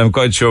 Kevin. I'm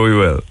quite sure we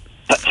will.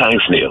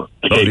 Thanks, Neil.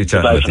 Okay, lovely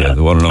chatting with you,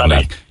 the one and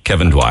only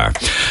Kevin Dwyer.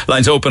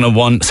 Lines open on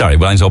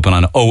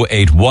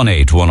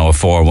 0818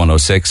 104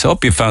 106.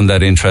 Hope you found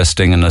that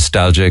interesting and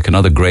nostalgic.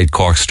 Another great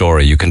Cork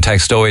story. You can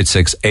text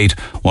 0868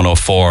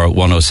 104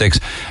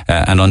 106.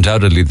 And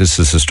undoubtedly, this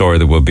is a story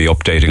that we'll be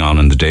updating on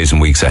in the days and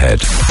weeks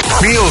ahead.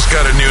 Neil's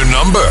got a new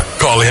number.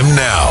 Call him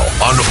now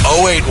on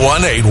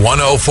 0818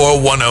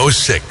 104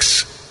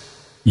 106.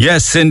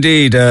 Yes,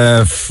 indeed.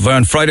 On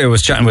Friday I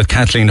was chatting with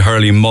Kathleen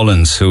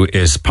Hurley-Mullins, who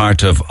is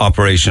part of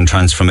Operation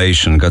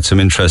Transformation. Got some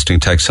interesting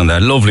texts on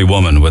that. Lovely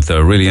woman with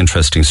a really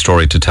interesting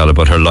story to tell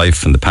about her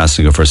life and the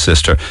passing of her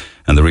sister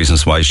and the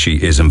reasons why she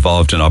is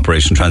involved in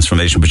Operation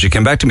Transformation. But she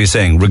came back to me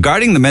saying,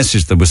 regarding the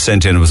message that was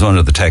sent in, it was one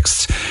of the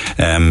texts,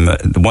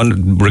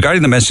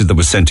 regarding the message that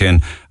was sent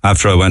in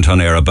after I went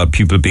on air about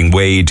people being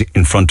weighed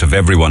in front of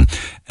everyone,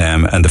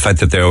 and the fact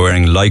that they're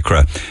wearing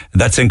Lycra.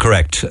 That's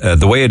incorrect.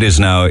 The way it is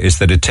now is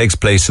that it takes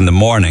place in the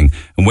morning,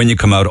 and when you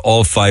come out,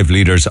 all 5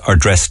 leaders are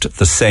dressed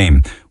the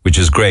same, which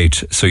is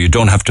great. So you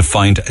don't have to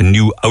find a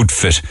new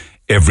outfit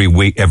every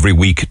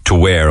week to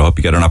wear. I hope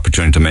you get an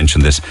opportunity to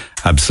mention this.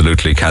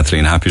 Absolutely,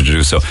 Kathleen, happy to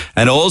do so.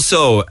 And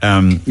also,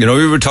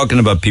 we were talking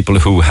about people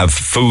who have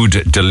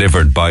food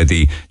delivered by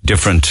the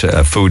different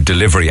food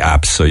delivery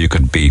apps. So you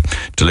could be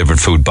delivered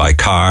food by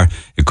car,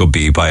 it could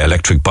be by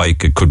electric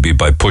bike, it could be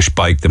by push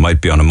bike, they might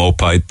be on a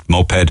moped,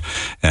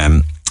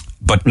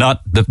 but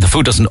not, the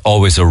food doesn't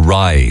always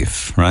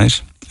arrive,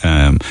 right?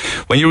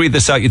 When you read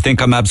this out, you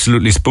think I'm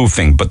absolutely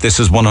spoofing, but this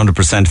is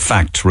 100%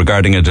 fact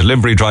regarding a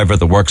delivery driver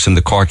that works in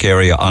the Cork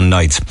area on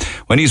nights.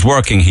 When he's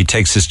working, he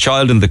takes his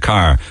child in the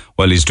car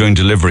while he's doing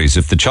deliveries.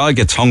 If the child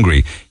gets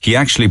hungry, he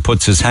actually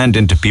puts his hand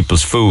into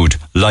people's food,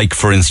 like,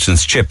 for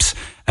instance, chips,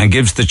 and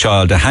gives the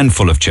child a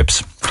handful of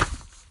chips.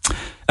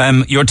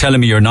 You're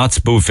telling me you're not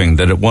spoofing,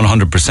 that it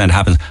 100%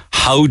 happens.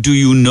 How do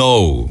you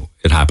know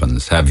it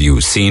happens? Have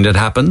you seen it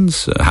happen?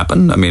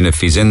 I mean,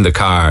 if he's in the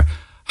car,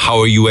 how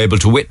are you able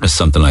to witness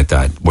something like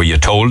that? Were you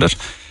told it?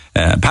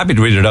 I'm happy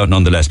to read it out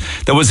nonetheless.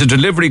 There was a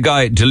delivery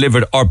guy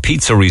delivered our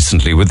pizza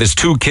recently with his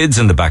 2 kids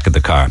in the back of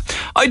the car.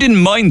 I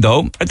didn't mind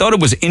though. I thought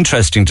it was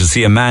interesting to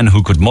see a man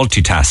who could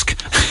multitask.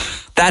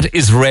 That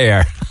is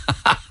rare.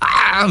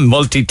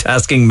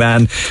 Multitasking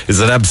man is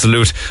an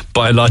absolute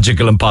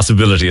biological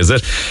impossibility, is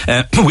it?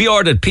 We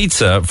ordered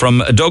pizza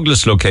from a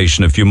Douglas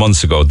location a few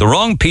months ago. The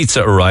wrong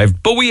pizza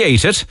arrived, but we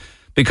ate it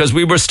because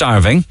we were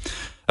starving.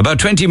 About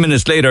 20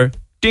 minutes later,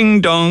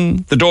 ding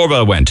dong, the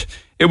doorbell went.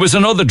 It was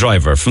another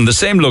driver from the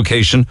same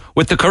location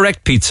with the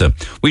correct pizza.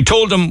 We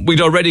told him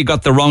we'd already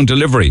got the wrong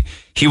delivery.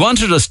 He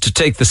wanted us to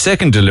take the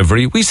second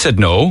delivery. We said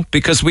no,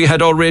 because we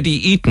had already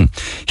eaten.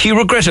 He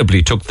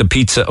regrettably took the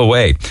pizza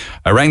away.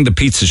 I rang the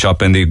pizza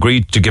shop and they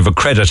agreed to give a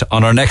credit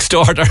on our next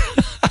order.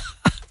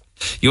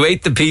 You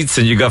ate the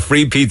pizza and you got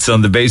free pizza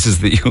on the basis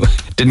that you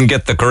didn't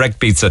get the correct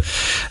pizza.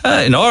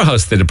 In our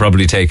house, they'd have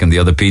probably taken the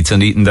other pizza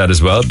and eaten that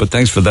as well, but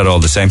thanks for that all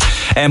the same.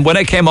 And when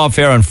I came off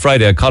air on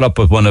Friday, I caught up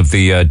with one of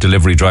the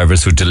delivery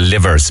drivers who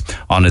delivers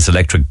on his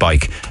electric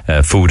bike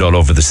food all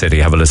over the city.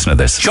 Have a listen to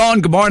this.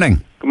 Sean, good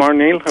morning. Good morning,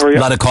 Neil. How are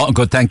you?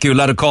 Good, thank you. A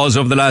lot of calls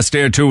over the last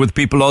day or two with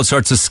people, all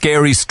sorts of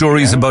scary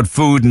stories about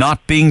food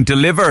not being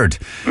delivered.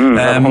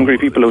 Hungry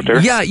people out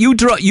there. Yeah, you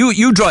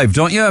drive,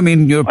 don't you? I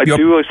mean, I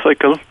do. I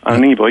cycle on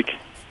an e-bike.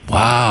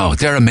 Wow,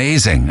 they're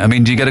amazing. I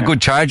mean, do you get a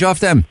good charge off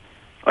them?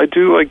 I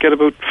do. I get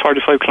about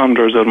 45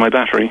 kilometres out of my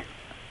battery.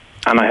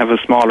 And I have a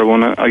smaller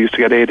one. I used to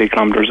get 80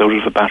 kilometres out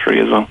of the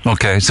battery as well.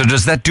 Okay, so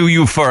does that do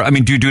you for... I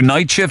mean, do you do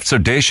night shifts or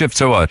day shifts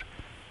or what?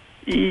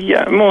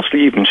 Yeah,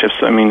 mostly evening shifts.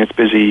 I mean, it's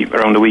busy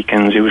around the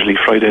weekends, usually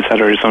Friday,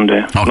 Saturday,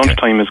 Sunday. Okay.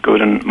 Lunchtime is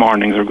good and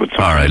mornings are good.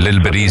 Sometimes. All right, a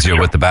little bit easier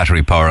with the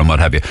battery power and what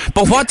have you.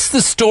 But what's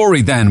the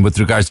story then with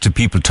regards to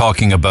people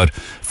talking about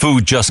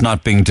food just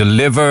not being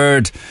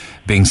delivered,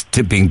 being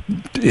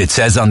it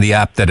says on the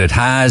app that it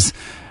has,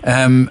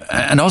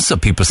 and also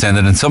people saying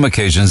that on some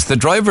occasions the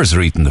drivers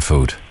are eating the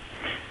food?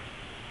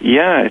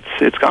 Yeah,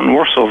 it's gotten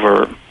worse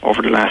over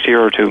the last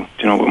year or two,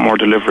 with more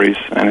deliveries,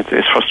 and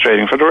it's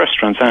frustrating for the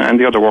restaurants and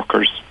the other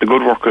workers, the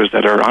good workers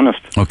that are honest.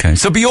 Okay,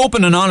 so be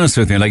open and honest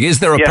with me. Like, is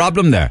there a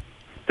problem there?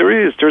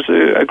 There is. There's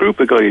a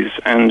group of guys,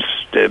 and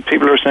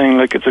people are saying,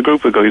 like, it's a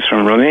group of guys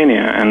from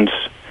Romania, and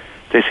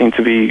they seem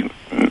to be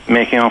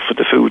making off with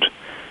the food.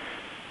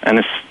 And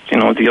it's,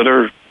 the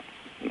other,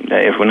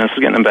 everyone else is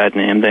getting a bad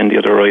name, then the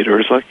other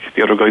riders, like,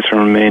 the other guys from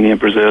Romania,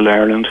 Brazil,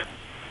 Ireland,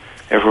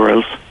 everywhere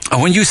else.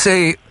 And when you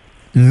say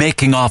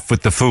making off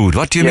with the food,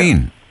 what do you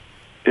mean?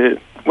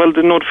 Well,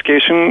 the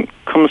notification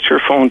comes to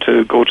your phone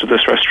to go to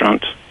this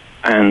restaurant,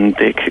 and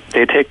they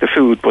take the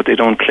food, but they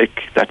don't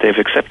click that they've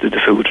accepted the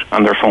food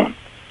on their phone.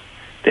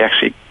 They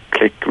actually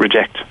click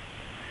reject,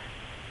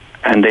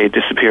 and they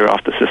disappear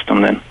off the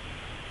system then.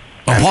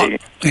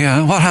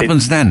 What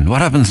happens then?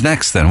 What happens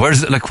next then?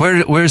 Where's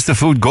the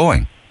food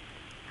going?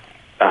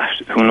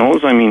 Who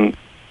knows? I mean,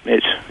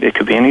 it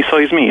could be any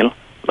size meal.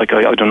 Like,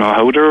 I don't know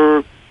how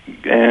they're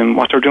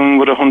what they're doing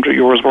with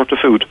 €100 worth of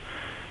food.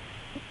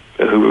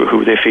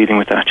 Who are they feeding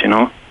with that?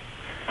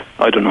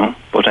 I don't know.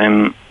 But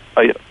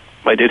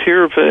I did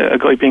hear of a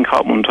guy being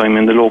caught one time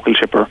in the local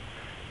chipper.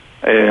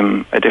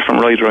 A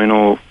different rider I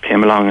know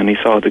came along and he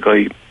saw the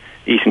guy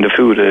eating the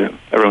food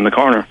around the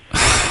corner.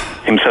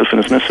 Himself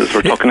and his missus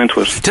were tucking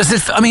into it.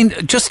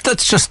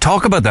 Let's just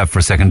talk about that for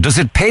a second. Does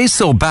it pay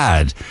so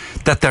bad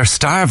that they're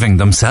starving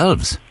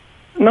themselves?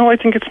 No, I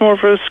think it's more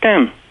of a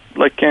scam.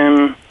 Like,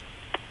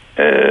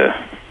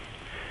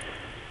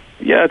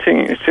 I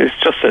think it's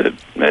just a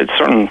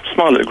certain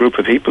small little group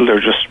of people. They're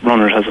just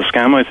run it as a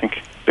scam, I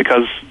think,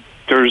 because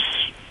there's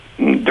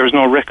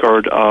no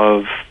record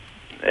of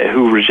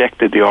who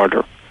rejected the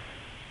order.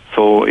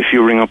 So if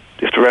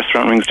the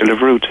restaurant rings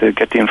Deliveroo to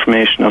get the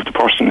information of the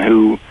person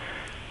who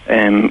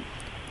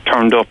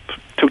turned up,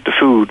 took the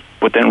food,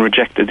 but then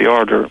rejected the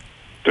order,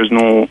 there's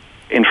no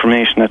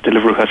information that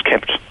Deliveroo has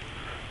kept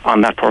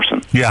on that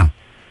person. Yeah.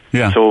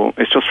 So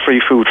it's just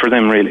free food for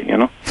them, really,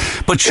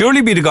 But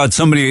surely be to God,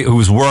 somebody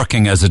who's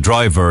working as a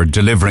driver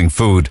delivering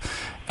food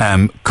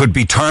could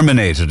be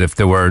terminated if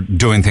they were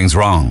doing things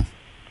wrong.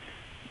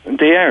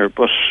 They are,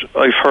 but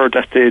I've heard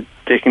that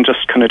they can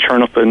just kind of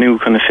turn up a new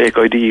kind of fake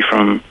ID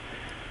from,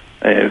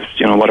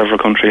 whatever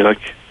country,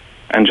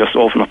 and just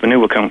open up a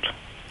new account.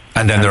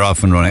 And then they're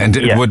off and running.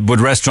 And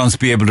would restaurants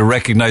be able to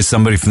recognise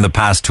somebody from the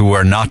past who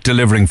were not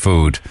delivering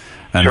food?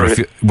 And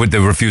sure, would they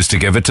refuse to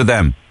give it to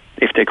them?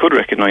 If they could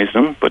recognise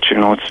them, but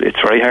it's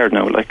very hard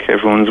now.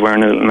 Everyone's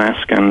wearing a little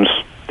mask and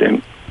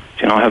they,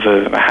 have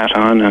a hat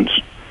on, and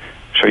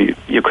sure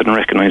you couldn't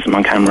recognise them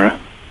on camera.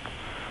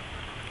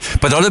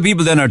 But other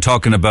people then are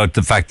talking about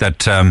the fact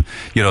that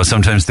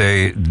sometimes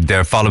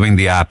they're following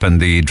the app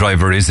and the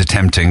driver is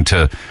attempting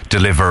to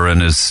deliver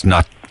and is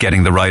not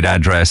getting the right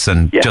address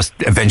and just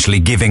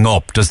eventually giving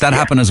up. Does that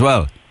happen as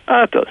well?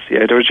 It does.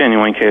 Yeah, there are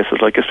genuine cases,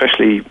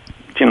 especially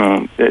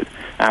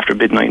after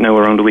midnight now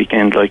around the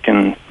weekend,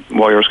 and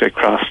wires get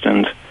crossed,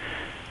 and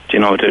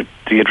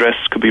the address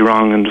could be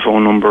wrong and the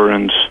phone number,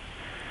 and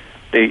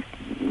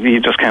you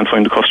just can't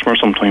find the customer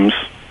sometimes.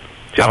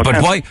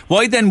 But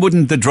why then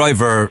wouldn't the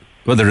driver,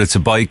 whether it's a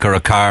bike or a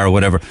car or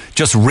whatever,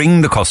 just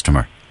ring the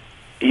customer?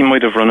 He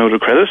might have run out of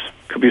credit.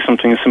 Could be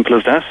something as simple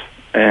as that.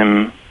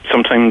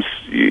 Sometimes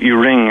you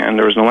ring and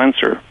there's no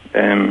answer.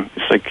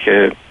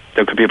 It's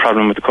there could be a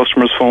problem with the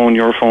customer's phone,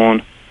 your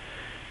phone.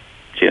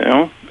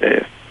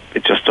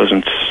 It just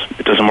doesn't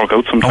work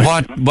out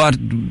sometimes.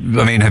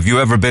 Have you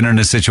ever been in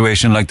a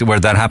situation like where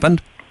that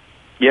happened?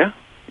 Yeah.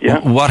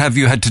 What have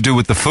you had to do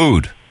with the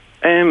food?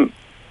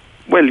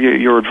 Well,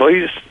 you're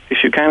advised,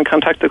 if you can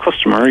contact the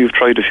customer, you've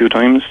tried a few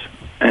times,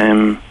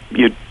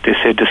 they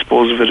say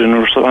dispose of it in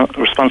a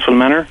responsible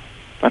manner.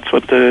 That's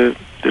what the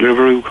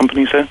Deliveroo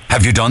company say.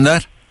 Have you done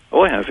that?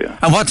 Oh, I have, yeah.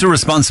 And what's a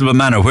responsible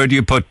manner? Where do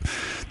you put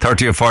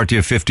 30 or 40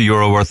 or 50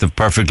 euro worth of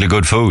perfectly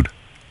good food?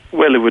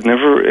 Well,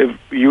 it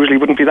usually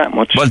wouldn't be that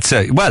much. But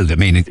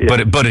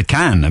it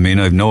can. I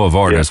know of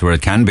orders where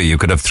it can be. You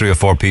could have 3 or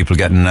 4 people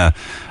getting a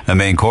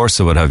main course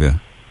or what have you.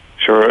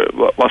 Sure,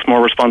 what's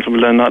more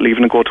responsible than not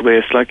leaving it go to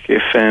waste?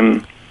 If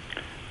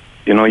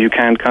you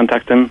can't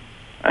contact them.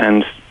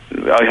 And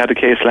I had a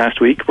case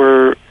last week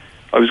where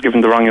I was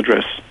given the wrong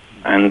address,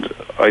 and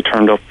I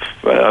turned up.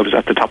 I was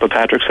at the top of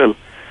Patrick's Hill,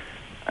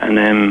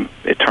 and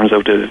it turns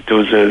out that there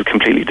was a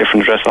completely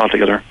different address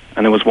altogether,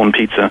 and it was one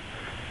pizza.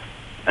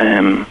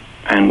 And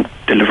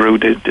Deliveroo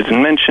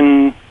didn't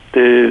mention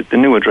the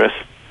new address,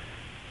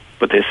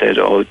 but they said,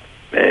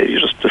 you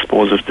just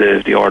dispose of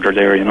the order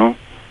there,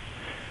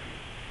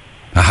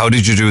 How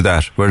did you do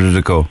that? Where did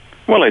it go?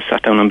 Well, I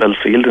sat down in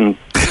Belfield and,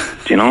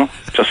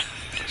 just...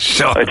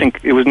 Sean. I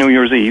think it was New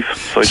Year's Eve,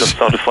 so I just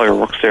saw the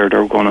fireworks there. They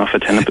were going off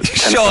at 10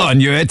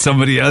 Sean, you ate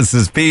somebody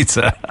else's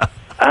pizza.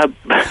 But,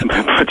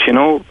 I didn't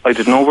know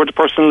where the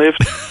person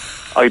lived.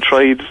 I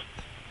tried.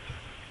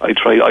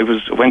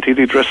 Went to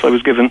the address I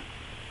was given.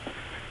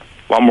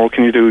 What more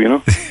can you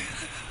do,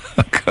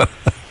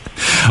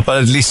 Well,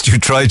 at least you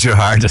tried your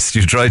hardest.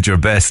 You tried your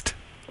best.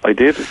 I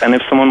did, and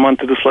if someone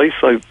wanted a slice,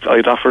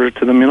 I'd offer it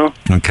to them,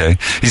 Okay.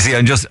 You see,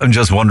 I'm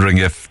just wondering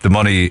if the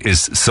money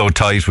is so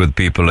tight with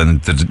people,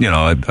 and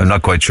I'm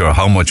not quite sure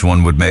how much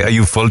one would make. Are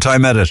you full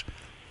time at it?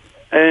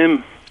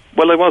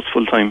 Well, I was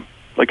full time.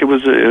 It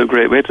was a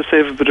great way to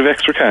save a bit of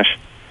extra cash.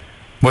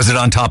 Was it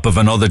on top of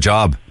another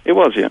job? It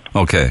was, yeah.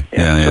 Okay.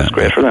 Yeah. It's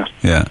great for that.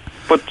 Yeah.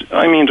 But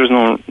there's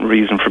no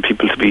reason for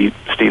people to be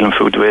stealing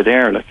food the way they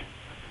are.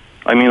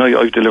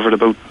 I've delivered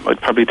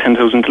I'd probably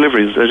 10,000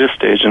 deliveries at this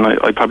stage, and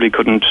I probably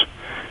couldn't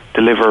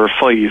deliver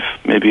 5.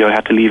 Maybe I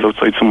had to leave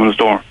outside someone's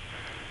door.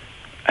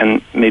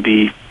 And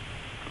maybe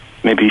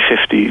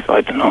 50,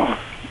 I don't know,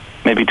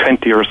 maybe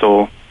 20 or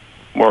so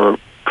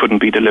couldn't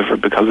be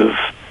delivered because of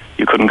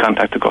you couldn't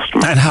contact the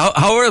customer. And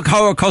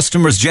how are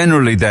customers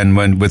generally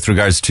then with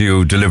regards to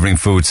you delivering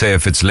food? Say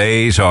if it's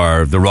late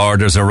or the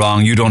orders are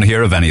wrong, you don't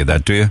hear of any of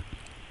that, do you?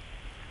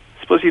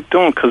 I suppose you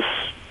don't, because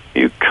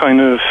you kind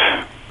of...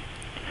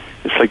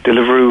 It's like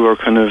Deliveroo are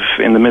kind of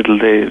in the middle.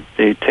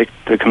 They take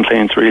the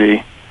complaints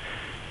really.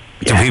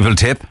 Do people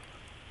tip?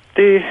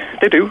 They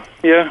do,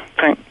 yeah.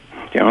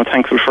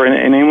 Thankful for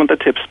anyone that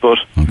tips, but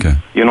okay.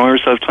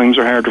 Yourself, times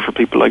are harder for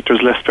people.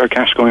 There's less spare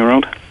cash going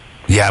around.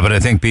 Yeah, but I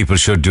think people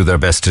should do their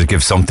best to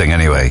give something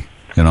anyway.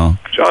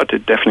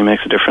 It definitely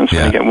makes a difference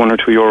when you get 1 or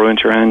 2 euro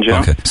into your hand.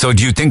 Yeah. Okay. So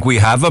do you think we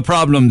have a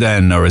problem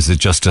then, or is it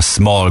just a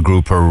small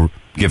group who are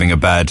giving a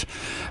bad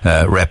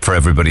rep for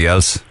everybody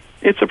else?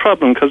 It's a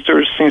problem because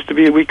there seems to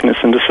be a weakness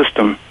in the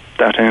system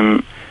that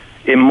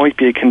it might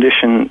be a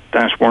condition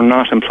that we're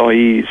not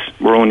employees,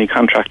 we're only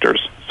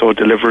contractors. So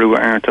Deliveroo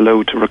aren't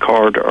allowed to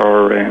record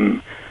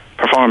our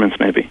performance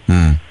maybe.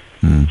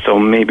 So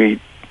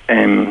maybe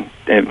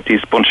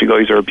these bunch of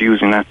guys are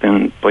abusing that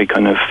then by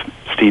kind of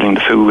stealing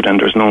the food, and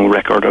there's no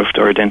record of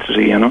their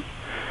identity,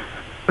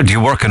 But do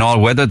you work in all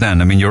weather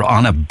then? you're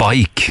on a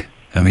bike.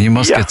 You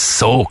must get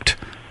soaked.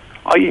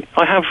 I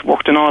have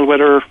worked in all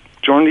weather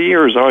during the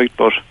years,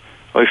 but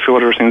I have a few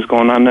other things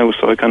going on now,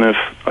 so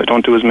I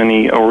don't do as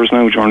many hours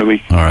now during the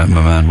week. All right,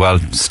 my man. Well,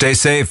 stay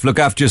safe. Look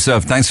after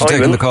yourself. Thanks for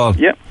taking the call.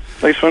 Yeah,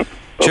 nice one.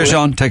 Cheers,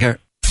 Sean. Take care.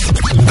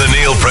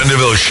 Neil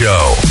Prendeville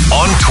Show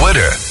on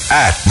Twitter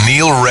at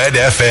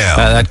NeilRedFM.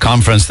 That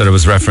conference that I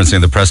was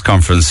referencing, the press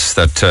conference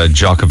that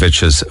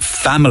Djokovic's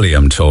family,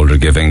 I'm told, are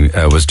giving,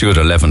 was due at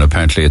 11.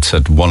 Apparently it's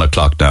at 1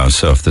 o'clock now.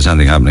 So if there's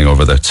anything happening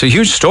over there, it's a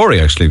huge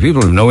story, actually.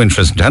 People have no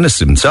interest in tennis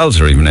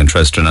themselves are even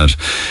interested in it.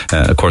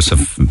 Of course, at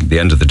the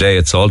end of the day,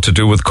 it's all to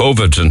do with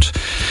COVID and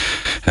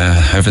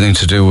everything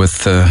to do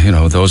with,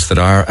 those that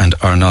are and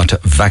are not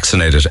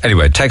vaccinated.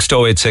 Anyway, text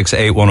 086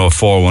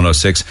 8104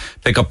 106.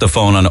 Pick up the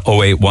phone on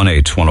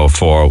 0818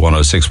 104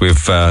 106. We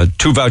have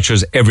 2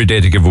 vouchers every day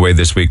to give away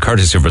this week,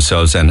 courtesy of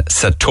ourselves and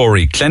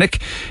Satori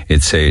Clinic.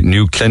 It's a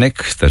new clinic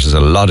that has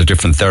a lot of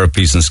different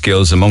therapies and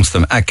skills, amongst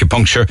them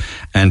acupuncture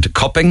and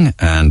cupping,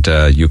 and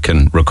you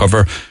can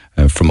recover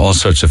from all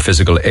sorts of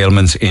physical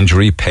ailments,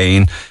 injury,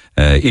 pain,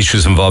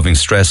 issues involving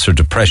stress or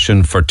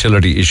depression,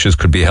 fertility issues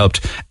could be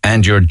helped,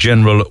 and your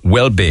general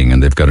well-being.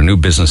 And they've got a new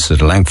business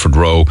at Langford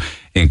Row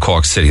in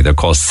Cork City. They're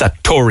called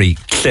Satori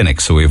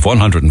Clinic. So we have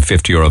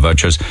 €150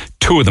 vouchers,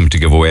 2 of them to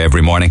give away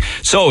every morning.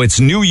 So it's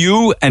New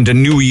You and a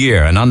New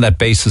Year. And on that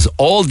basis,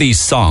 all these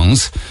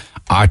songs,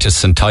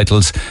 artists and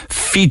titles,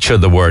 feature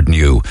the word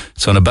new.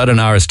 So in about an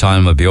hour's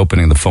time, I'll be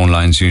opening the phone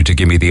lines. You need to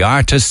give me the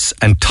artists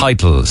and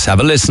titles.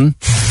 Have a listen.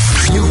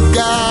 You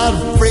got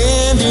a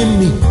friend in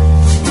me.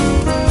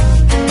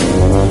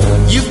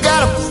 You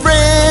got a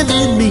friend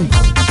in me.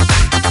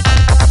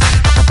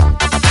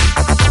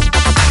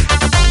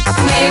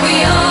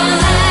 Maybe all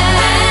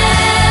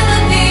have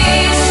a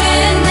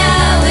nation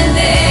now and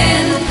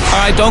then. All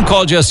right, don't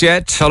call just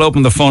yet. I'll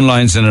open the phone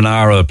lines in an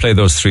hour. I'll play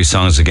those 3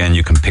 songs again.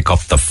 You can pick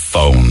up the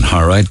phone.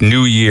 All right,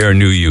 New Year,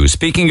 New You.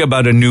 Speaking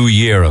about a new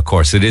year, of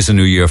course, it is a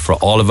new year for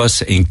all of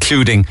us,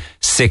 including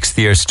 6th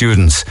year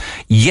students.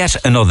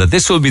 Yet another.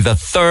 This will be the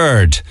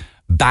 3rd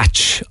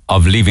batch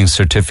of Leaving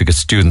Certificate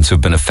students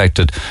who've been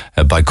affected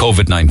by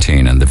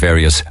COVID-19 and the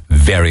various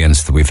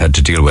variants that we've had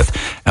to deal with.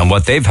 And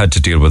what they've had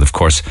to deal with, of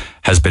course,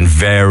 has been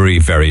very,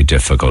 very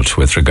difficult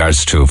with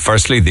regards to,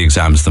 firstly, the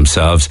exams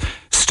themselves,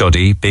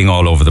 study, being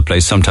all over the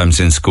place, sometimes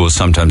in school,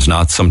 sometimes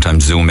not,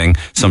 sometimes Zooming,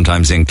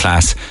 sometimes in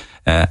class.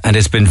 And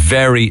it's been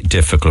very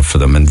difficult for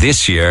them. And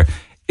this year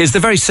is the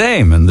very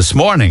same. And this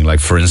morning,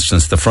 like, for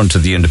instance, the front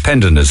of the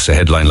Independent is a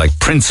headline like,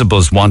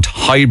 principals want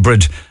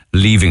hybrid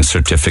Leaving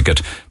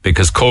Certificate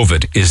because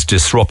COVID is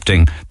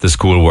disrupting the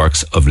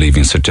schoolworks of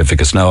Leaving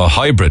Certificates. Now, a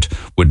hybrid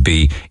would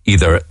be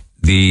either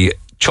the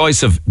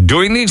choice of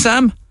doing the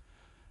exam,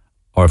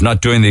 or if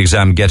not doing the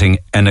exam, getting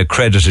an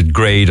accredited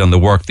grade on the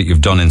work that you've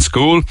done in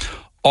school,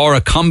 or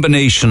a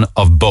combination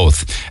of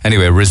both.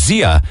 Anyway,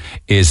 Razia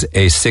is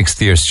a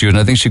 6th year student.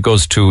 I think she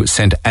goes to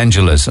St.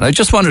 Angela's. And I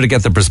just wanted to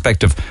get the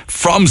perspective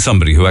from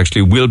somebody who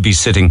actually will be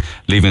sitting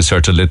Leaving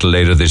Cert a little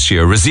later this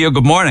year. Razia,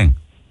 good morning.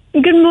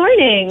 Good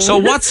morning. So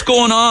what's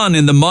going on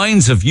in the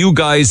minds of you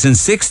guys in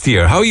 6th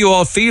year? How are you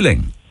all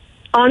feeling?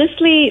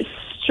 Honestly,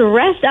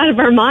 stressed out of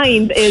our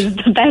minds is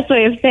the best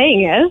way of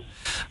saying it.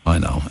 I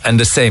know. And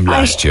the same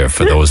last year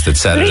for those that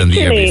said it in the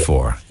year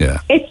before. Yeah.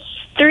 It's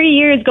 3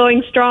 years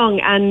going strong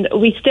and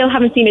we still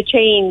haven't seen a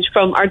change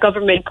from our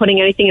government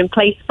putting anything in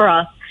place for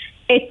us.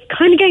 It's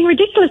kind of getting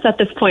ridiculous at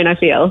this point, I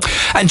feel.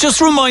 And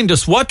just remind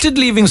us, what did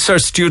Leaving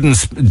Cert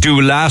students do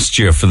last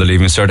year for the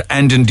Leaving Cert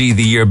and indeed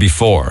the year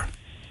before?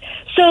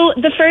 So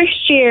the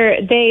first year,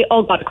 they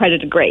all got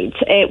accredited grades.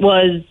 It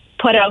was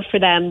put out for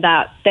them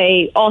that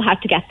they all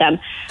had to get them.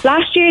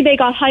 Last year, they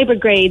got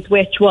hybrid grades,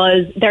 which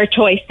was their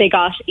choice. They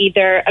got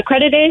either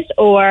accredited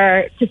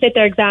or to sit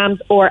their exams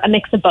or a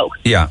mix of both.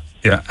 Yeah.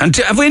 And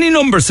have we any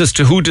numbers as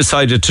to who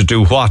decided to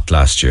do what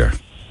last year?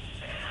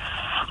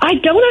 I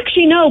don't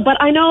actually know,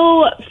 but I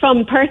know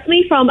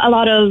personally from a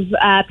lot of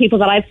people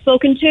that I've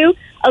spoken to,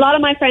 a lot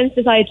of my friends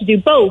decided to do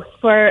both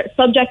for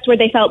subjects where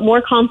they felt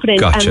more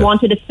confident and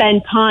wanted to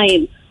spend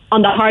time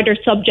on the harder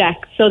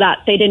subjects so that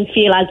they didn't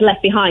feel as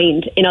left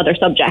behind in other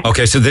subjects.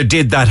 Okay, so they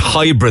did that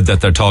hybrid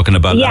that they're talking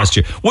about last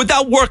year. Would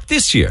that work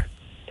this year?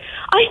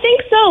 I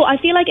think so. I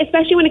feel like,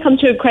 especially when it comes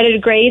to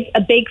accredited grades,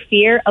 a big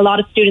fear a lot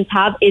of students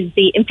have is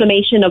the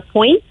inflammation of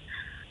points.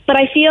 But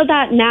I feel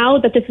that now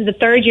that this is the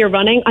 3rd year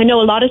running, I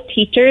know a lot of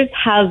teachers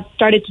have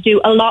started to do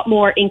a lot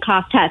more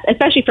in-class tests,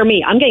 especially for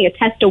me. I'm getting a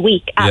test a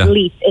week at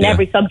least in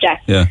every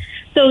subject. Yeah.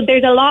 So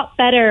there's a lot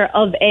better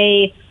of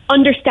a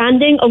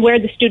understanding of where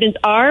the students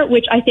are,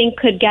 which I think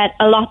could get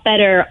a lot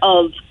better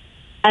of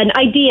an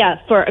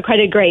idea for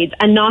accredited grades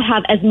and not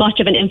have as much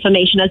of an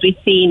inflammation as we've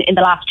seen in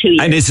the last 2 years.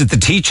 And is it the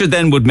teacher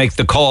then would make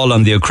the call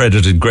on the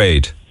accredited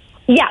grade?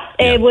 Yeah,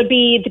 it would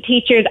be the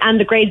teachers and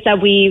the grades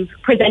that we've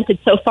presented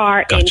so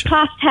far in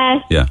class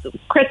tests,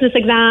 Christmas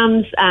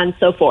exams, and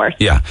so forth.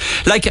 Yeah,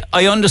 like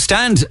I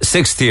understand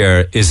 6th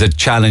year is a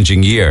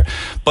challenging year,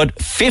 but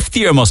 5th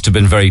year must have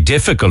been very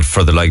difficult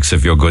for the likes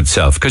of your good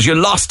self because you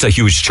lost a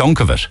huge chunk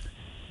of it.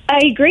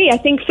 I agree. I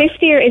think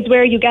 5th year is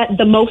where you get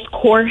the most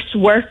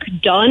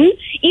coursework done.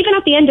 Even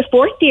at the end of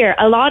 4th year,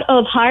 a lot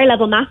of higher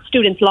level math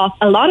students lost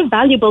a lot of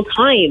valuable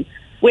time,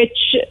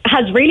 which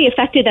has really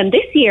affected them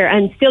this year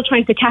and still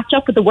trying to catch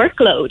up with the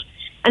workload.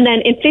 And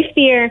then in 5th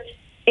year,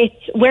 it's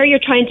where you're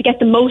trying to get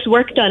the most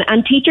work done.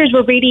 And teachers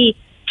were really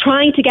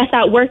trying to get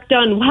that work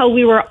done while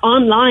we were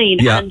online.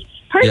 Yeah. And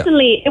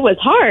personally, it was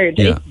hard.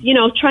 Yeah.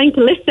 It's, trying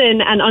to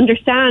listen and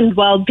understand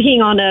while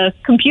being on a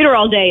computer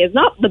all day is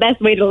not the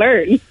best way to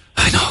learn.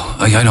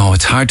 I know.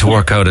 It's hard to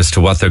work out as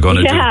to what they're going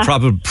to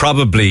do.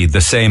 Probably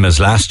the same as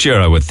last year,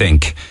 I would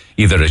think.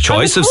 Either a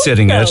choice of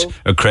sitting it,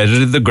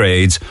 accredited the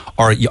grades,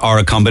 or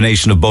a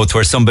combination of both,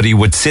 where somebody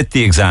would sit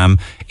the exam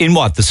in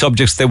the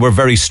subjects they were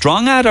very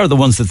strong at, or the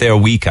ones that they are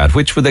weak at.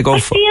 Which would they go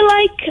for? I feel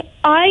like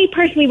I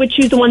personally would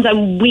choose the ones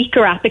I'm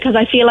weaker at, because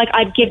I feel like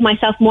I'd give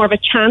myself more of a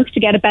chance to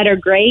get a better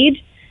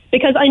grade,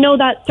 because I know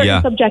that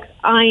certain subjects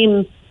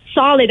I'm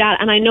solid at,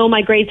 and I know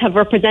my grades have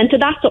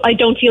represented that, so I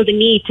don't feel the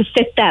need to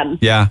sit them,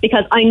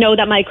 because I know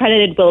that my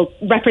accredited will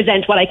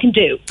represent what I can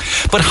do.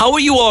 But how are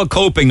you all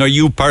coping, or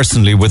you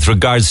personally, with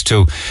regards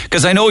to,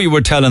 because I know you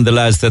were telling the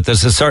lads that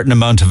there's a certain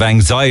amount of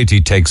anxiety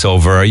takes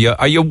over.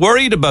 Are you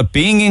worried about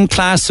being in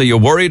class? Are you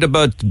worried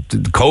about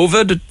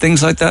COVID,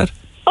 things like that?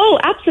 Oh,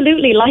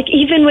 absolutely. Like,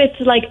 even with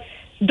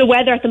the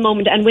weather at the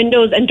moment and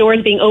windows and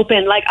doors being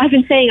open, I've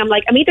been saying,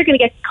 I'm either going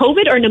to get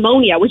COVID or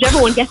pneumonia,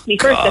 whichever one gets me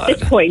first at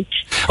this point.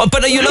 Oh,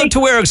 but are you allowed to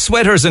wear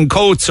sweaters and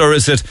coats, or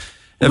is it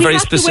very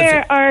specific? We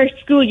have to wear our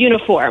school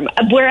uniform.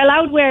 We're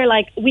allowed to wear,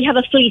 we have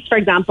a fleece, for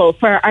example,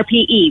 for our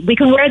PE. We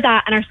can wear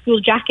that and our school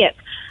jacket.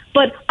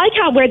 But I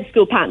can't wear the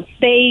school pants.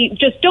 They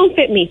just don't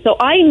fit me. So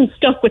I'm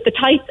stuck with the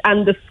tights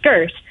and the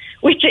skirt,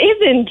 which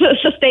isn't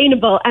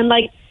sustainable. And,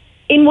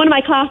 in one of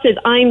my classes,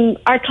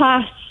 our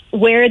class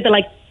where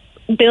the,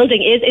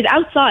 building is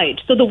outside.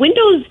 So the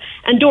windows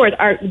and doors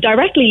are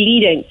directly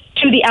leading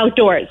to the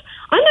outdoors.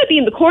 I might be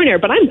in the corner,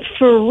 but I'm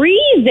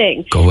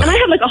freezing. And I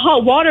have a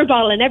hot water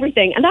bottle and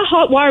everything. And that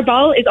hot water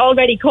bottle is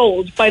already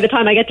cold by the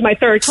time I get to my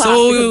third class.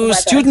 So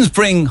students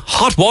bring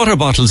hot water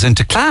bottles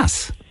into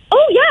class?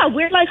 Oh, yeah.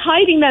 We're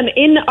hiding them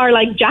in our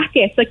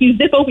jackets. You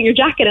zip open your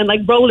jacket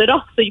and roll it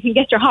up so you can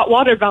get your hot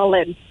water bottle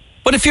in.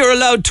 But if you're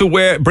allowed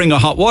to bring a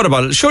hot water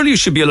bottle, surely you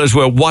should be allowed to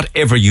wear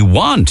whatever you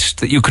want,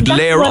 that you could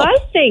layer up.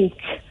 That's what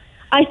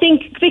I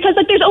think, because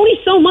there's only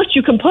so much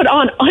you can put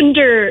on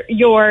under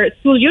your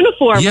school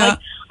uniform. Yeah.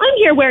 I'm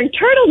here wearing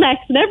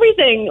turtlenecks and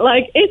everything.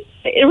 It's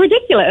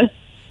ridiculous.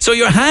 So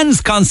your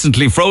hands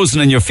constantly frozen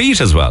and your feet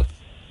as well?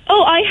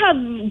 Oh, I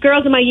have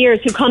girls in my years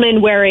who come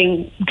in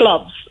wearing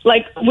gloves.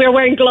 We're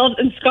wearing gloves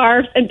and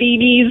scarves and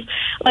beanies.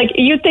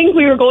 You'd think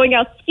we were going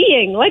out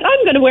skiing.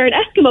 I'm going to wear an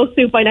Eskimo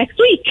suit by next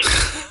week.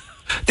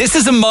 This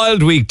is a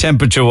mild week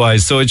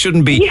temperature-wise, so it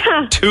shouldn't be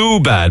too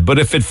bad. But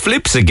if it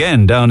flips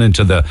again down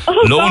into the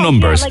low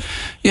numbers...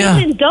 Even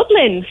in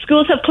Dublin,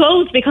 schools have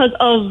closed because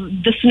of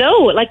the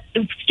snow.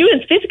 The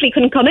students physically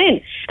couldn't come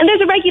in. And there's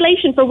a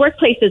regulation for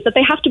workplaces that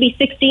they have to be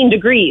 16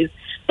 degrees.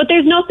 But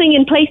there's nothing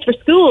in place for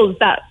schools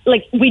that,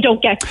 we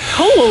don't get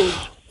cold.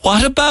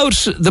 What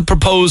about the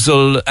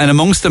proposal, and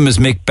amongst them is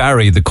Mick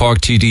Barry, the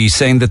Cork TD,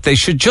 saying that they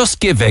should just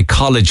give a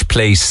college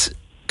place...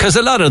 Because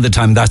a lot of the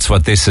time that's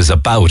what this is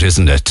about,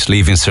 isn't it?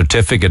 Leaving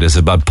certificate is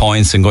about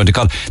points and going to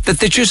college. That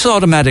they just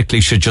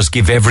automatically should just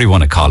give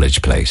everyone a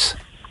college place.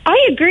 I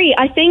agree.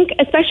 I think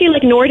especially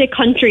Nordic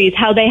countries,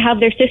 how they have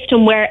their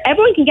system where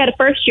everyone can get a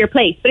first year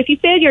place. But if you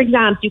fail your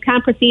exams, you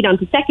can't proceed on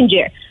to second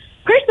year.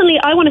 Personally,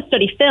 I want to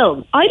study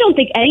film. I don't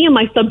think any of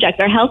my subjects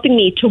are helping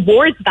me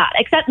towards that,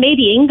 except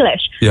maybe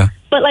English. Yeah.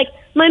 But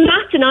my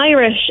maths and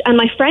Irish and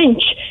my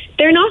French,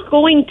 they're not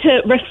going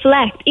to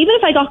reflect. Even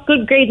if I got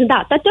good grades in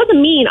that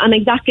doesn't mean I'm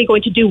exactly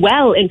going to do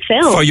well in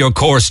film. For your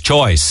course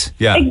choice.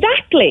 Yeah.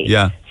 Exactly.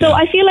 Yeah. So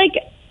I feel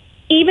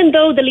even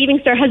though the Leaving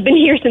Cert has been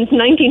here since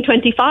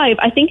 1925,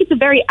 I think it's a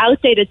very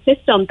outdated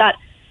system that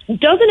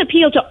doesn't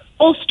appeal to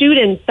all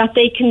students, that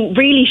they can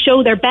really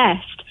show their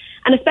best.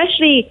 And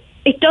especially,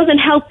 it doesn't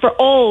help for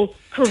all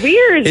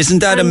careers. Isn't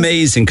that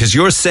amazing? Because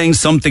you're saying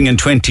something in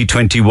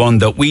 2021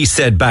 that we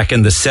said back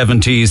in the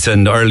 70s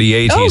and early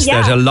 80s,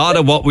 that a lot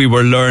of what we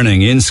were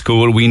learning in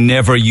school we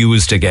never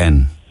used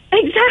again.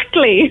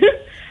 Exactly.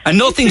 And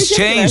nothing's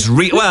changed.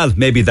 Well,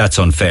 maybe that's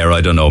unfair. I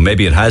don't know.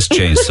 Maybe it has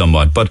changed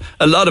somewhat. But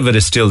a lot of it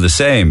is still the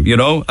same,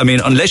 I mean,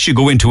 unless you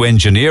go into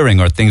engineering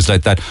or things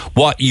like that,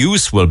 what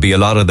use will be a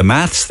lot of the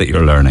maths that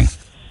you're learning?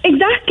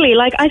 Exactly.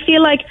 I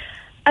feel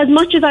as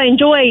much as I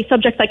enjoy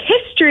subjects like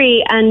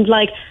history and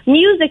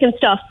music and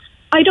stuff,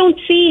 I don't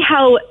see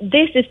how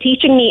this is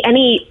teaching me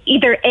any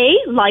either A,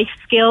 life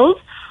skills,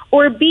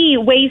 or B,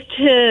 ways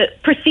to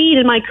proceed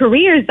in my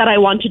careers that I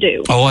want to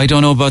do. Oh, I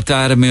don't know about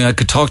that. I mean, I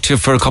could talk to you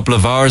for a couple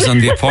of hours on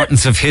the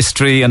importance of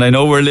history, and I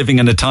know we're living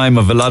in a time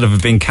of a lot of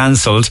it being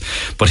cancelled,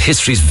 but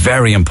history is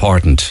very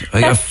important.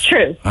 That's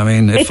true. I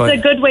mean, it's a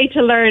good way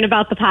to learn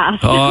about the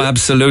past. Oh,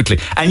 absolutely.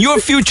 And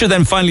your future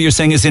then, finally, you're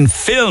saying is in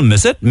film,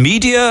 is it?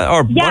 Media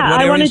or what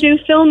I want to do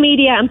film,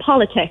 media and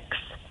politics.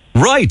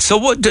 Right.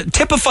 So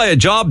typify a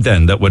job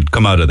then that would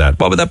come out of that.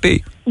 What would that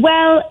be?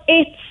 Well,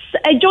 it's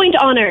a joint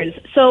honours.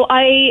 So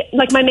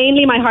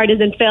my heart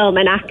is in film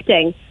and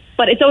acting,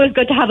 but it's always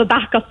good to have a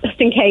backup just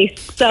in case.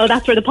 So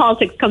that's where the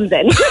politics comes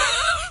in.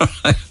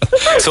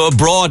 So a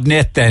broad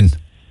net then.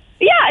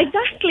 Yeah,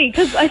 exactly.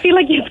 Because I feel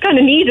it's kind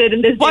of needed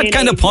in this day. What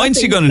kind of points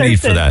are you going to need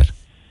for that?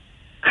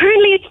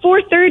 Currently it's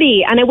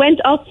 430 and it went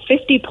up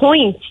 50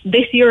 points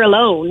this year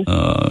alone.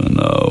 Oh,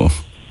 no.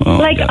 Oh,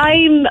 like, God.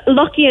 I'm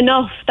lucky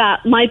enough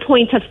that my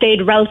points have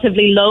stayed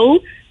relatively low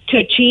to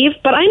achieve,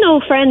 but I know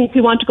friends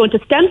who want to go into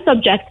STEM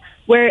subjects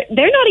where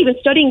they're not even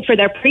studying for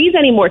their pre's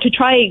anymore to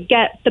try and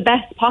get the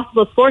best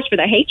possible scores for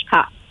their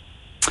HCAT.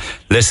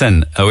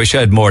 Listen, I wish I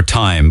had more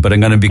time, but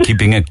I'm going to be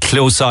keeping a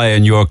close eye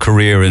on your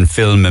career in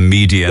film and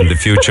media in the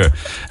future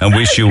and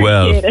wish you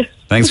well.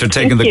 Thanks for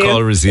taking the call,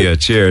 Razia.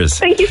 Cheers.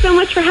 Thank you so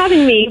much for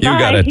having me. You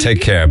got it.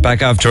 Take care.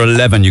 Back after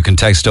 11, you can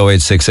text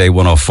 0868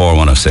 104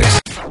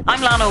 106.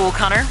 I'm Lana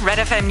O'Connor. Red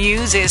FM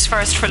News is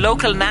first for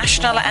local,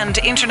 national and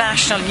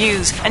international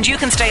news, and you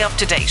can stay up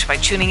to date by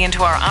tuning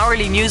into our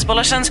hourly news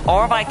bulletins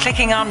or by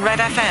clicking on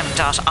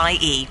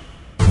redfm.ie.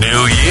 New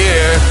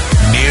year,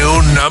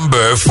 new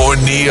number for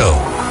Neil.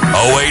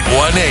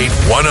 0818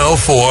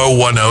 104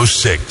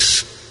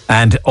 106.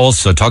 And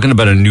also, talking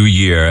about a new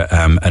year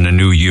and a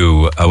new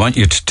you, I want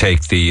you to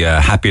take the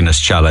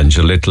happiness challenge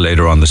a little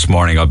later on this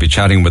morning. I'll be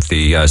chatting with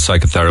the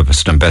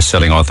psychotherapist and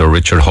best-selling author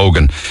Richard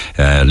Hogan,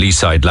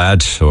 Leaside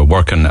lad,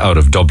 working out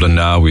of Dublin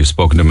now. We've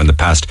spoken to him in the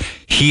past.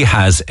 He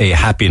has a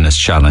happiness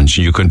challenge.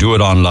 You can do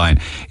it online.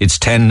 It's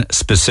 10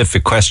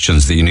 specific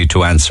questions that you need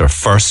to answer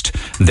first.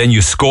 Then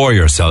you score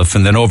yourself,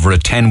 and then over a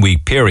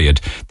 10-week period,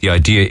 the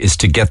idea is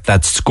to get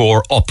that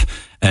score up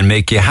and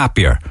make you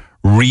happier.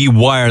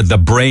 Rewire the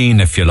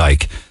brain, if you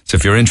like. So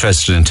if you're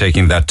interested in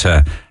taking that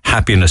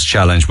happiness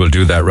challenge, we'll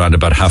do that round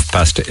about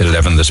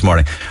 11:30 this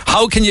morning.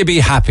 How can you be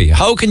happy?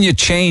 How can you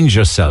change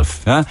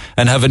yourself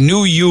and have a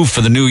new you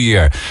for the new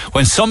year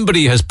when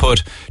somebody has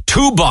put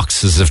 2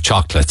 boxes of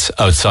chocolates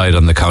outside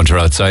on the counter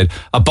outside,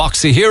 a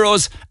box of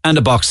Heroes and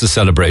a box of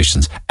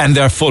Celebrations, and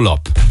they're full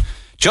up?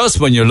 Just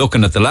when you're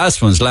looking at the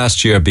last ones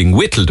last year being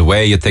whittled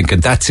away, you're thinking,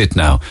 that's it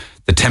now.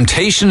 The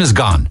temptation is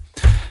gone.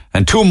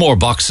 And 2 more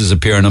boxes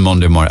appear on a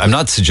Monday morning. I'm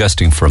not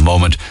suggesting for a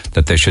moment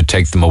that they should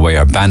take them away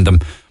or ban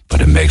them,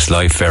 but it makes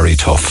life very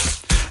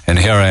tough. And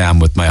here I am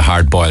with my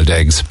hard-boiled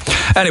eggs.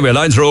 Anyway,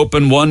 lines are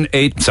open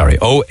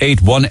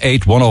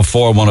 0818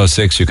 104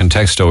 106. You can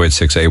text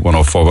 0868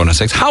 104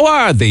 106. How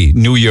are the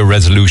New Year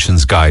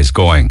resolutions, guys,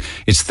 going?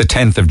 It's the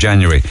 10th of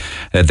January.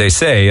 They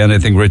say, and I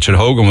think Richard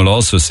Hogan will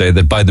also say,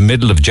 that by the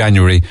middle of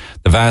January,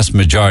 the vast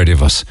majority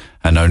of us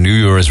and our New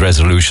Year's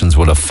resolutions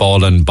will have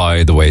fallen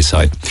by the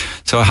wayside.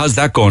 So how's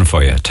that going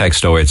for you?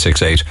 Text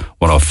 0868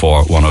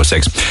 104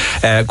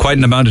 106. Quite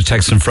an amount of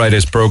texts in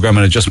Friday's programme,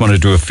 and I just want to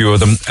do a few of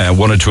them.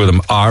 1 or 2 of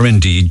them are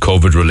indeed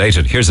COVID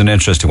related. Here's an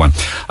interesting one.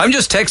 I'm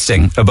just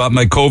texting about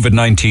my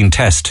COVID-19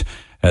 test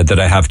that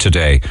I have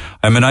today.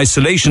 I'm in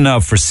isolation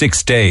now for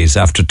 6 days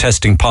after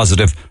testing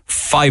positive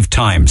 5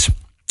 times.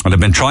 And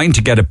I've been trying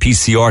to get a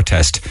PCR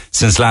test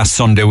since last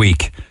Sunday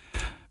week.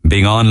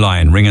 Being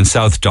online, ringing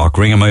South Doc,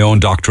 ringing my own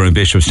doctor in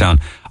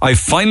Bishopstown. I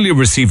finally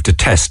received a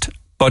test,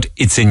 but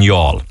it's in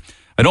Youghal.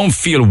 I don't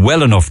feel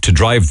well enough to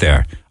drive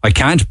there. I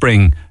can't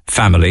bring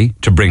family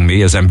to bring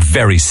me as I'm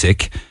very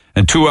sick,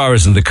 and 2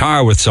 hours in the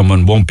car with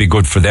someone won't be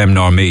good for them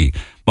nor me.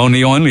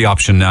 My only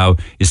option now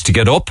is to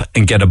get up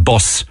and get a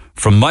bus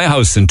from my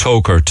house in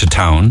Toker to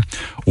town,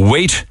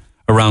 wait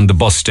around the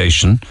bus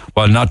station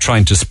while not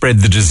trying to spread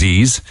the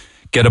disease,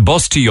 get a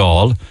bus to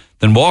Youghal,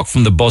 then walk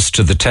from the bus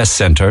to the test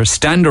centre,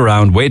 stand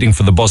around waiting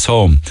for the bus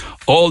home.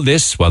 All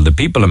this while the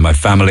people in my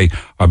family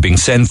are being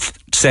sent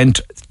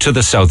to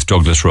the South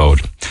Douglas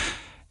Road.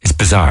 It's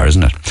bizarre,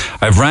 isn't it?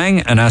 I've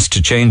rang and asked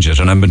to change it,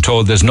 and I've been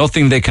told there's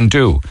nothing they can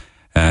do.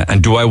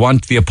 And do I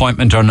want the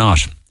appointment or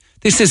not?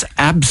 This is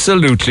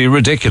absolutely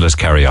ridiculous,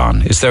 Carry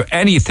On. Is there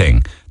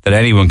anything that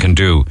anyone can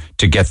do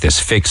to get this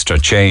fixed or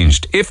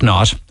changed? If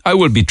not, I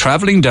will be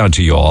travelling down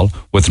to Youghal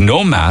with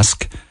no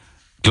mask,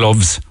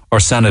 gloves or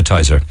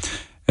sanitizer.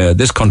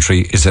 This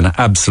country is an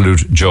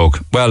absolute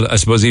joke. Well, I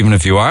suppose even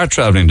if you are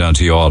travelling down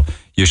to Youghal,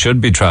 you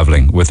should be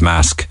travelling with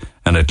mask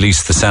and at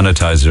least the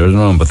sanitizer. I don't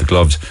know about the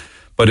gloves.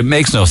 But it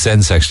makes no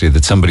sense, actually,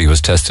 that somebody who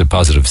was tested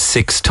positive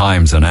 6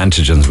 times on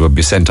antigens would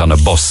be sent on a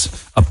bus,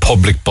 a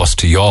public bus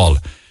to Youghal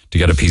to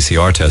get a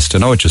PCR test. I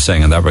know what you're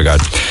saying in that regard.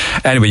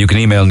 Anyway, you can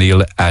email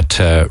Neil at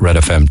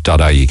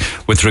redfm.ie.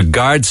 With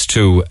regards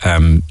to,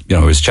 I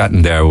was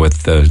chatting there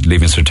with the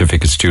Leaving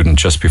Certificate student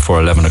just before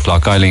 11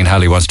 o'clock. Eileen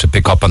Halley wants to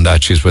pick up on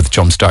that. She's with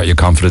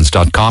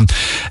jumpstartyourconfidence.com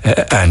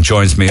and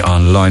joins me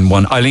on line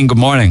 1. Eileen, good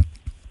morning.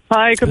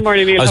 Hi, good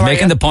morning, Neil. I was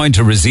making the point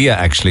to Razia,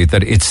 actually,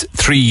 that it's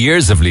 3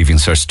 years of Leaving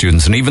Cert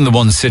students, and even the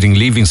ones sitting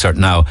Leaving Cert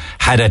now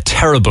had a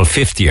terrible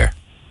 5th year.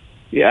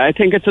 Yeah, I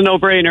think it's a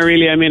no-brainer,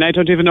 really. I mean, I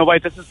don't even know why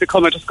this has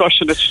become a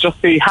discussion. It should just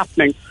be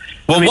happening.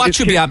 Well, what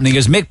should be happening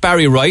is Mick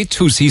Barry right,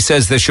 he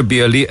says there should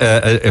be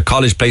a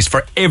college place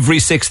for every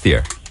 6th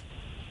year.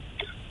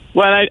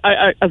 Well,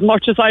 I as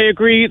much as I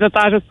agree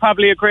that is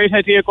probably a great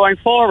idea going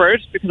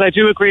forward, because I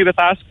do agree with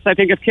that, because I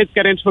think if kids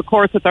get into a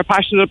course that they're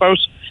passionate about,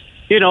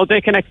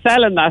 they can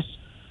excel in that,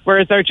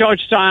 whereas they're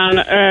judged on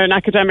an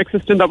academic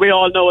system that we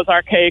all know is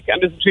archaic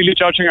and isn't really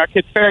judging our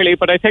kids fairly.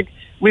 But I think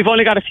we've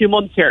only got a few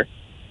months here.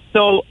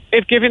 So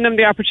if giving them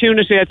the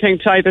opportunity, I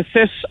think, to either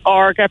sit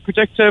or get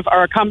predictive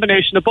or a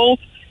combination of both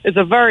is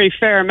a very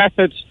fair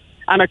method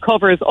and it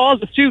covers all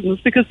the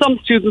students, because some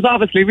students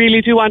obviously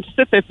really do want to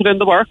sit, they put in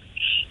the work.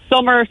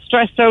 Some are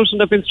stressed out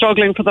and have been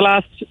struggling for the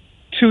last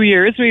 2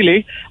 years,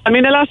 really. I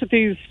mean, a lot of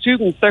these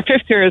students, their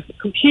fifth year is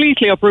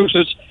completely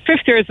uprooted.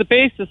 Fifth year is the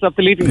basis of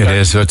the leaving cert. It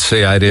is, let's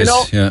say it is.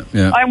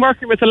 Yeah. I'm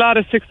working with a lot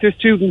of sixth-year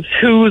students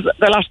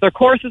a lot of their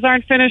courses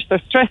aren't finished,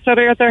 they're stressed out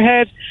of their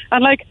head,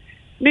 and like,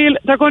 Neil,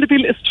 they're going to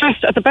be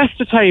stressed at the best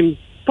of times.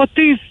 But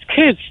these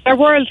kids, their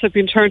worlds have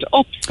been turned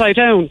upside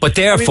down. But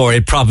therefore,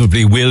 it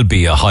probably will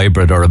be a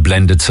hybrid or a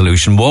blended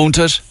solution, won't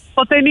it?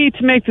 But they need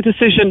to make the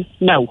decision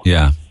now.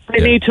 Yeah. They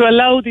need to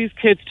allow these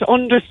kids to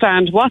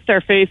understand what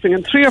they're facing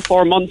in 3 or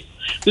 4 months.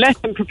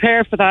 Let them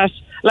prepare for that.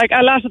 Like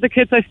a lot of the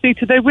kids I speak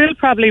to, they will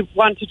probably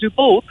want to do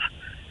both,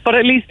 but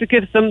at least it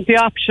gives them the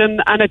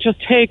option, and it just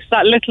takes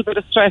that little bit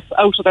of stress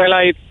out of their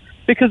lives.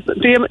 Because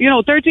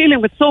they're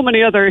dealing with so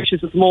many other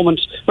issues at the moment,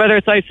 whether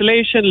it's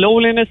isolation,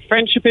 loneliness,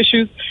 friendship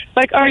issues.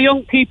 Like, our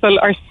young people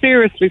are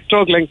seriously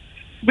struggling.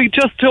 We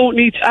just don't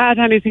need to add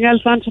anything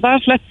else onto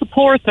that. Let's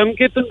support them,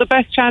 give them the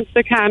best chance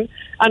they can,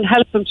 and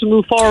help them to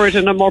move forward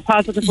in a more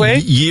positive way.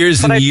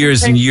 Years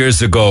and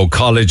years ago,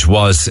 college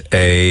was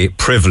a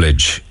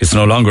privilege. It's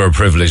no longer a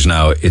privilege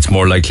now. It's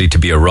more likely to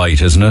be a right,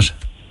 isn't it?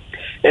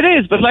 It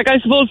is, but like, I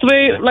suppose the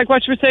way, like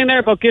what you were saying there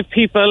about give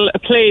people a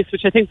place,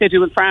 which I think they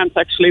do in France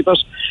actually, but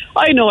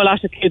I know a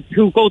lot of kids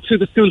who go through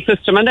the school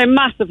system and they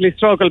massively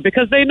struggle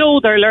because they know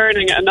they're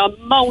learning an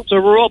amount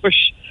of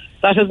rubbish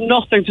that has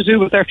nothing to do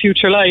with their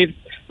future lives.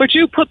 But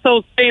you put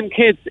those same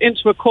kids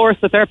into a course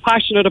that they're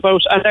passionate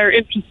about and they're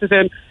interested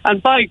in,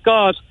 and by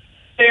God,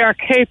 they are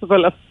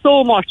capable of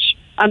so much,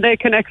 and they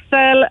can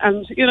excel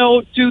and,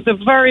 do the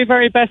very,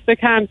 very best they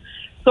can.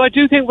 So I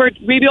do think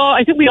we all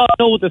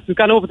know this. We've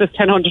gone over this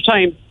 1,000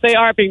 times. They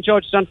are being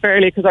judged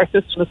unfairly because our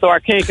system is so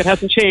archaic. It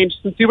hasn't changed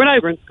since you and I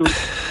were in school.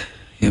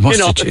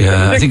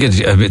 I think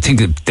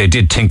that they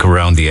did tinker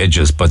around the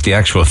edges, but the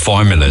actual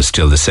formula is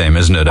still the same,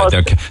 isn't it?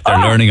 They're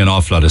learning an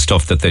awful lot of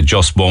stuff that they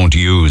just won't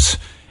use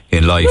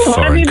in life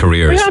or in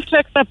careers. We have to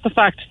accept the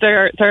fact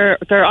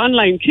they're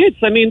online kids.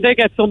 I mean, they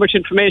get so much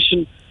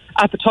information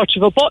at the touch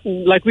of a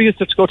button. Like, we used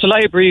to have to go to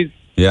libraries,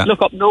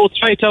 look up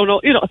notes, write down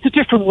notes. It's a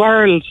different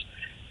world.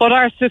 But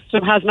our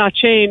system has not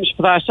changed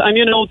for that. And,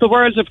 the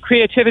world of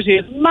creativity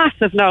is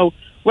massive now,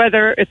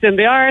 whether it's in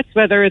the arts,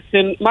 whether it's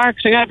in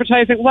marketing,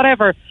 advertising,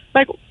 whatever.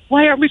 Like,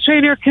 why aren't we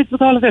training our kids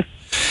with all of this?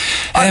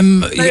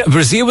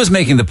 Brazil was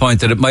making the point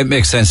that it might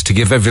make sense to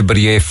give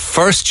everybody a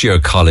first-year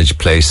college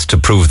place to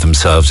prove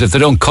themselves. If they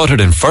don't cut it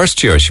in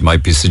first year, she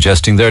might be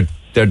suggesting they're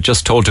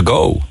just told to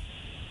go.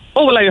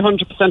 Oh, well, I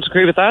 100%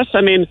 agree with that. I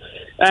mean,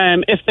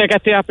 if they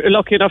get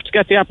lucky enough to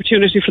get the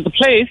opportunity for the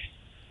place,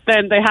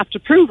 then they have to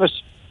prove it.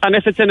 And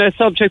if it's in a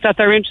subject that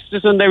they're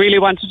interested in, they really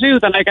want to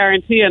do, then I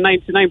guarantee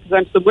 99%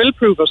 of them will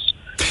prove it.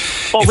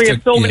 But we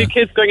have so many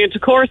kids going into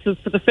courses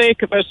for the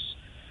sake of it.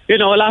 A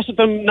lot of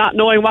them not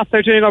knowing what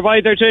they're doing or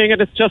why they're doing it.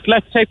 It's just,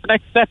 let's take the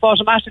next step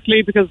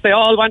automatically because they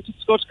all wanted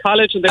to go to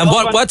college.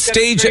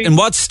 And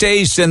what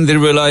stage then they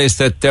realise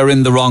that they're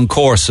in the wrong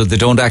course or they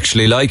don't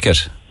actually like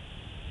it?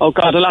 Oh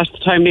God, a lot of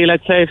the time, Neil,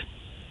 I'd say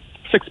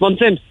 6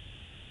 months in.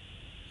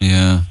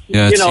 Yeah.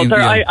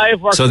 I've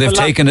worked. So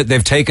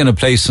they've taken a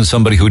place from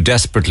somebody who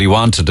desperately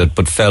wanted it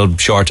but fell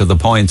short of the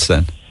points.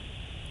 Then.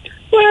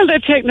 Well,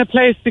 they've taken a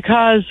place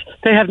because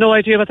they have no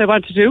idea what they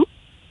want to do.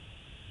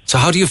 So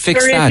how do you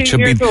fix that?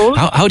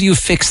 How do you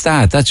fix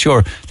that? That's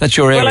your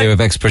area of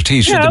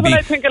expertise.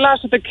 I think a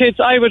lot of the kids,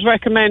 I would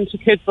recommend to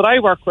kids that I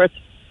work with,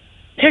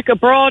 pick a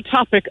broad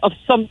topic of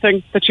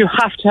something that you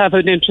have to have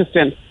an interest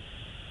in.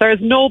 There is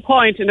no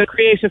point in a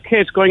creative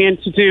kid going in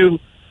to do,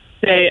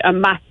 say, a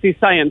mathsy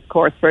science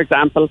course, for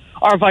example,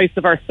 or vice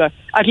versa.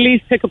 At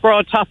least pick a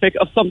broad topic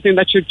of something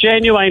that you're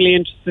genuinely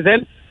interested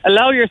in.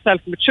 Allow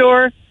yourself to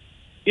mature,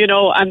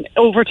 and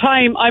over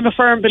time, I'm a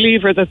firm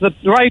believer that the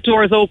right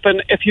door is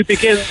open if you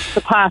begin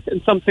the path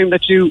in something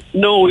that you're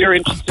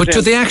interested in. But do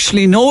they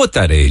actually know at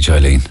that age,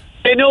 Eileen?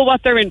 They know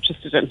what they're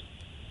interested in.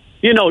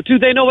 Do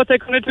they know what they're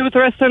going to do with the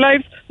rest of their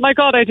lives? My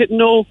God, I didn't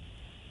know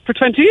for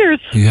 20 years.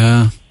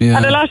 Yeah.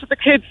 And a lot of the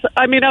kids,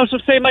 out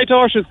of, say, my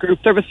daughter's group,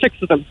 there were 6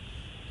 of them.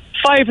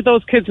 5 of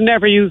those kids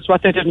never used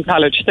what they did in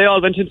college. They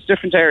all went into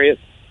different areas.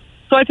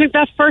 So I think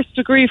that first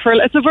degree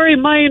it's a very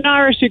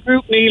minority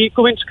group, Neil,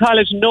 go into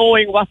college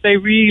knowing what they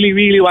really,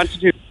 really want to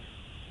do.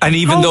 And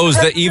even those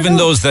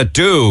that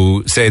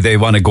do say they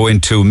want to go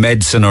into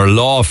medicine or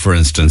law, for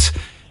instance,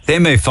 they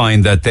may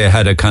find that they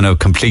had a kind of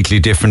completely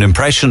different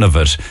impression of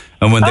it.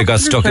 And when they got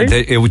stuck,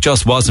 it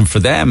just wasn't for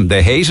them.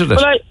 They hated it.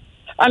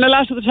 And a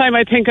lot of the time,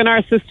 I think in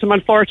our system,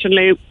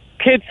 unfortunately,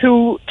 kids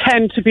who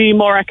tend to be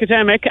more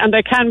academic, and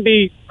they can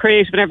be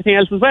creative and everything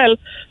else as well,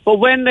 but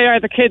when they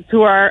are the kids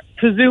who are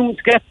presumed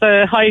to get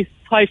the high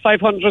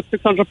 500,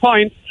 600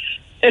 points,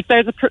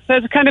 there's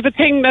a kind of a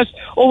thing that,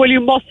 you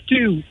must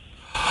do.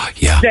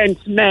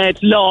 Dent, med,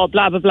 law,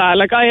 blah, blah, blah.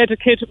 Like, I had a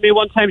kid with me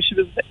one time, she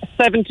was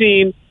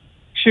 17,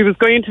 she was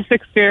going into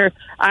 6th year,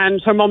 and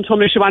her mum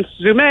told me she wanted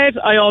to do med.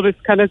 I always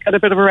kind of get a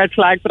bit of a red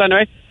flag, but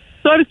anyway.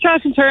 So I was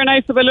chatting to her and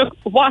I said, well, look,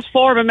 what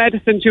form of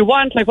medicine do you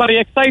want? Like, what are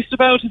you excited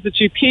about? Is it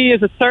GP?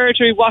 Is it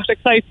surgery? What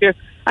excites you?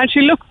 And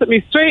she looks at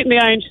me straight in the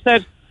eye and she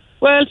said,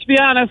 well, to be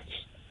honest,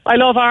 I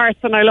love arts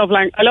and I love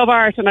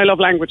art and I love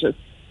languages.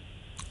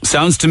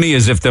 Sounds to me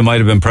as if there might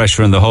have been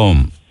pressure in the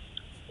home.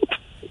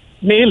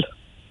 Neil,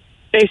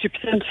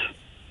 80%.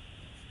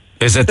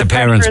 Is it the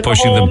parents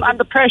pushing them? And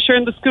the pressure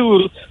in the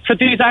school for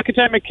these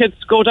academic kids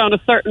to go down a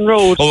certain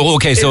road. Oh,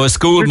 okay. So a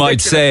school might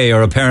say,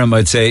 or a parent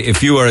might say,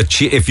 if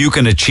you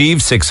can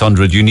achieve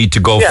 600, you need to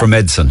go for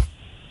medicine.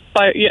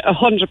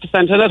 100%.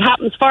 And it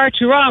happens far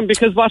too wrong,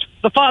 because what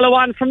the follow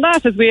on from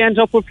that is we end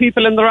up with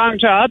people in the wrong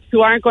jobs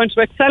who aren't going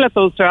to excel at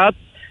those jobs.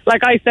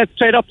 Like I said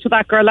straight up to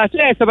that girl that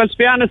day, I said, well, to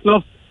be honest,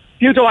 love,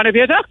 you don't want to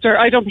be a doctor.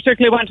 I don't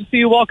particularly want to see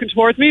you walking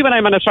towards me when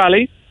I'm on a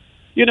trolley.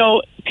 You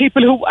know,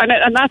 people who,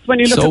 and that's when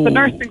you look at the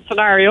nursing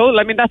scenario.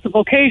 I mean, that's a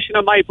vocation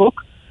in my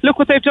book. Look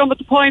what they've done with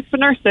the points for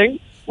nursing.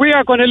 We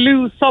are going to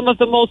lose some of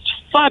the most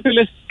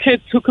fabulous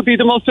kids who could be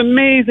the most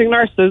amazing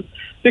nurses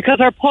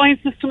because our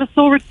point system is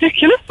so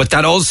ridiculous. But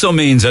that also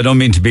means, I don't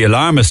mean to be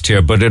alarmist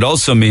here, but it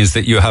also means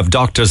that you have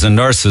doctors and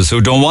nurses who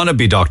don't want to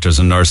be doctors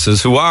and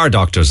nurses who are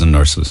doctors and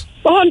nurses.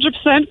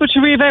 100%, but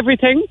we have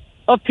everything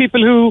of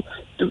people who,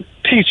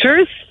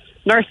 teachers,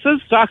 nurses,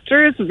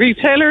 doctors,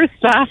 retailers,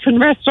 staff in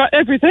restaurant,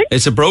 everything.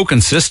 It's a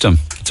broken system.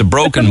 It's a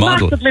broken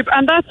model.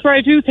 And that's where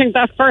I do think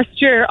that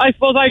first year, I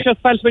suppose I just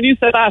felt when you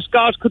said that,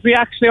 God, could we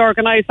actually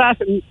organise that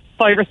in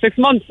 5 or 6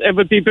 months? It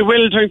would be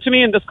bewildering to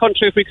me in this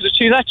country if we could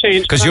achieve that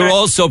change. Because you're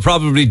also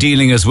probably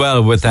dealing as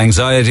well with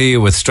anxiety,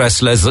 with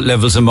stress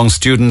levels among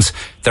students.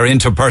 Their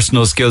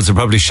interpersonal skills are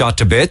probably shot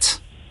to bits.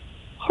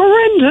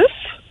 Horrendous.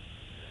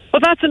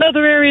 But that's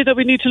another area that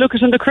we need to look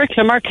at in the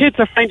curriculum. Our kids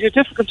are finding it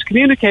difficult to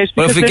communicate.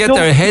 Well, if we get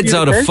their heads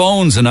out of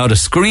phones and out of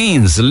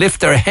screens,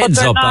 lift their heads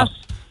up.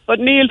 But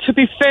Neil, to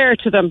be fair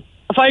to them,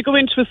 if I go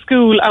into a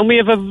school and we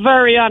have a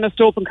very honest,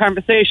 open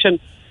conversation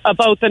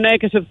about the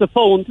negatives of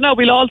phones, now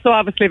we'll also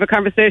obviously have a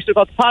conversation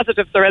about the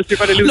positives, or else you're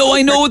going to lose. No,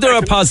 I know there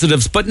are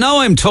positives, but now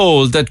I'm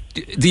told that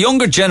the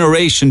younger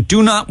generation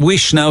do not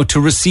wish now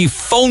to receive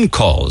phone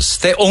calls.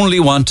 They only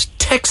want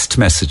text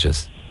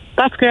messages.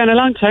 That's going on a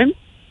long time.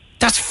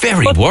 That's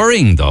very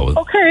worrying, though.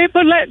 Okay,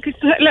 but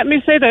let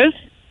me say this.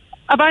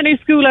 Of any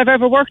school I've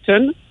ever worked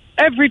in,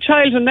 every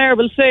child in there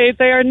will say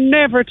they are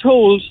never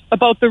told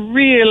about the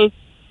real,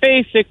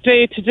 basic,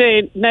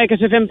 day-to-day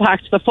negative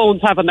impact the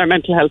phones have on their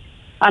mental health.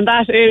 And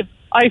that is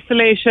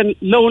isolation,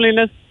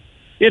 loneliness,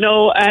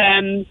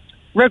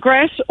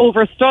 regret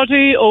over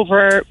study,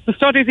 the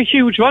study is a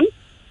huge one,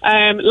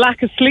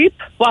 lack of sleep,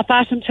 what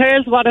that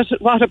entails, what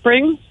it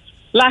brings,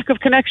 lack of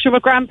connection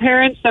with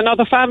grandparents and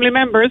other family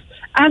members,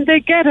 and they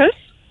get it,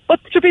 but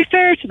to be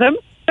fair to them,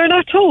 they're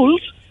not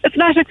told. It's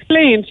not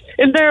explained.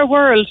 In their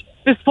world,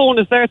 this phone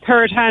is their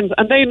third hand,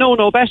 and they know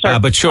no better.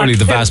 But surely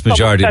the vast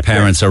majority of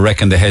parents are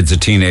wrecking the heads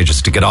of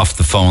teenagers to get off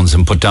the phones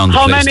and put down the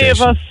PlayStation. How many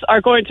of us are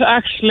going to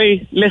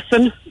actually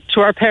listen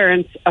to our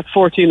parents at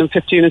 14 and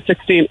 15 and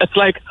 16? It's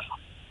like,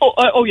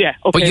 oh yeah,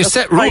 okay. But you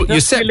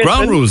set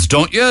ground rules,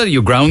 don't you?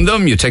 You ground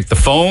them, you take the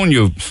phone,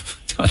 you...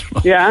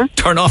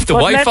 turn off the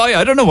Wi-Fi.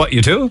 I don't know what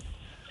you do.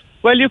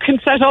 Well, you can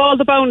set all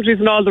the boundaries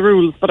and all the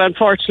rules, but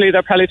unfortunately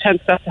they're probably 10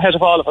 steps ahead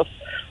of all of us.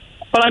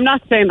 But I'm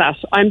not saying that.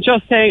 I'm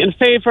just saying in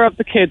favour of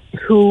the kids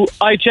who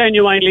I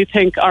genuinely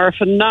think are a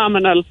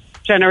phenomenal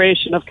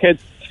generation of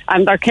kids,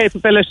 and their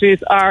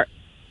capabilities are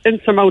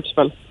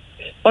insurmountable.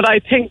 But I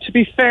think, to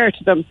be fair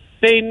to them,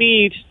 they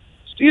need,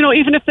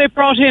 even if they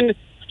brought in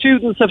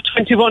students of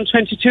 21,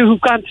 22 who've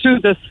gone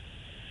through this,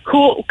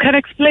 who can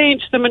explain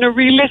to them in a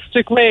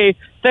realistic way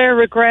their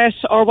regret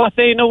or what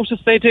they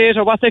noticed they did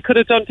or what they could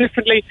have done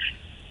differently,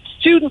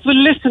 students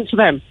will listen to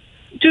them.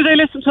 Do they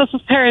listen to us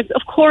as parents?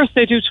 Of course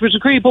they do, to a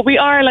degree, but we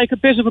are like a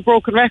bit of a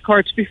broken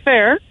record, to be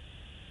fair,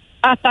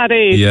 at that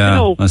age.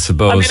 Yeah, I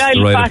suppose. I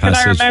look back and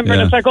I remember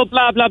and it's like, oh,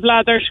 blah, blah,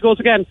 blah, there she goes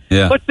again.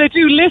 Yeah. But they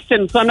do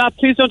listen, so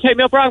please don't take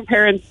me up wrong,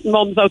 parents,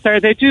 mums out there.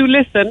 They do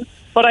listen,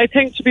 but I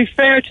think, to be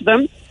fair to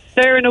them,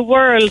 they're in a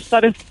world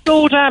that is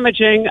so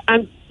damaging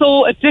and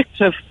so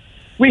addictive.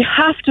 We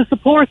have to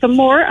support them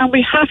more, and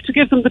we have to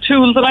give them the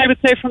tools. And I would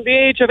say from the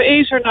age of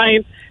 8 or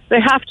 9, they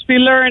have to be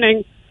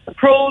learning the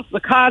pros, the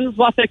cons,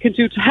 what they can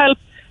do to help.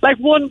 Like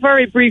one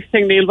very brief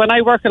thing, Neil, when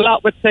I work a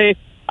lot with, say,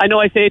 I know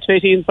I say 8 to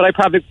 18s, but I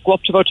probably go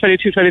up to about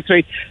 22,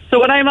 23. So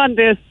when I'm on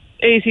this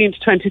 18 to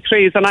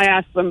 23s and I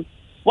ask them,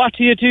 what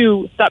do you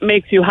do that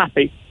makes you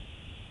happy?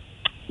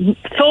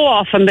 So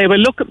often they will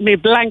look at me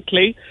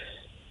blankly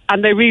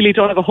and they really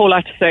don't have a whole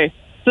lot to say.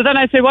 So then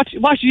I say,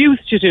 what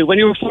used to do when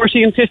you were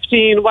 14,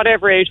 15,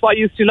 whatever age, what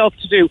used to love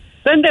to do?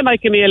 Then they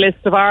might give me a list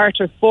of art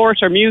or sport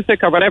or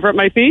music or whatever it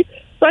might be.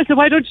 So I said,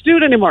 why don't you do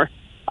it anymore?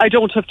 I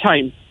don't have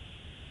time.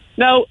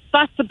 Now,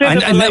 that's a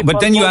bit But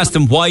then you ask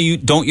them, why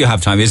don't you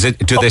have time?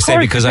 Do they say,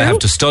 because I have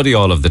to study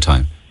all of the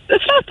time?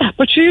 It's not that,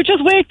 but you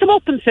just wake them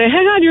up and say,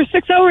 hang on, you're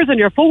 6 hours on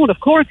your phone. Of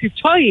course, you've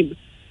time.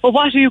 But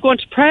what are you going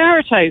to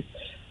prioritise?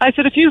 I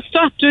said, if you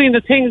stop doing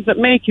the things that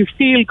make you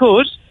feel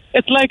good,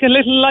 it's like a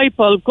little light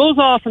bulb goes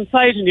off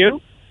inside in you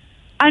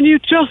and you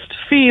just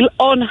feel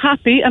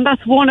unhappy. And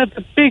that's one of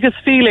the biggest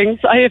feelings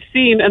I have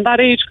seen in that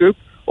age group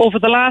over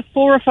the last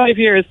 4 or 5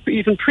 years,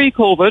 even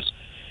pre-COVID,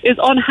 is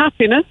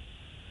unhappiness.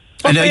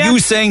 And are you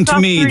saying to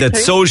me that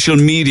social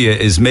media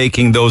is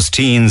making those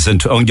teens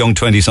and young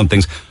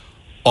 20-somethings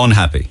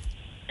unhappy?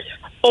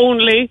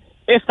 Only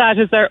if that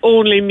is their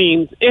only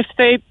means.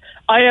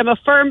 I am a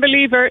firm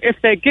believer, if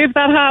they give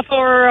that half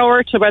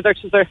hour to whether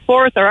it's their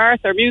sport, their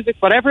art, their music,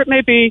 whatever it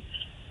may be,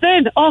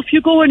 then off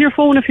you go on your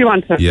phone if you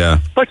want to. Yeah.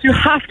 But you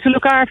have to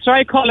look after,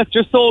 I call it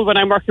your soul when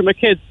I'm working with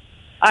kids.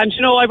 And,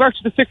 I worked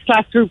with the 6th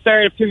class group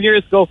there a few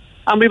years ago,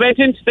 and we went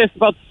into this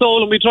about the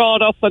soul, and we draw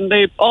it up, and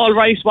they all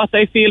write what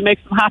they feel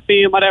makes them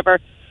happy and whatever.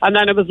 And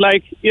then it was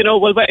like,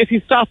 well, if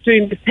you stop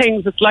doing these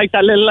things, it's like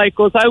that little light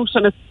goes out,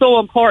 and it's so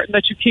important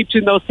that you keep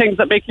doing those things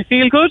that make you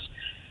feel good.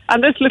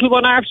 And this little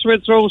one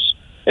afterwards wrote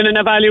in an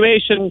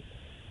evaluation,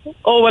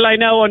 I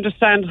now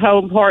understand how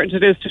important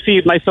it is to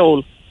feed my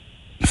soul.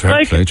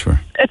 Fair play to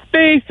her. It's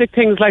basic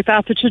things like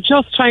that you're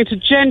just trying to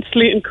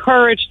gently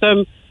encourage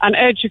them and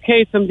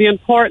educate them the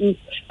importance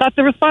that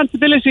the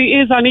responsibility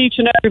is on each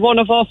and every one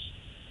of us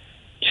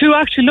to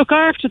actually look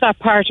after that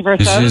part of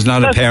ourselves. It's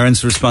not a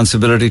parent's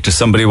responsibility to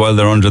somebody while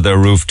they're under their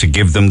roof to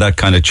give them that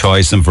kind of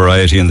choice and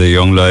variety in their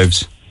young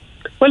lives?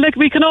 Well,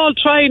 we can all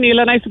try, Neil,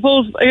 and I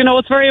suppose,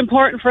 it's very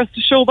important for us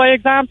to show by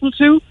example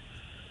too.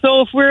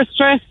 So if we're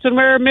stressed and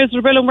we're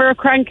miserable and we're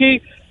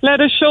cranky,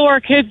 let us show our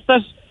kids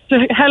that to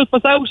help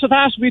us out of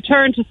that, we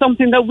turn to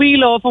something that we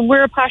love and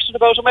we're passionate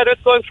about, and whether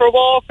it's going for a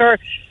walk or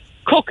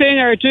cooking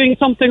or doing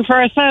something for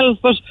ourselves,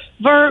 but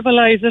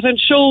verbalise it and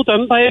show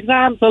them by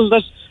example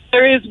that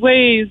there is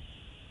ways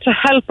to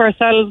help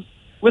ourselves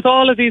with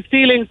all of these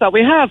feelings that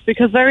we have,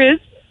 because there is,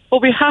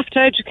 but we have to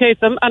educate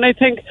them. And I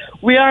think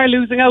we are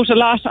losing out a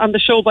lot on the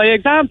show by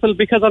example,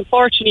 because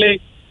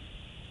unfortunately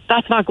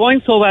that's not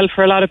going so well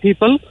for a lot of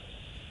people.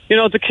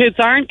 The kids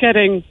aren't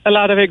getting a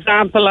lot of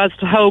example as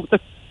to how the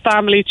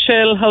family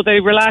chill, how they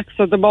relax,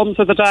 or the mums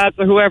or the dads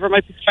or whoever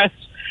might be stressed.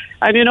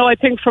 And I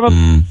think from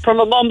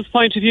a mum's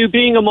point of view,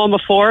 being a mum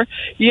of 4,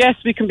 yes,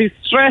 we can be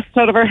stressed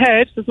out of our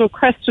head. There's no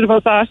question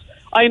about that.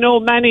 I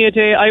know many a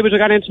day I would have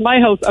gone into my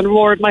house and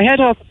roared my head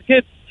off at the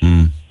kids.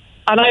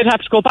 And I'd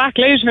have to go back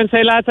later and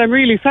say, lads, I'm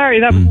really sorry.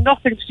 That was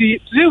nothing to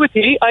do with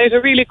me. I had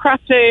a really crap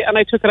day and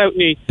I took it out on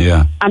me.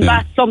 Yeah. And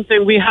that's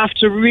something we have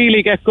to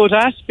really get good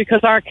at,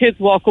 because our kids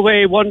walk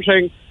away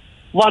wondering,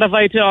 what have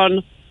I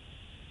done?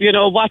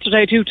 What did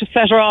I do to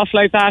set her off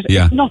like that?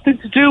 Yeah. It's nothing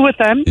to do with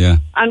them. Yeah.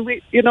 And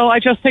I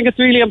just think it's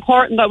really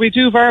important that we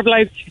do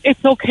verbalise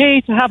it's okay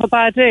to have a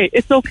bad day.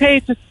 It's okay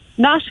to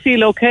not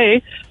feel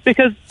okay,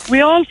 because we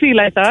all feel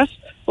like that.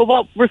 But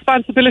what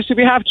responsibility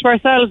we have to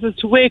ourselves is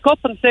to wake up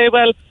and say,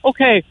 well,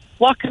 okay,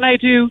 what can I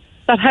do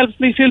that helps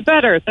me feel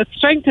better, that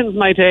strengthens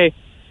my day,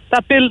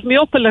 that builds me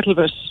up a little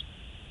bit?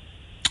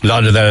 A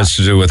lot of that has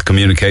to do with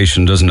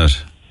communication, doesn't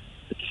it?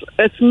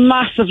 It's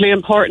massively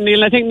important,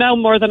 Neil. I think now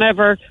more than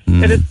ever,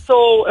 it is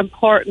so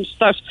important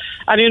that,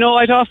 and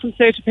I'd often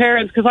say to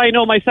parents, because I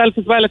know myself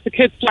as well, if the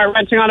kids start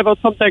ranting on about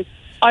something,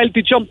 I'll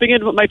be jumping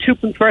in with my 2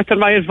 pence worth and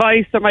my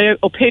advice or my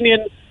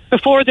opinion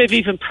before they've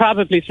even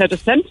probably said a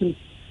sentence.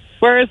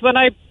 Whereas when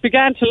I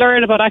began to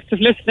learn about active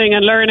listening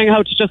and learning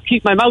how to just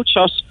keep my mouth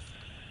shut,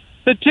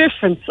 the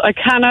difference, I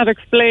cannot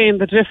explain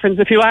the difference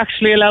if you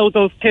actually allow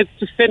those kids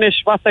to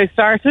finish what they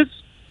started.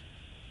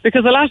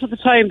 Because a lot of the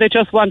time they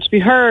just want to be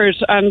heard,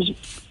 and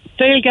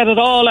they'll get it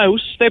all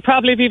out. They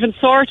probably have even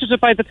sorted it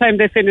by the time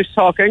they finish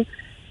talking,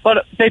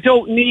 but they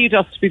don't need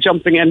us to be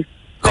jumping in.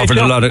 We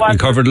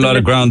covered a lot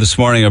of ground this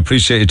morning. I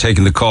appreciate you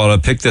taking the call. I'll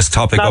pick this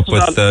topic up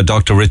with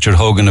Dr. Richard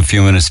Hogan in a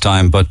few minutes'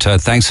 time. But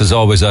thanks as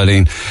always,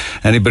 Eileen.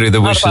 Anybody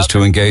that wishes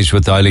to engage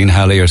with Eileen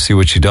Halley or see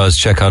what she does,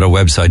 check out her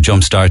website,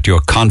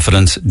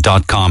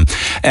 jumpstartyourconfidence.com.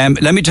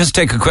 Let me just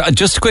take a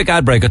quick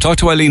ad break. I'll talk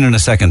to Eileen in a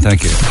second.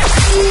 Thank you.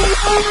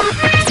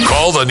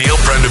 Call the Neil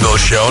Prendeville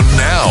Show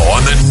now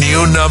on the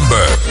new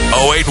number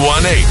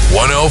 0818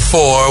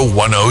 104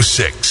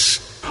 106.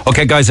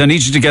 Okay, guys, I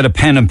need you to get a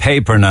pen and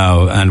paper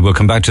now, and we'll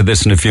come back to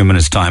this in a few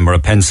minutes' time, or a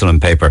pencil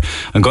and paper.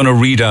 I'm going to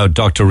read out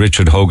Dr.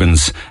 Richard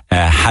Hogan's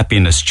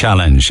happiness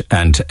challenge,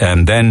 and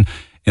then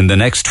in the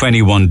next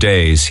 21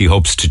 days, he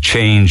hopes to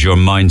change your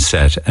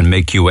mindset and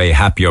make you a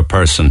happier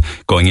person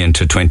going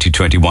into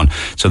 2021.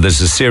 So there's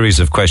a series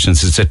of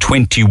questions. It's a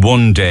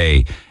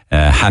 21-day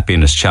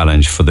happiness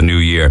challenge for the new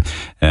year.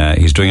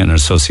 He's doing it in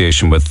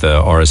association with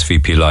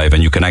RSVP Live,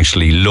 and you can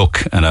actually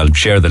look, and I'll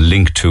share the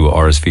link to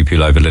RSVP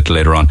Live a little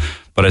later on.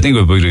 But I think it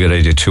would be a good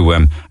idea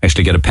to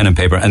actually get a pen and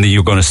paper, and then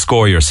you're going to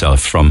score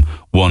yourself from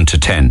 1 to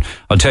 10.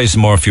 I'll tell you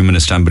some more in a few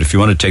minutes' time, but if you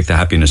want to take the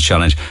happiness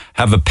challenge,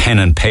 have a pen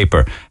and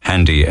paper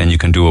handy, and you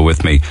can do it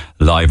with me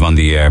live on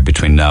the air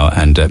between now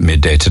and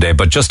midday today.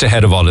 But just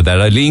ahead of all of that,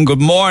 Eileen, good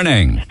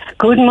morning.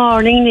 Good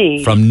morning,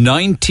 Neil. From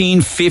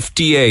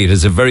 1958,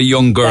 as a very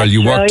young girl,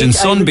 you worked in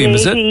Sunbeam,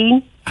 is it?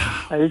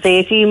 I was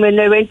 18 when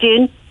I went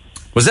in.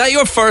 Was that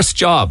your first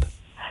job?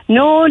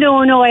 No.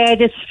 I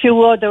had a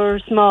few other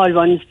small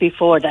ones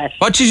before that.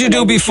 What did you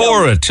do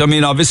before it? I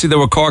mean, obviously there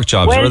were Cork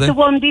jobs, were they? Well, the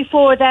one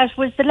before that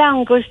was the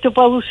longest.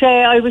 About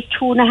I was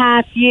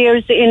 2.5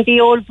 years in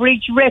the Old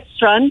Bridge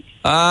restaurant.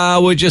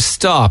 Would you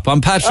stop? On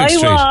Patrick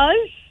Street? I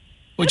was.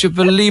 Would you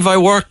believe I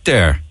worked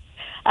there?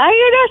 Are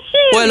you not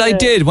serious? Well, I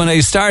did. When I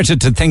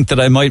started to think that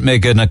I might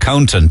make an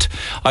accountant,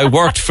 I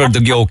worked for the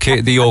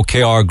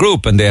OKR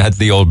group, and they had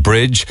the old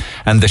bridge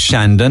and the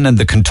Shandon and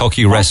the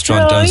Kentucky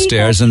restaurant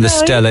downstairs and the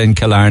Stella in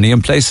Killarney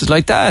and places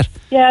like that.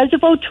 Yeah, I was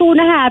about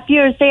 2.5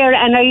 years there,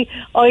 and I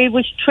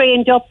was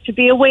trained up to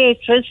be a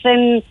waitress,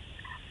 and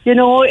you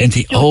know, in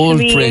the old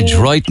bridge,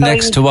 right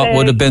next to what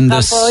would have been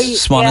the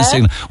Swan and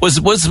Signal.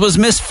 Was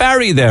Miss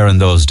Farry there in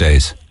those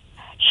days?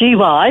 She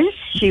was,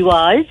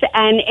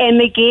 and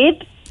Emma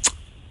Gibb.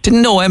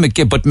 Didn't know Emma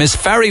Gibb, but Miss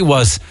Farry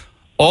was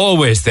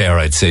always there,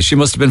 I'd say. She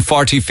must have been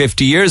 40,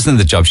 50 years in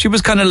the job. She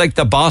was kind of like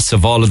the boss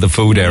of all of the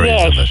food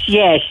areas of it.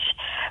 Yes.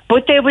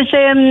 But there was,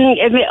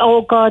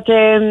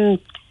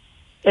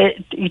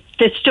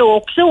 the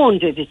Stokes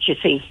owned it, you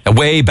see.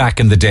 Way back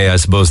in the day, I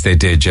suppose they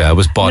did, yeah. It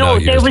was bought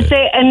out. No, there was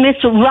a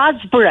Miss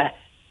Rosborough.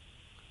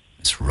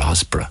 Miss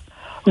Rosborough.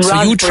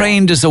 So you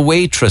trained as a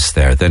waitress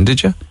there then,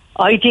 did you?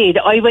 I did.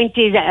 I went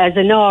in as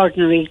an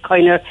ordinary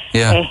kind of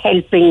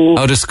helping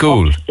out of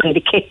school in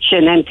the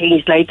kitchen and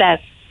things like that.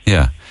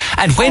 Yeah.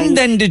 And when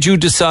then did you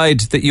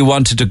decide that you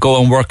wanted to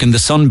go and work in the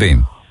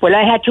Sunbeam? Well,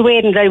 I had to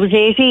wait until I was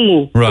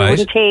 18. Right. It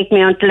wouldn't take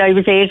me until I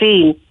was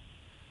 18.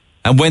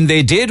 And when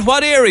they did,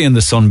 what area in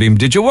the Sunbeam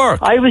did you work?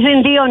 I was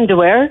in the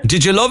underwear.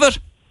 Did you love it?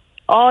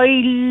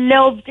 I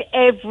loved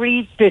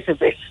every bit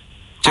of it.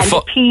 And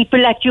the people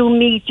that you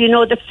meet, you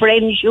know, the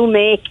friends you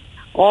make.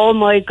 Oh,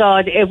 my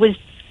God, it was...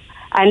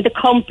 And the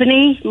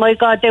company, my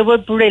God, they were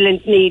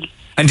brilliant, Neil.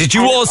 And did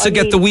you also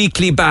get the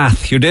weekly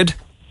bath? You did?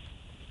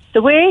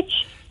 The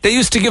which? They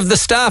used to give the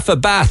staff a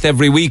bath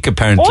every week,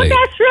 apparently. Oh,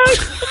 that's right.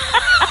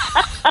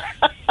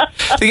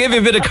 They gave you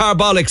a bit of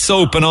carbolic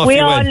soap and off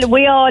you went.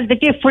 We all, the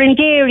different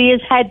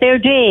areas had their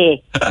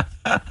day.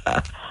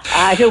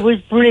 It was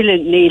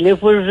brilliant, Neil.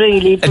 It was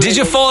really brilliant. Did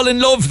you fall in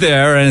love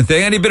there or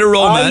anything? Any bit of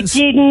romance? I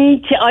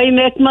didn't. I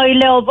met my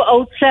love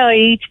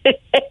outside.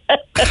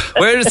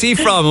 Where is he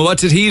from and what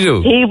did he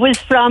do? He was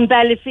from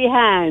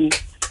Ballyfihan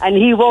and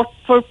he worked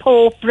for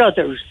Pope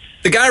Brothers.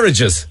 The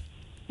garages?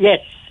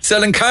 Yes.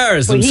 Selling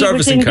cars and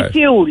servicing cars?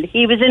 He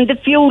was in the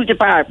fuel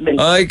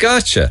department. I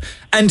gotcha.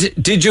 And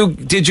did you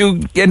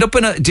end up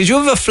did you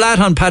have a flat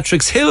on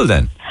Patrick's Hill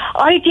then?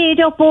 I did,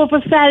 up over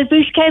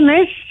Falbush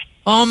Chemist.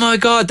 Oh my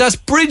God, that's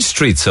Bridge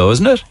Street, so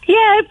isn't it?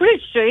 Yeah,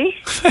 Bridge Street.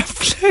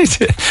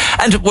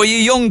 And were you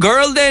a young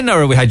girl then,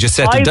 or had you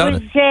settled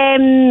down?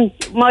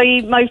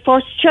 My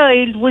first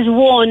child was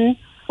 1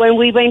 when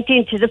we went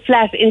into the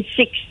flat in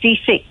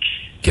 66.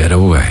 Get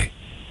away.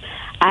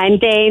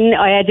 And then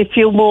I had a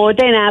few more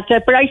then after,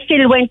 but I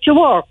still went to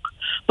work.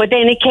 But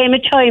then it came a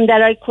time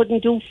that I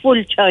couldn't do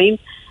full time.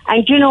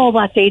 And you know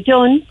what they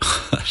done?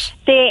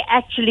 They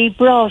actually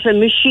brought a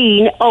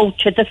machine out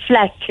to the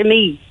flat to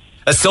me.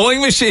 A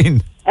sewing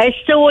machine? A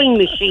sewing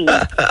machine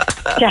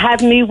to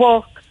have me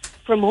work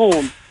from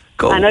home.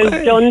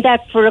 I've done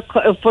that for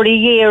a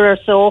year or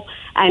so.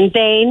 And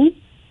then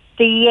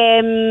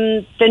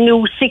the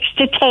new 6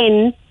 to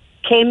 10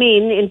 came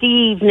in the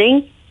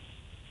evening.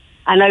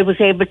 And I was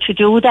able to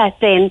do that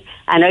then.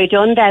 And I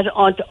done that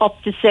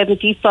up to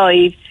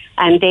 75.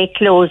 And they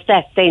closed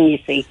that then, you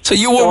see. So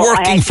you were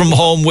working from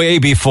home way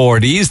before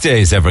these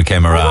days ever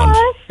came around.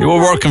 You were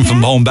working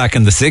from home back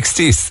in the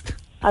 60s.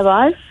 I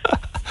was.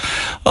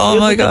 Oh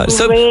my God! It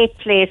was a great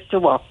place to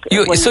work.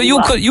 You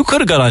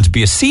could have gone on to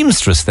be a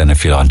seamstress then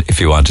if you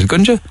wanted,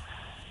 couldn't you?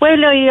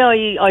 Well,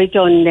 I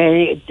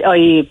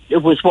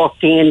was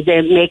working and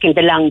making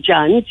the long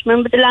johns.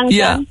 Remember the long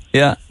johns?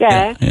 Yeah.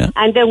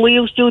 And then we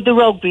used to do the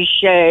rugby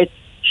shirts.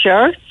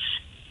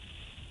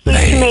 We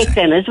used to make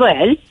them as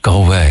well.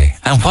 Go away.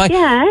 And why?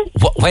 Yeah.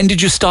 When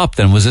did you stop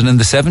then? Was it in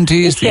the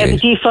 70s?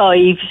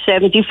 75.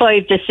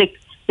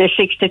 The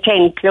 6 to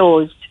 10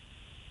 closed.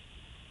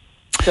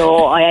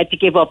 So I had to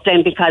give up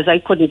then because I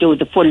couldn't do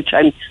the full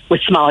time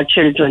with small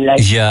children.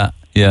 Yeah.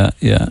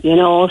 You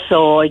know,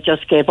 so I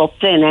just gave up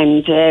then,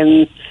 and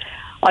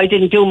I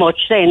didn't do much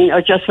then.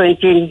 I just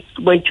went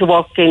to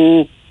work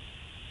in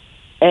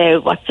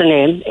what's the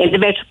name, in the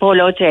Metropole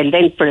Hotel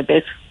then for a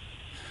bit.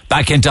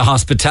 Back into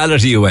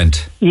hospitality you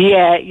went?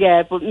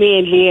 Yeah, but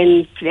mainly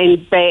in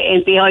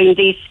behind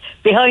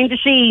the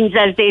scenes,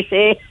 as they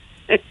say.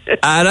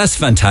 That's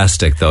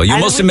fantastic, though. You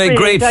must have made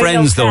great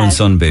friends, though, in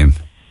Sunbeam.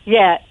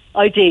 Yeah,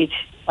 I did.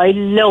 I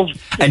loved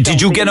it. And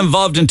did you get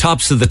involved in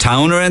Tops of the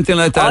Town or anything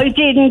like that? I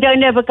didn't. I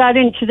never got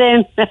into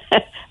them.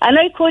 And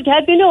I could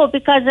have,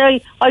 because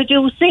I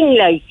do sing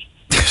like.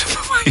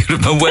 You'd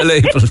have been well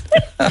able.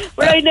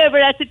 But I never,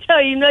 at the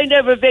time, I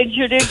never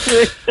ventured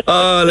into it.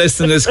 Oh,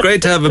 listen, it's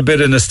great to have a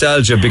bit of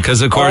nostalgia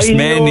because, of course,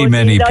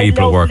 many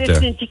people work there. I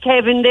listened to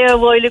Kevin there a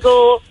while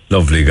ago.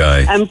 Lovely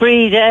guy. And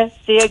Breda,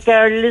 the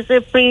girl, is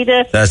it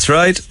Breda? That's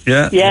right,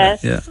 yeah.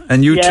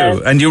 And you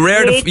too. And you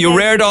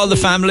reared all the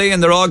family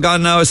and they're all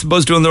gone now, I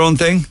suppose, doing their own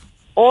thing?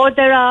 Oh,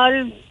 they're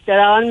all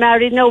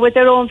married now with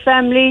their own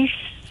families.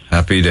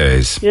 Happy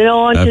days.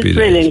 It's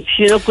brilliant.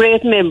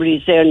 Great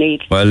memories there, Neil.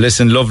 Well,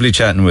 listen, lovely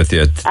chatting with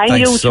you. And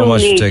you so too,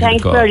 much Neil. for taking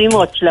Thanks the call. very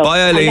much, love.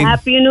 Bye, Eileen. And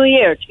Happy New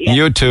Year to you.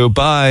 You too.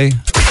 Bye.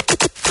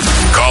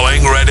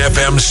 Calling Red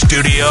FM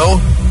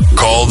studio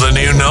Call the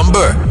new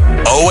number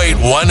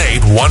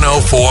 0818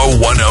 104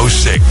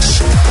 106.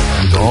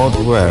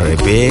 Don't worry,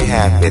 be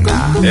happy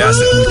now. Yes.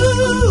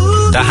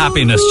 The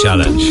happiness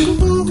challenge.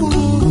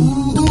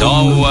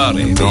 Don't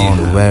worry.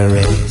 Don't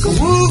worry.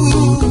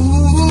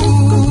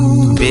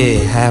 Be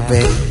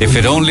happy. If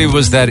it only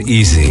was that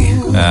easy.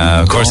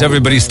 Of course,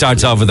 everybody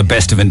starts off with the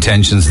best of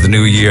intentions, the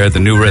new year,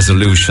 the new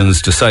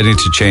resolutions, deciding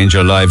to change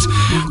your lives.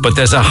 But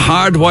there's a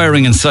hard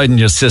wiring inside in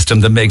your system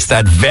that makes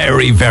that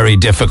very, very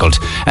difficult.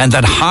 And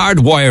that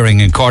hard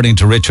wiring, according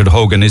to Richard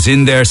Hogan, is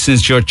in there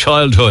since your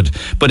childhood.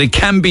 But it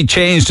can be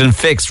changed and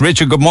fixed.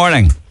 Richard, good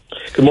morning.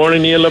 Good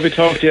morning, Neil. Lovely to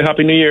talk to you.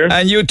 Happy New Year.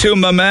 And you too,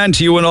 my man,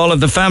 to you and all of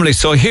the family.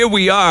 So here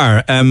we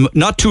are,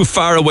 not too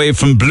far away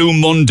from Blue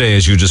Monday,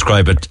 as you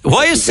describe it.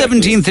 Why is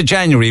 17th of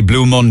January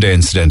Blue Monday,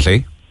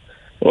 incidentally?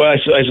 Well,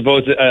 I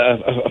suppose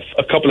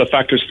a couple of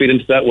factors feed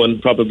into that one.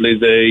 Probably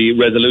the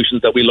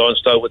resolutions that we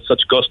launched out with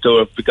such gusto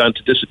have begun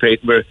to dissipate.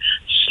 We're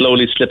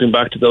slowly slipping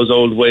back to those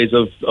old ways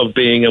of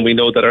being, and we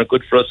know that aren't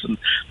good for us, and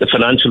the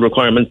financial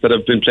requirements that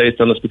have been placed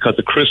on us because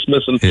of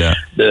Christmas, and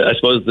I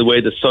suppose the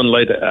way the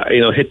sunlight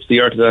hits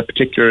the earth at that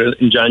particular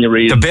in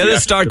January. The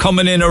bills start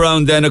coming in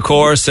around then, of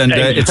course, and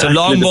it's a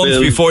long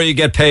month before you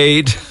get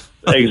paid.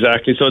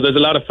 Exactly. So there's a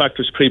lot of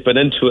factors creeping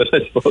into it,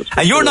 I suppose.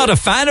 And you're not a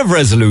fan of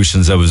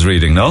resolutions, I was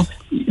reading, no?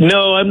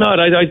 No, I'm not.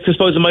 I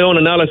suppose in my own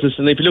analysis,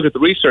 and if you look at the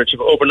research,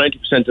 over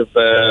 90%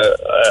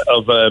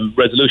 of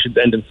resolutions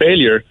end in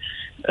failure.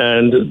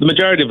 And the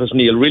majority of us,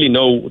 Neil, really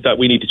know that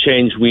we need to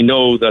change. We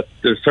know that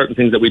there's certain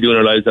things that we do in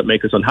our lives that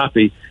make us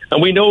unhappy.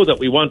 And we know that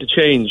we want to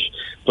change.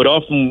 But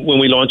often when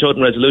we launch out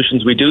in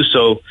resolutions, we do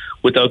so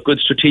without good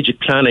strategic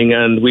planning.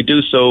 And we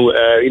do so,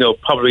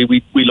 probably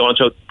we launch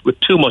out with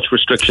too much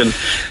restriction.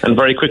 And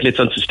very quickly it's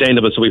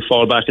unsustainable. So we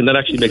fall back. And that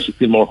actually makes you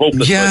feel more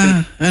hopeless.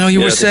 Yeah, I know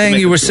you were saying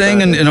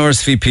in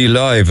RSVP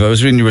Live, I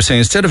was reading, you were saying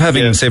instead of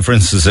having, say, for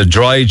instance, a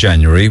dry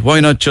January,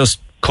 why not just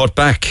cut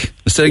back?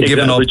 Instead of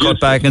giving up, cut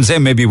back, and say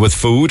maybe with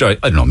food, or I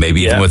don't know,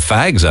 maybe even with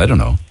fags, I don't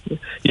know.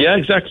 Yeah,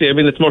 exactly. I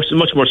mean, it's much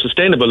more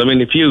sustainable. I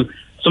mean,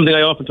 something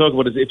I often talk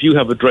about is if you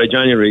have a dry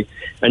January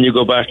and you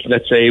go back,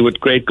 let's say, with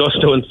great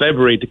gusto in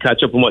February to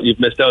catch up on what you've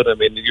missed out, I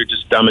mean, you're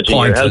just damaging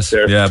your health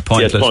there. Yeah,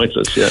 pointless. Yes,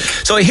 pointless, yeah.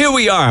 So here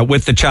we are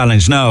with the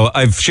challenge now.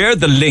 I've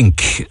shared the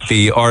link,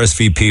 the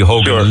RSVP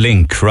Hogan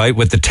link, right,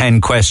 with the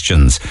 10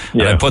 questions.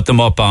 And I put them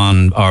up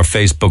on our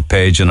Facebook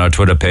page and our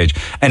Twitter page.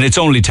 And it's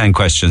only 10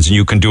 questions, and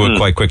you can do it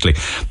quite quickly.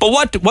 But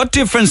what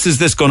difference is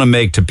this going to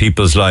make to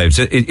people's lives?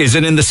 Is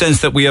it in the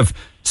sense that we have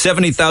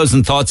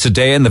 70,000 thoughts a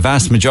day and the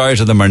vast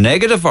majority of them are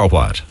negative, or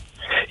what?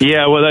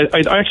 Yeah, well, I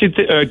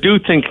actually do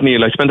think,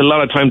 Neil, I spent a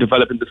lot of time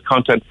developing this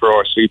content for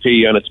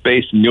RSVP, and it's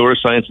based in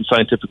neuroscience and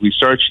scientific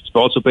research. It's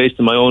also based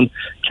in my own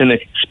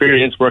clinic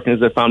experience working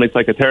as a family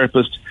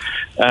psychotherapist.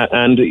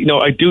 And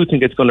I do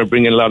think it's going to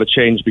bring in a lot of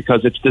change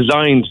because it's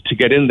designed to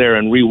get in there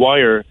and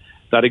rewire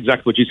that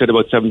exactly what you said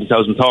about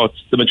 70,000 thoughts.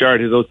 The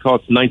majority of those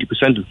thoughts,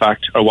 90% in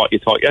fact, are what you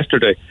thought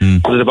yesterday. So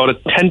there's about a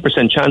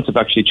 10% chance of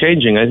actually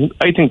changing.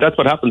 I think that's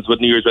what happens with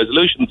New Year's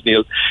resolutions,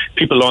 Neil.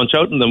 People launch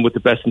out in them with the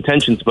best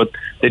intentions, but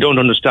they don't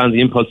understand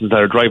the impulses that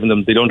are driving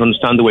them. They don't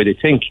understand the way they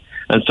think.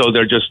 And so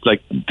they're just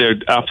they're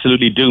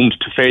absolutely doomed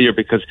to failure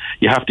because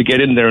you have to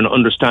get in there and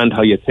understand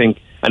how you think.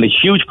 And a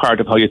huge part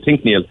of how you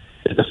think, Neil,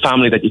 is the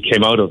family that you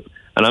came out of.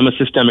 And I'm a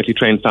systemically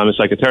trained family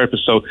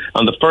psychotherapist. So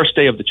on the first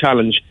day of the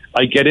challenge,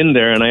 I get in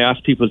there and I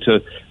ask people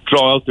to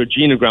draw out their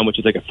genogram, which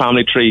is like a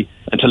family tree,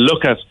 and to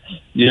look at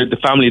the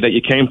family that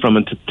you came from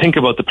and to think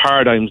about the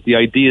paradigms, the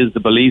ideas, the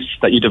beliefs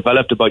that you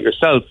developed about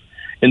yourself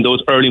in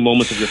those early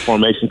moments of your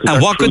formation.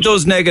 And what could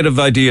those negative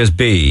ideas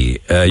be?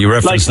 You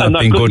referenced not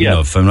being good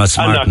enough, I'm not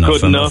smart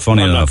enough, I'm not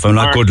funny enough, I'm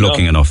not good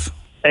looking enough.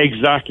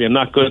 Exactly. I'm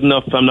not good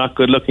enough. I'm not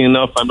good looking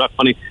enough. I'm not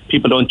funny.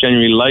 People don't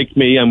genuinely like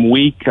me. I'm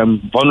weak. I'm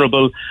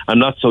vulnerable. I'm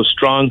not so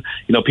strong.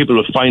 People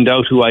will find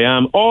out who I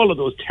am. All of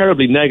those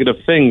terribly negative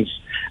things.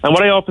 And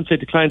what I often say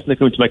to clients when they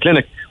come into my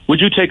clinic, would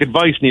you take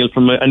advice, Neil,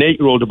 from an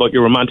 8-year-old about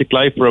your romantic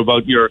life or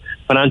about your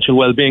financial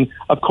well-being?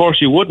 Of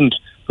course you wouldn't.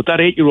 But that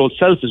 8-year-old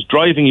self is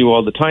driving you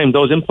all the time.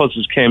 Those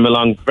impulses came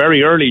along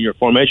very early in your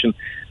formation,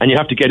 and you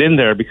have to get in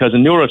there because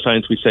in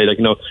neuroscience we say,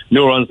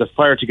 neurons that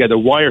fire together,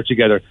 wire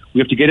together. We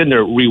have to get in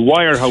there,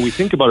 rewire how we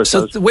think about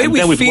ourselves. So the way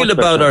we feel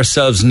about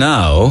ourselves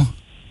now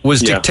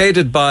was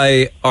dictated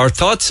by our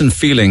thoughts and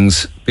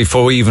feelings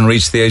before we even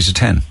reached the age of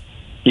 10.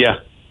 Yeah,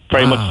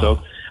 very much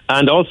so.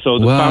 And also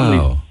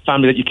the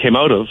family that you came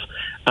out of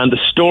and the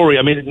story.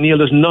 I mean, Neil,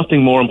 there's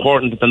nothing more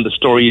important than the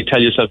story you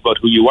tell yourself about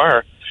who you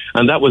are.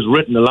 And that was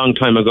written a long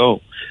time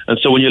ago. And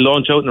so when you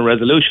launch out in a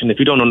resolution, if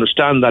you don't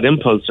understand that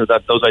impulse or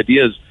those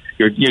ideas,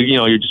 you're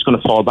just going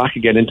to fall back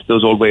again into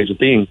those old ways of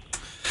being.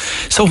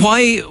 So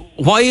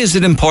why is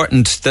it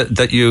important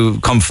that you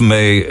come from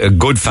a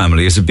good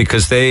family? Is it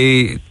because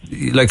they,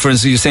 like for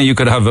instance, you're saying you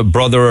could have a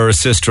brother or a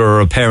sister or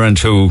a parent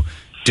who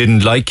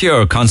didn't like you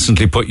or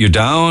constantly put you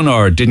down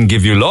or didn't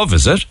give you love,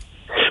 is it?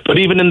 But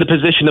even in the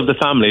position of the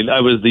family,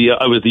 I was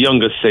the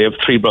youngest, say, of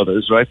 3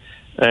 brothers, right?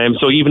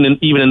 So even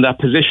in that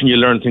position, you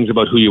learn things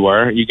about who you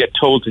are. You get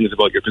told things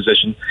about your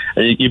position,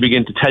 and you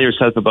begin to tell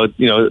yourself about,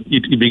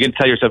 you begin to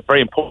tell yourself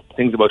very important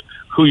things about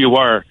who you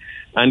are.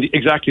 And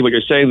exactly what you're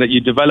saying, that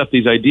you develop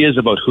these ideas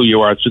about who you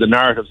are through the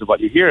narratives of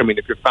what you hear. I mean,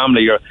 if your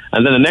family,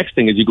 and then the next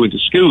thing is you go into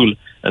school,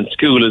 and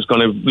school is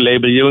going to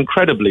label you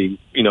incredibly,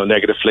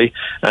 negatively.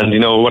 And,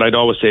 what I'd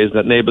always say is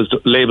that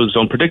labels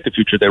don't predict the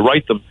future, they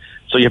write them.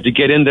 So you have to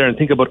get in there and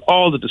think about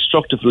all the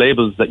destructive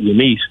labels that you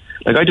meet.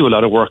 Like, I do a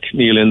lot of work,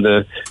 Neil, in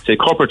the, say,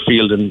 corporate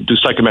field and do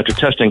psychometric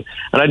testing.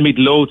 And I'd meet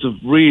loads of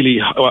really,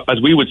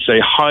 as we would say,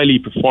 highly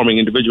performing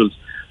individuals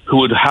who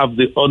would have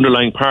the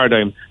underlying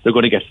paradigm they're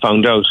going to get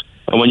found out.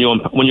 And when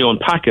you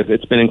unpack it,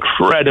 it's been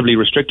incredibly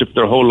restrictive for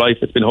their whole life.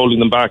 It's been holding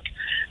them back.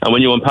 And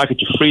when you unpack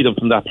it, you free them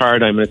from that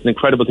paradigm. And it's an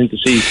incredible thing to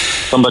see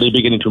somebody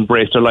beginning to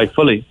embrace their life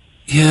fully.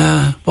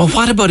 Yeah. Well,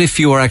 what about if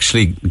you are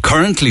actually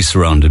currently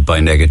surrounded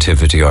by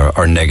negativity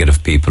or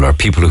negative people or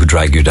people who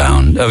drag you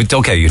down?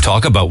 Okay, you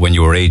talk about when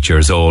you were 8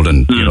 years old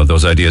and,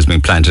 those ideas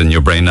being planted in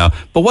your brain now.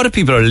 But what if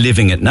people are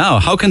living it now?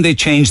 How can they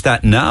change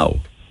that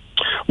now?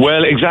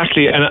 Well,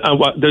 exactly. And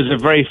there's a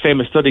very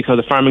famous study called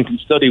the Farmington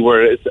Study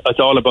where it's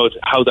all about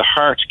how the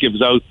heart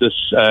gives out this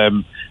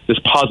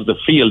positive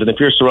field. And if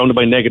you're surrounded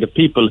by negative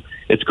people,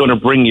 it's going to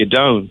bring you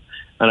down.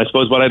 And I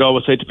suppose what I'd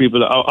always say to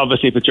people,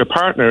 obviously, if it's your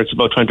partner, it's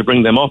about trying to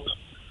bring them up,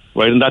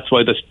 right? And that's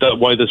why this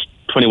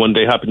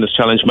 21-day happiness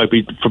challenge might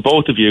be for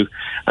both of you.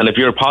 And if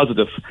you're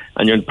positive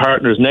and your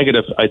partner is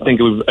negative, I think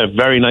it would be a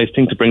very nice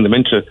thing to bring them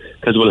into,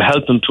 because it will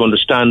help them to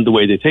understand the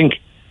way they think.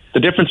 The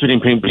difference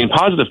between being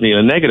positive, Neil,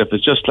 and negative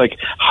is just like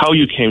how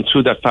you came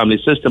through that family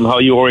system, how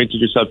you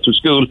oriented yourself through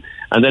school,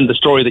 and then the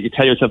story that you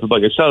tell yourself about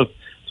yourself.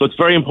 So it's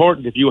very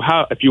important if you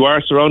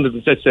are surrounded,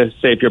 and say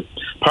if your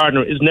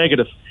partner is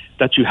negative,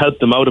 that you help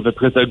them out of it,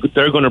 because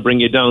they're going to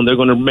bring you down. They're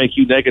going to make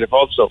you negative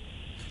also.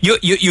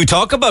 You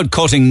talk about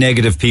cutting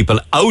negative people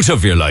out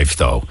of your life,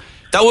 though.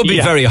 That would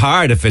be very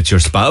hard if it's your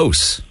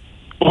spouse.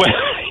 Well,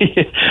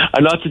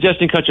 I'm not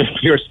suggesting cut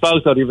your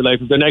spouse out of your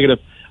life if they're negative.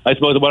 I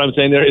suppose what I'm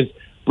saying there is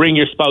bring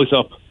your spouse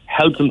up,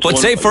 help them. But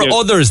say for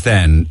others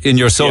then, in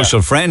your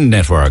social friend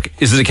network,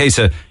 is it a case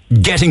of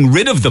getting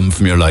rid of them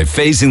from your life,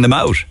 phasing them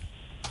out?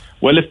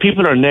 Well, if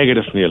people are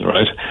negative, Neil,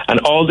 right, and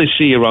all they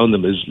see around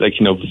them is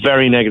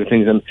very negative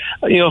things, and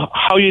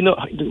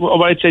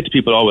what I'd say to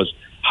people always,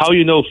 how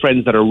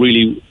friends that are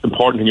really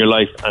important in your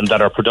life and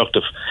that are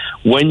productive,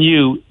 when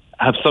you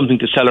have something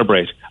to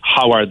celebrate,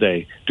 how are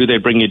they? Do they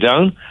bring you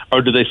down,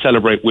 or do they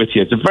celebrate with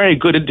you? It's a very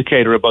good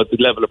indicator about the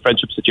level of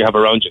friendships that you have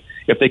around you.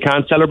 If they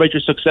can't celebrate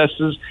your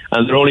successes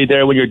and they're only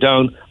there when you're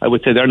down, I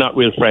would say they're not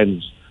real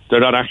friends. They're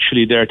not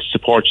actually there to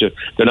support you.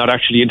 They're not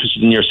actually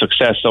interested in your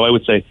success. So I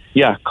would say,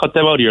 cut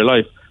them out of your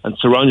life and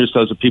surround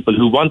yourselves with people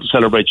who want to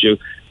celebrate you.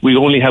 We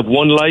only have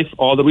one life.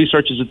 All the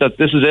research is that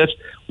this is it.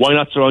 Why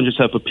not surround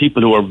yourself with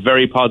people who are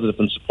very positive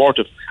and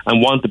supportive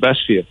and want the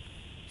best for you?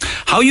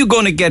 How are you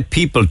going to get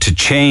people to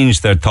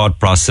change their thought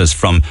process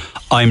from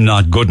I'm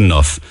not good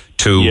enough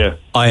to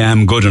I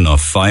am good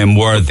enough, I am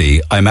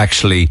worthy, I'm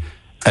actually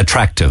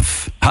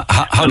attractive?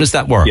 How does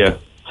that work? Yeah.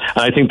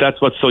 And I think that's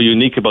what's so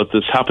unique about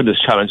this happiness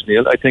challenge,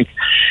 Neil. I think,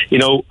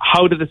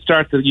 how did it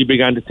start that you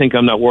began to think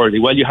I'm not worthy?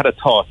 Well, you had a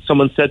thought.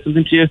 Someone said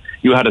something to you,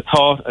 you had a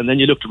thought, and then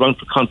you looked around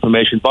for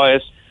confirmation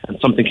bias, and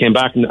something came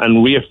back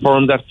and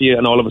reaffirmed that for you,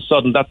 and all of a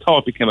sudden that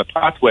thought became a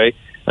pathway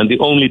and the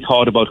only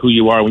thought about who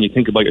you are when you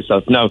think about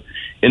yourself. Now,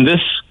 in this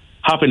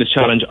happiness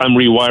challenge, I'm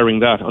rewiring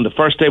that. On the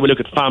first day, we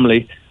look at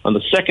family. On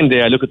the second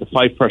day, I look at the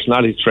 5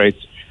 personality traits.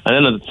 And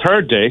then on the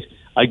third day,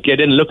 I get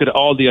in and look at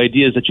all the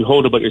ideas that you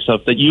hold about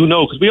yourself that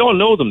because we all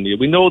know them, Neil.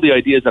 We know the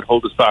ideas that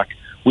hold us back.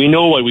 We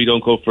know why we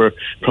don't go for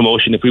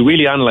promotion. If we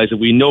really analyse it,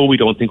 we know we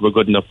don't think we're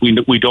good enough.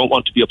 We don't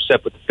want to be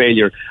upset with the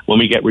failure when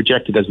we get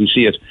rejected as we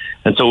see it.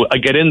 And so I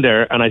get in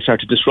there and I start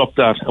to disrupt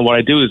that. And what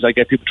I do is I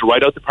get people to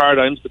write out the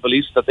paradigms, the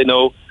beliefs that they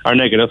know are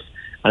negative.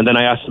 And then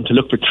I ask them to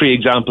look for 3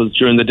 examples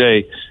during the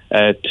day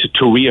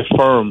to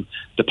reaffirm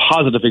the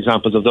positive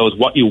examples of those,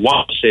 what you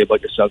want to say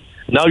about yourself.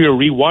 Now you're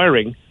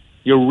rewiring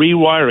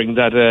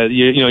that,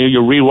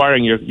 you're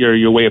rewiring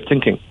your way of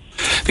thinking.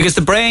 Because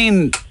the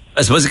brain,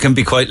 I suppose it can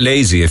be quite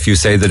lazy if you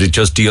say that it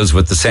just deals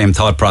with the same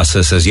thought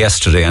process as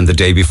yesterday and the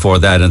day before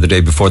that and the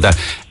day before that.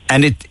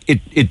 And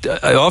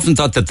I often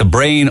thought that the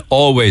brain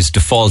always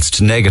defaults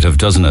to negative,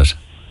 doesn't it?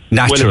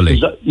 Naturally.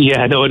 Well,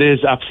 it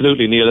is,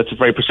 absolutely, Neil. It's a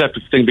very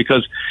perceptive thing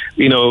because,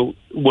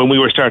 when we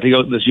were starting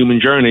out in this human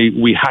journey,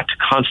 we had to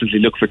constantly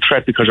look for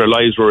threat because our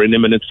lives were in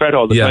imminent threat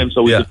all the time.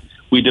 So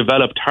we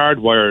developed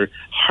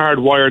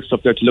hardwired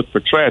stuff there to look for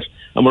threat,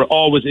 and we're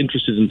always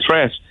interested in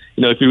threat.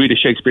 If you read a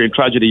Shakespearean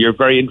tragedy, you're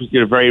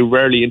very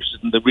rarely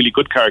interested in the really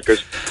good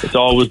characters. It's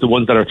always the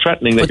ones that are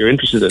threatening that you're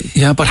interested in.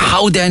 Yeah, but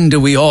how then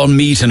do we all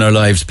meet in our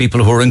lives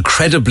people who are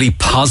incredibly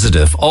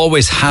positive,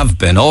 always have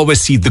been,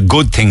 always see the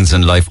good things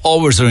in life,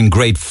 always are in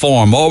great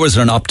form, always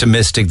are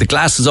optimistic, the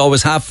glass is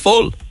always half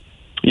full?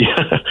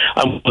 Yeah,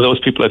 I'm one of those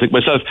people, I think,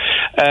 myself.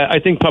 I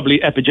think probably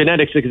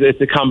epigenetics,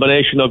 it's a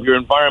combination of your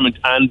environment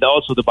and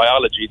also the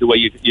biology, the way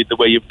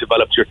you've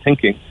developed your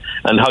thinking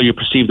and how you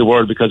perceive the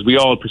world, because we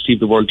all perceive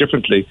the world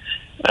differently.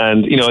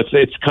 And,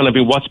 it's kind of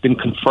been what's been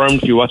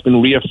confirmed for you, what's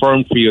been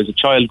reaffirmed for you as a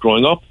child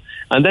growing up.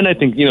 And then I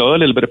think, a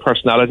little bit of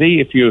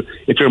personality. If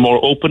you're more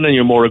open and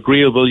you're more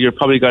agreeable, you're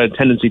probably got a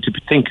tendency to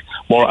think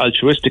more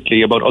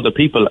altruistically about other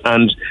people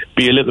and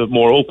be a little bit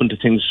more open to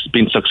things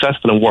being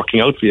successful and working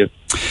out for you.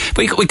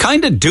 We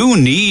kind of do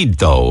need,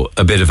 though,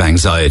 a bit of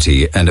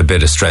anxiety and a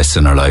bit of stress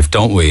in our life,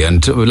 don't we?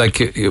 And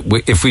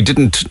if we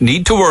didn't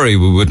need to worry,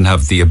 we wouldn't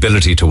have the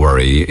ability to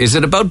worry. Is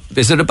it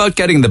about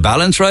getting the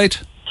balance right?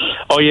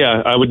 Oh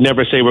yeah, I would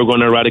never say we're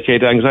going to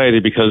eradicate anxiety,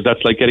 because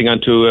that's like getting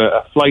onto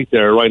a flight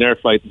there, a Ryanair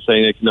flight, and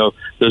saying,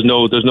 there's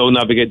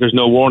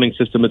no warning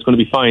system. It's going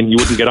to be fine. You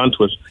wouldn't get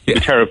onto it. You'd be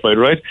terrified,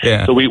 right?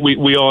 Yeah. So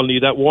we all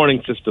need that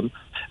warning system,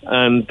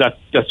 and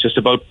that's just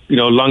about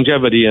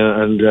longevity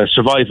and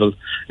survival.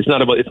 It's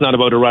not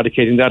about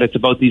eradicating that. It's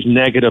about these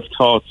negative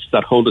thoughts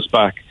that hold us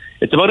back.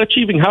 It's about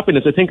achieving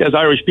happiness. I think as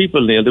Irish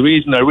people, Neil, the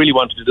reason I really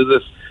wanted to do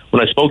this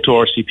when I spoke to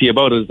RCP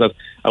about it is that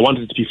I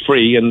wanted it to be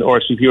free, and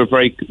RCP were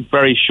very,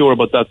 very sure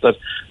about that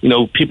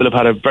people have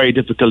had a very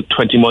difficult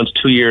 20 months,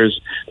 2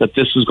 years, that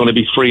this was going to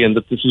be free and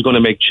that this was going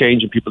to make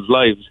change in people's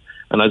lives.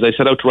 And as I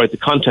set out to write the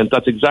content,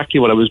 that's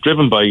exactly what I was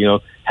driven by,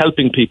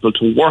 helping people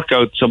to work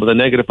out some of the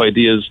negative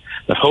ideas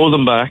that hold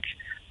them back,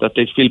 that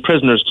they feel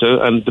prisoners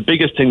to. And the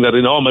biggest thing that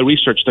in all my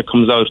research that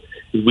comes out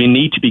is we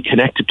need to be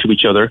connected to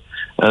each other.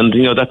 And,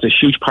 that's a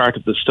huge part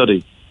of the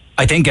study.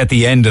 I think at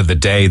the end of the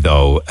day,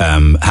 though,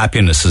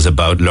 happiness is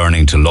about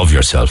learning to love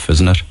yourself,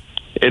 isn't it?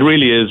 It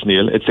really is,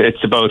 Neil.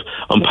 It's about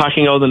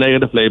unpacking all the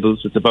negative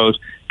labels. It's about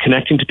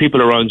connecting to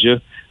people around you.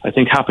 I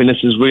think happiness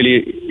is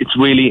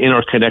really in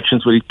our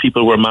connections with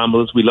people. We're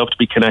mammals. We love to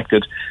be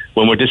connected.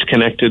 When we're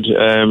disconnected,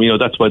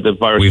 that's why the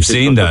virus... We've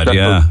seen that,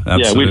 yeah,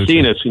 absolutely. Yeah, we've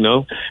seen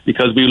it,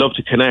 because we love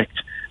to connect.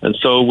 And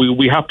so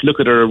we have to look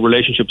at our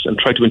relationships and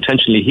try to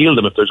intentionally heal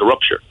them if there's a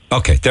rupture.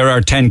 Okay, there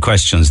are 10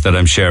 questions that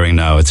I'm sharing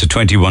now. It's a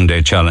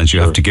 21-day challenge. You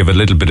have to give a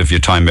little bit of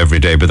your time every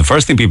day. But the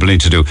first thing people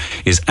need to do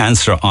is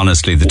answer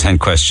honestly the 10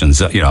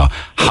 questions.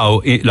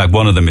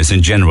 One of them is,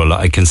 in general,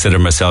 I consider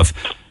myself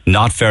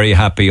not very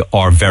happy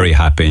or very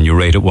happy, and you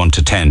rate it 1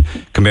 to 10.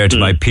 Compared to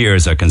my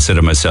peers, I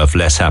consider myself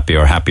less happy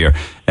or happier.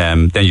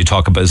 Then you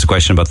talk about, there's a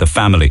question about the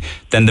family.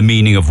 Then the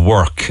meaning of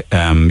work,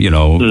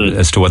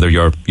 as to whether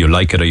you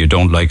like it or you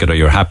don't like it, or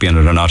you're happy in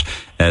it or not.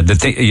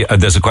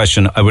 There's a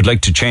question, I would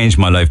like to change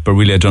my life, but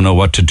really I don't know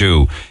what to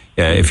do.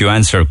 If you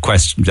answer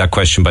that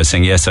question by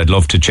saying, yes, I'd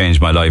love to change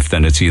my life,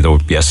 then it's either,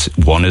 yes,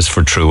 1 is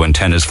for true and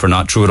 10 is for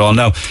not true at all.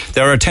 Now,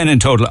 there are 10 in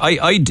total.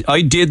 I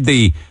did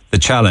the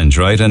challenge,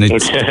 right? And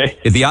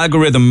the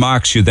algorithm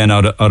marks you then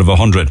out of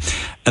 100.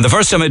 And the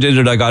first time I did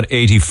it, I got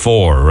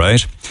 84,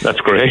 right? That's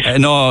great.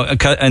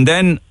 And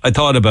then I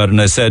thought about it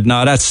and I said,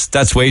 no,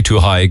 that's way too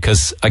high,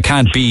 because I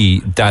can't be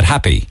that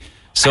happy.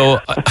 So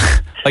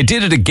I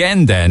did it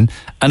again then,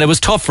 and it was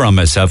tougher on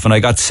myself, and I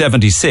got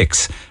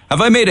 76.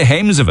 Have I made a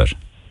hames of it?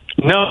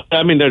 No,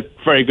 I mean, they're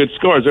very good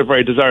scores. They're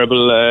very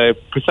desirable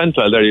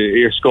percentile that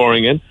you're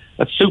scoring in.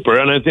 That's super,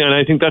 and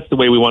I think that's the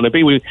way we want to be.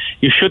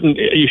 You should.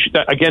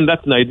 Again,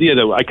 that's an idea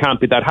that I can't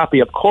be that happy.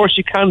 Of course,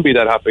 you can be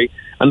that happy,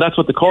 and that's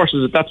what the course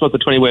is. That's what the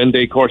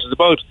 21-day course is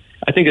about.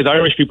 I think as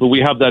Irish people, we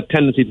have that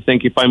tendency to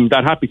think if I'm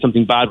that happy,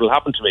 something bad will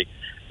happen to me.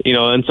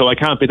 And so I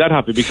can't be that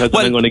happy because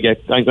I'm going to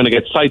get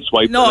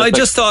sideswiped. No, I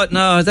just thought,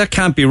 no, that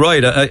can't be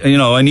right.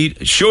 I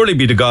need, surely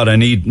be to God, I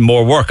need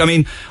more work. I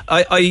mean,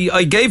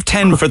 I gave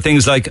 10 for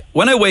things like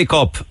when I wake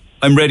up,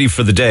 I'm ready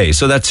for the day,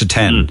 so that's a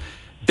 10.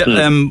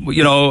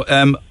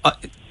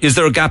 Is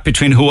there a gap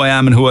between who I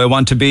am and who I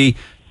want to be?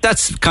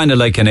 That's kind of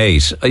like an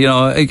 8.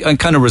 I'm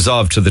kind of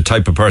resolved to the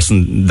type of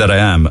person that I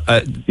am.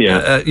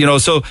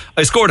 So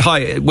I scored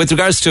high with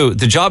regards to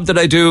the job that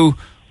I do.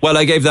 Well,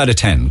 I gave that a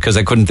 10 because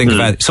I couldn't think of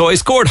anything. So I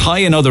scored high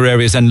in other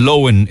areas and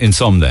low in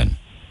some then.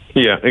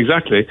 Yeah,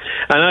 exactly.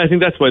 And I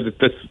think that's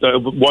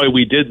why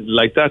we did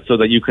like that, so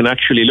that you can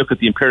actually look at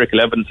the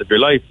empirical evidence of your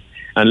life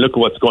and look at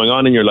what's going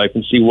on in your life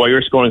and see why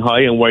you're scoring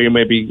high and why you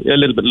may be a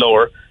little bit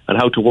lower, and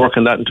how to work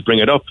on that and to bring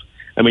it up.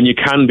 I mean, you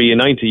can be a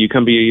 90, you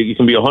can be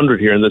 100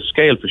 here in the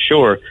scale for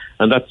sure,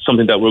 and that's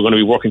something that we're going to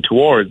be working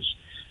towards.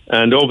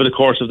 And over the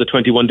course of the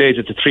 21 days,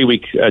 it's a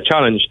 3-week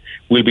challenge.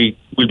 We'll be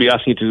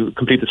asking you to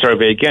complete the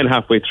survey again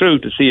halfway through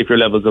to see if your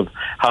levels of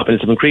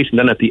happiness have increased. And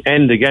then at the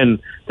end, again,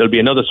 there'll be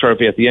another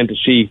survey at the end to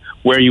see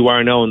where you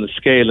are now on the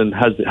scale, and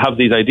have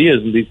these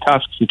ideas and these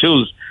tasks and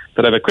tools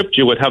that I've equipped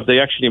you with, have they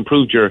actually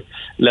improved your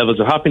levels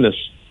of happiness?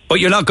 But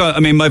you're not going.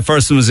 I mean, my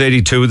first one was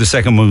 82, the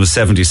second one was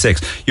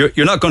 76. You're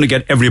not going to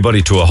get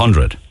everybody to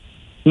 100.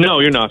 No,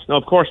 you're not. No,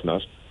 of course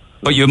not.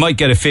 But you might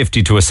get a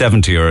 50 to a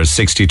 70 or a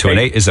 60 to an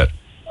 8, is it?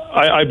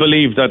 I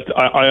believe that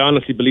I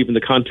honestly believe in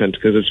the content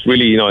because it's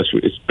really,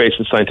 it's based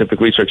on scientific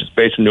research, it's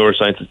based on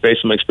neuroscience, it's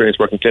based on my experience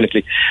working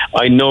clinically.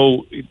 I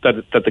know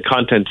that the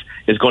content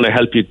is going to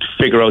help you to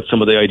figure out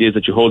some of the ideas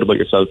that you hold about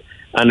yourself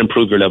and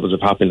improve your levels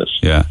of happiness.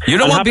 Yeah, you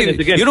don't want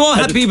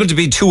people to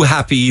be too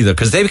happy either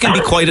because they can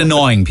be quite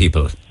annoying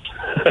people.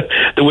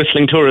 The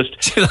whistling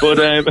tourist,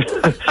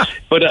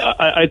 but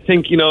I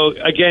think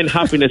again,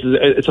 happiness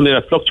is something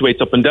that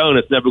fluctuates up and down.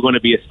 It's never going to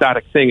be a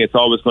static thing. It's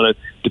always going to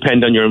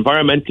depend on your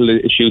environmental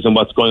issues and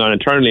what's going on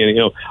internally,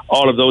 and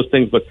all of those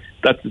things. But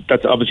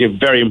that's obviously a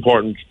very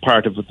important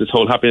part of this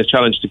whole happiness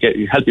challenge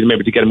to help you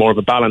maybe to get more of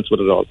a balance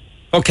with it all.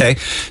 Okay,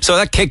 so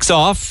that kicks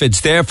off.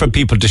 It's there for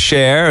people to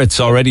share. It's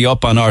already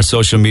up on our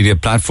social media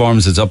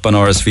platforms. It's up on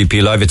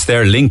RSVP Live. It's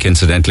their link,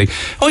 incidentally.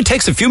 Oh, it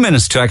takes a few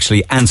minutes to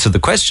actually answer the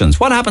questions.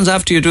 What happens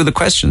after you do the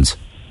questions?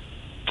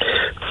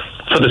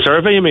 For the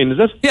survey, you mean, is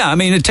it? Yeah, I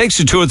mean, it takes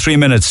you 2 or 3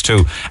 minutes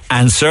to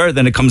answer.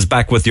 Then it comes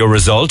back with your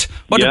result.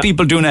 What do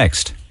people do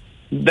next?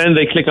 Then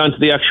they click onto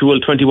the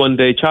actual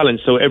 21-day challenge.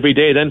 So every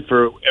day at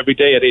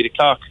 8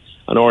 o'clock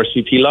on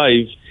RSVP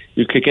Live,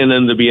 you click in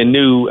and there'll be a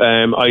new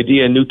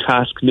idea, new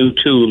task, new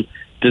tool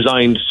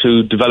designed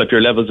to develop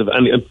your levels of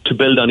and to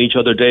build on each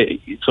other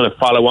day. It's going to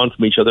follow on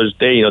from each other's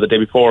day. The day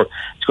before,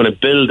 it's going to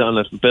build on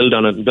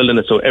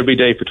it. So every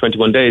day for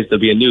 21 days,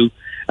 there'll be a new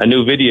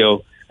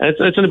video, and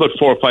it's only about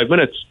 4 or 5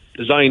 minutes.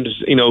 Designed,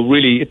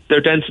 really, they're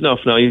dense enough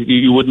now.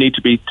 You would need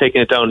to be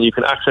taking it down, and you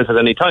can access it at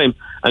any time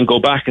and go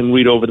back and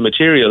read over the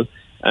material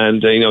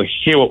and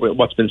hear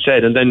what's been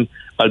said, and then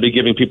I'll be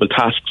giving people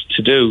tasks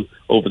to do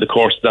over the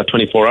course of that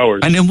 24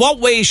 hours. And in what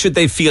way should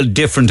they feel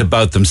different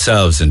about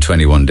themselves in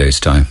 21 days'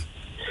 time?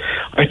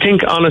 I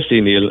think, honestly,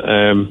 Neil,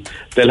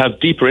 they'll have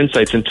deeper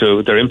insights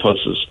into their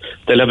impulses.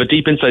 They'll have a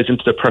deep insights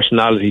into their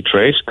personality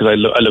trait, because I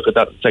look at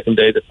that the second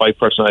day, the 5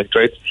 personality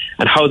traits,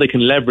 and how they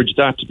can leverage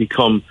that to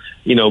become,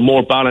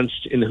 more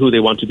balanced in who they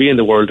want to be in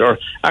the world, or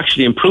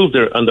actually improve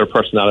their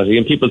personality.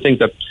 And people think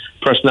that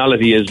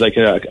personality is like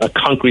a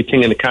concrete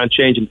thing and it can't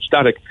change and it's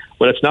static.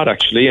 Well, it's not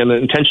actually, and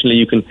intentionally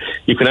you can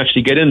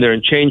actually get in there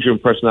and change your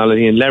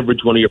personality and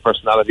leverage one of your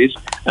personalities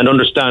and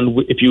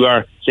understand if you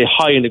are, say,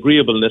 high in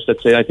agreeableness.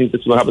 Let's say, I think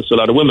this is what happens to a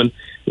lot of women,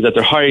 is that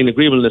they're high in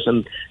agreeableness,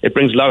 and it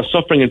brings a lot of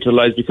suffering into their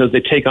lives because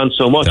they take on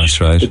so much. That's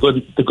right.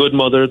 The good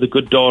mother, the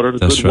good daughter,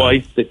 the good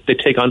wife, they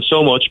take on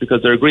so much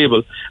because they're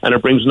agreeable, and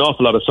it brings an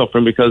awful lot of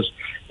suffering because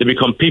they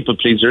become people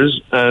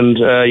pleasers, and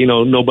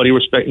nobody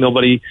respects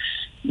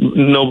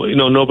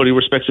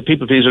a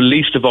people pleaser,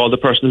 least of all the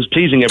person who's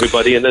pleasing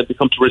everybody, and then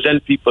become to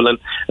resent people. And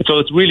so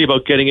it's really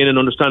about getting in and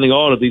understanding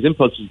all of these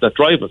impulses that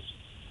drive us.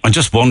 I'm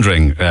just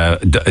wondering,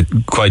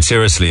 quite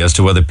seriously, as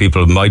to whether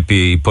people might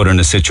be put in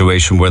a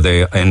situation where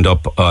they end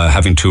up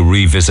having to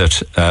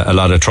revisit a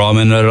lot of trauma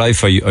in their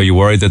life. Are you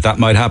worried that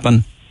might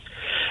happen?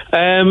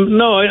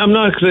 No, I'm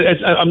not.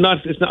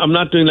 I'm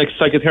not doing like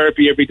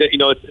psychotherapy every day.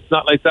 It's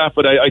not like that.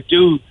 But I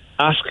do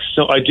ask.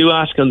 So I do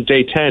ask on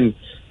day 10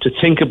 to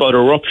think about a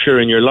rupture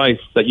in your life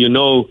that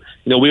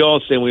we all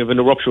say when we have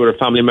a rupture with our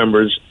family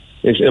members,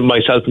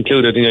 myself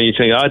included, you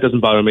say, it doesn't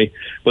bother me.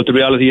 But the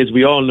reality is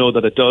we all know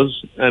that it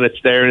does, and it's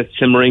there and it's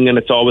simmering and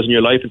it's always in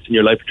your life. It's in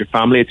your life with your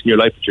family, it's in your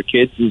life with your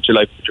kids, it's in your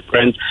life with your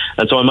friends.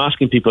 And so I'm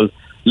asking people,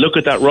 look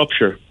at that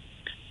rupture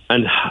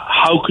and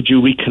how could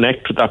you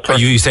reconnect with that person?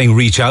 Are you saying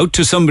reach out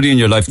to somebody in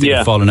your life that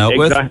you've fallen out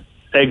with?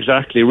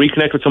 Exactly.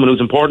 Reconnect with someone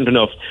who's important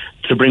enough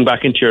to bring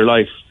back into your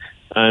life.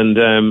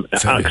 And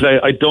because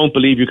I don't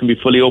believe you can be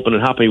fully open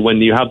and happy when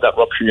you have that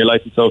rupture in your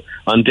life. And so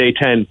on day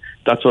 10,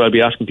 that's what I'll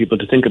be asking people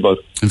to think about.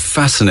 A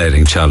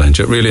fascinating challenge.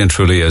 It really and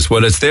truly is.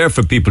 Well, it's there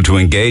for people to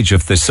engage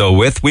if they so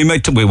with. We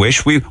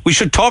wish we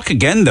should talk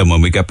again then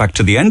when we get back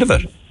to the end of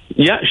it.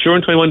 Yeah, sure.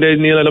 In 21 days,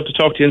 Neil, I'd love to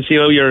talk to you and see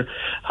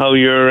how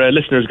your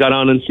listeners got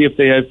on and see if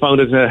they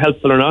found it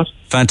helpful or not.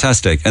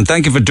 Fantastic. And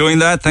thank you for doing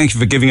that. Thank you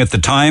for giving it the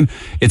time.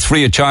 It's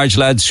free of charge,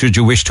 lads, should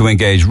you wish to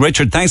engage.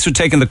 Richard, thanks for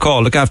taking the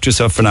call. Look after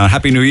yourself for now.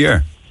 Happy New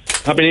Year.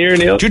 Happy New Year,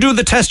 Neil. Did you do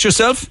the test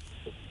yourself?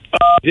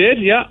 I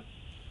did, yeah.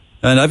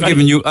 And I've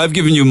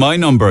given you my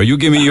number. You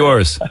give me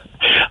yours.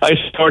 I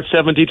scored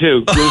 72.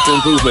 Room for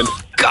improvement.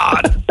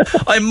 God,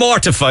 I'm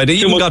mortified. I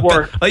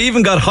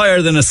even got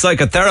higher than a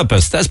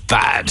psychotherapist. That's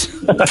bad.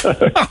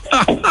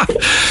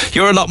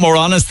 You're a lot more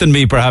honest than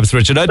me, perhaps,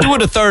 Richard. I'd do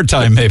it a third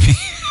time, maybe.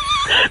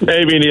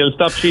 Maybe, Neil.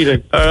 Stop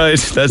cheating. All right,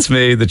 that's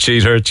me, the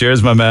cheater.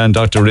 Cheers, my man,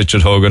 Dr.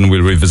 Richard Hogan.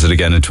 We'll revisit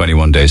again in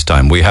 21 days'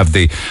 time. We have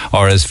the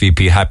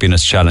RSVP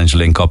Happiness Challenge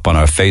link up on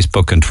our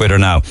Facebook and Twitter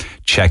now.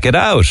 Check it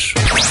out.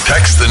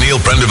 Text the Neil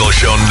Prendeville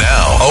Show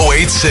now.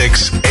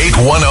 086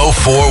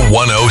 8104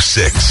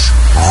 106.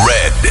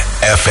 Red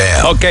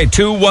FM. Okay,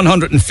 2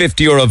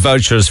 €150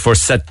 vouchers for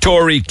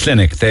Satori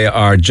Clinic. They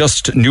are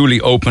just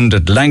newly opened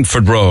at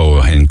Langford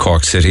Row in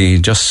Cork City.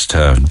 Just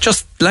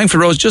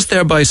Langford Row is just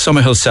there by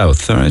Summerhill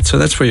South. All right, so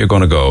that's where you're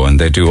going to go. And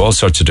they do all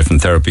sorts of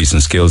different therapies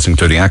and skills,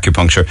 including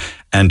acupuncture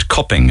and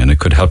cupping, and it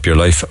could help your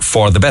life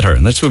for the better.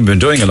 And that's what we've been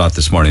doing a lot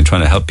this morning,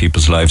 trying to help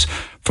people's lives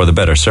for the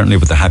better, certainly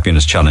with the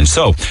Happiness Challenge.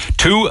 So,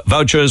 2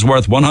 vouchers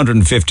worth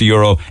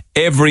 €150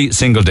 every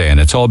single day, and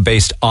it's all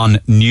based on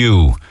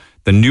new.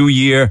 the new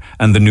year,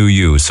 and the new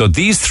you. So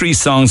these 3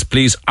 songs,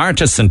 please,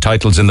 artists and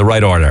titles in the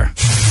right order.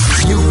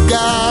 You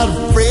got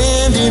a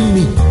friend in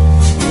me.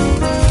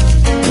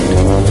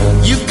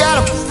 You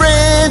got a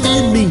friend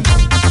in me.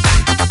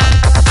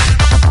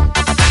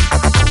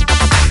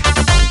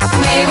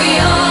 May we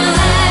all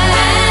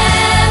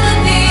have a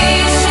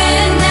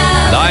nation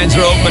now. Lines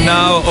are open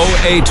now.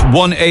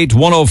 0818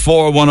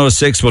 104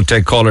 106. We'll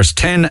take callers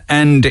 10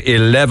 and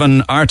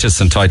 11. Artists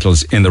and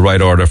titles in the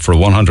right order for a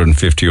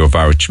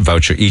 €150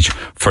 voucher each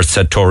for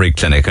Satori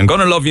Clinic. I'm going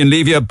to love you and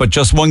leave you, but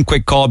just one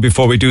quick call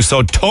before we do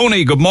so.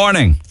 Tony, good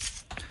morning.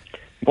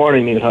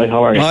 Morning, Neil. Hi,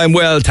 how are you? I'm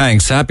well,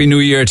 thanks. Happy New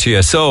Year to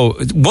you. So,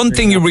 one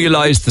thing you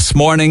realised this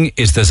morning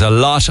is there's a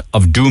lot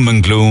of doom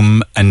and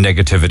gloom and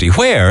negativity.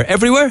 Where?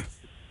 Everywhere?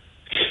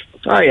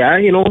 Oh yeah,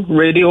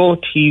 radio,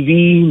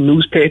 TV,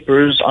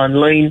 newspapers,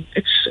 online.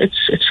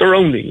 It's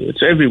surrounding you.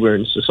 It's everywhere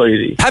in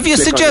society. Have you a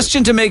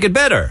suggestion to make it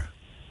better?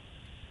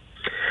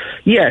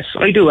 Yes,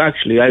 I do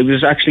actually.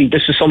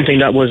 This is something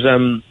that was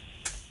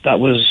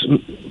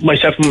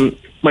myself and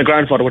my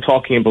grandfather were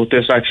talking about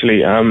this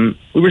actually.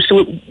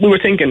 We were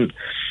thinking,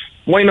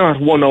 why not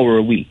 1 hour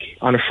a week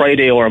on a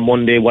Friday or a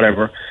Monday,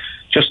 whatever,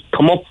 just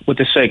come up with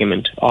a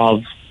segment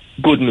of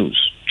good news,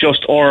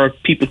 or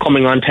people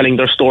coming on telling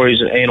their stories,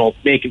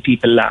 making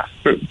people laugh,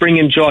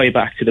 bringing joy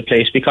back to the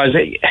place, because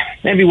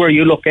everywhere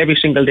you look, every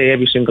single day,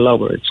 every single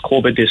hour, it's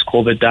COVID this,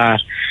 COVID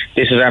that,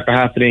 this is after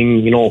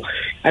happening,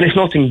 and it's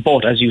nothing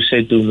but, as you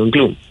said, doom and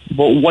gloom.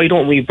 But why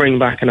don't we bring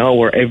back an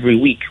hour every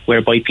week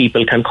whereby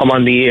people can come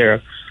on the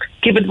air,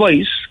 give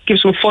advice, give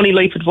some funny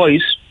life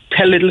advice,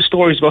 tell little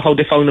stories about how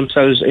they found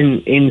themselves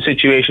in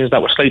situations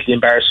that were slightly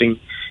embarrassing,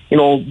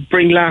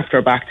 bring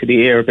laughter back to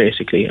the air,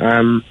 basically.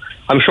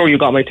 I'm sure you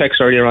got my text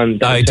earlier on.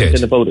 I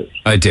did. About it.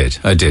 I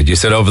did. You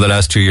said over the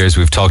last 2 years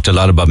we've talked a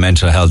lot about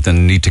mental health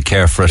and need to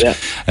care for it.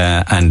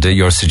 Yeah. And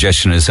your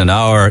suggestion is an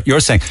hour.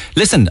 You're saying,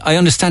 listen, I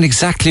understand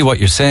exactly what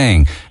you're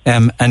saying.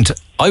 And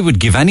I would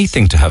give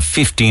anything to have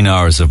 15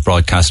 hours of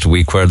broadcast a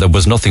week where there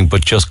was nothing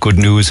but just good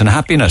news and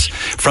happiness.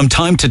 From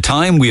time to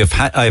time,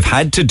 I've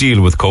had to deal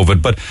with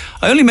COVID, but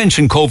I only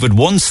mentioned COVID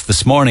once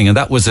this morning, and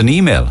that was an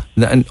email.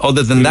 And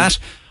other than that,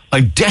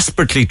 I'm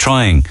desperately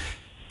trying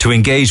to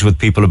engage with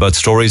people about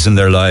stories in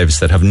their lives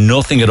that have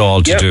nothing at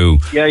all to do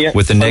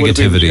with the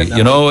negativity.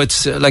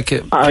 It's like...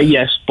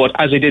 yes, but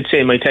as I did say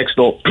in my text,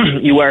 though,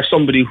 you are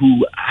somebody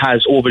who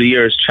has, over the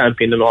years,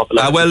 championed an awful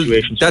lot of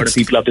situations for the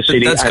people of the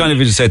city. That's kind of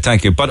you to say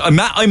thank you. But I'm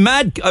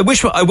mad. I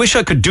wish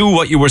I could do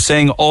what you were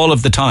saying all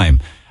of the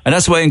time. And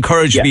that's why I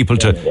encourage people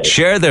to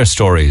share their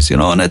stories,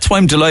 and that's why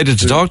I'm delighted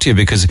to talk to you,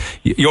 because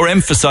you're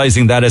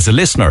emphasising that as a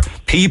listener.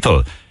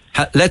 People,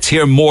 let's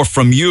hear more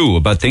from you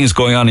about things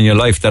going on in your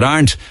life that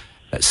aren't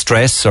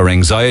stress or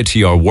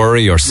anxiety or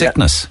worry or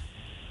sickness.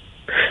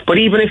 But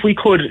even if we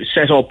could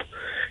set up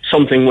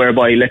something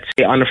whereby, let's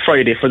say on a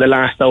Friday for the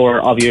last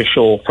hour of your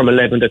show from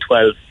 11 to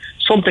 12,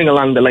 something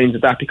along the lines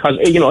of that, because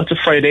it's a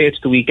Friday, it's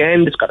the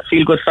weekend, it's got a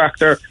feel good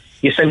factor.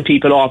 You send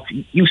people off,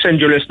 you send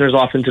your listeners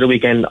off into the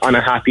weekend on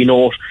a happy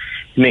note.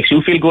 It makes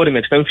you feel good, it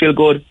makes them feel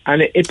good,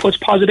 and it puts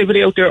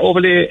positivity out there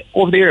over the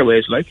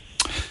airwaves, like.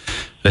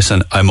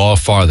 Listen, I'm all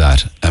for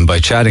that, and by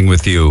chatting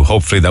with you,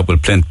 hopefully that will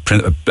plant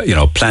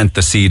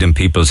the seed in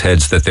people's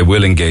heads that they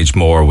will engage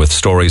more with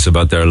stories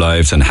about their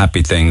lives and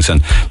happy things.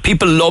 And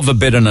people love a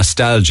bit of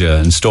nostalgia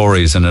and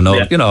stories, and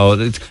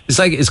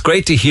it's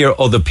great to hear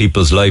other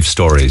people's life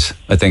stories.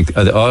 I think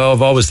I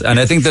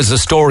think there's a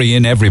story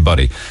in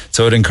everybody,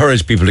 so I'd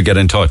encourage people to get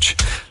in touch.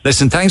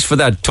 Listen, thanks for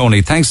that,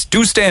 Tony. Thanks.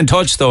 Do stay in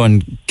touch though,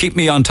 and keep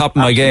me on top of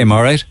my game.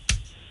 All right.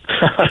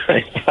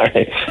 All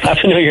right.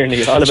 Happy New Year,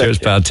 Neil. All the best. Cheers,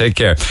 pal. Take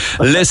care.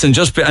 Listen,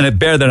 and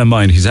bear that in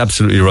mind. He's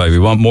absolutely right. We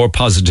want more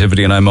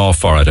positivity, and I'm all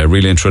for it. I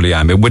really and truly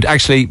am. It would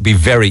actually be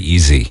very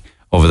easy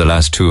over the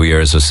last 2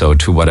 years or so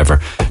to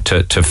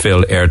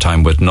fill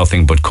airtime with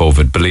nothing but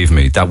COVID. Believe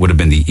me, that would have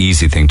been the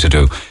easy thing to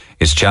do.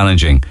 It's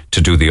challenging to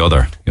do the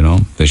other,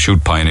 They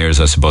shoot pioneers,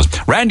 I suppose.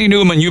 Randy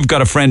Newman, You've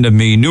Got a Friend of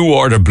Me, New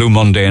Order, Blue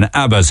Monday, and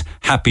ABBA's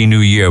Happy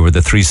New Year were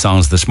the 3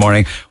 songs this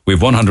morning. We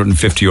have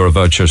 €150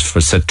 vouchers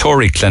for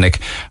Satori Clinic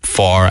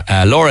for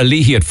Laura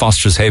Leahy at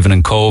Foster's Haven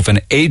and Cove,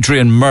 and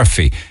Adrian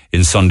Murphy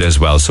in Sunday as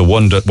well. So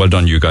well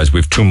done, you guys. We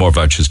have 2 more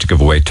vouchers to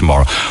give away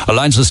tomorrow. Our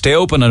lines will stay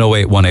open on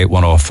 0818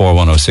 104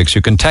 106.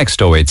 You can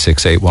text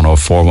 0868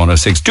 104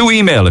 106. Do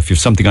email if you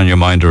have something on your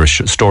mind or a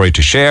story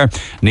to share.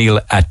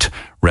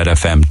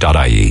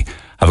 Neil@redfm.ie.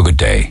 Have a good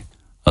day.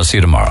 I'll see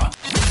you tomorrow.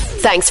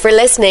 Thanks for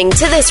listening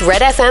to this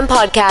Red FM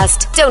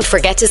podcast. Don't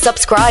forget to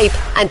subscribe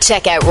and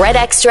check out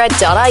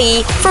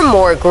redextra.ie for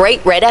more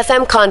great Red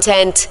FM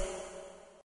content.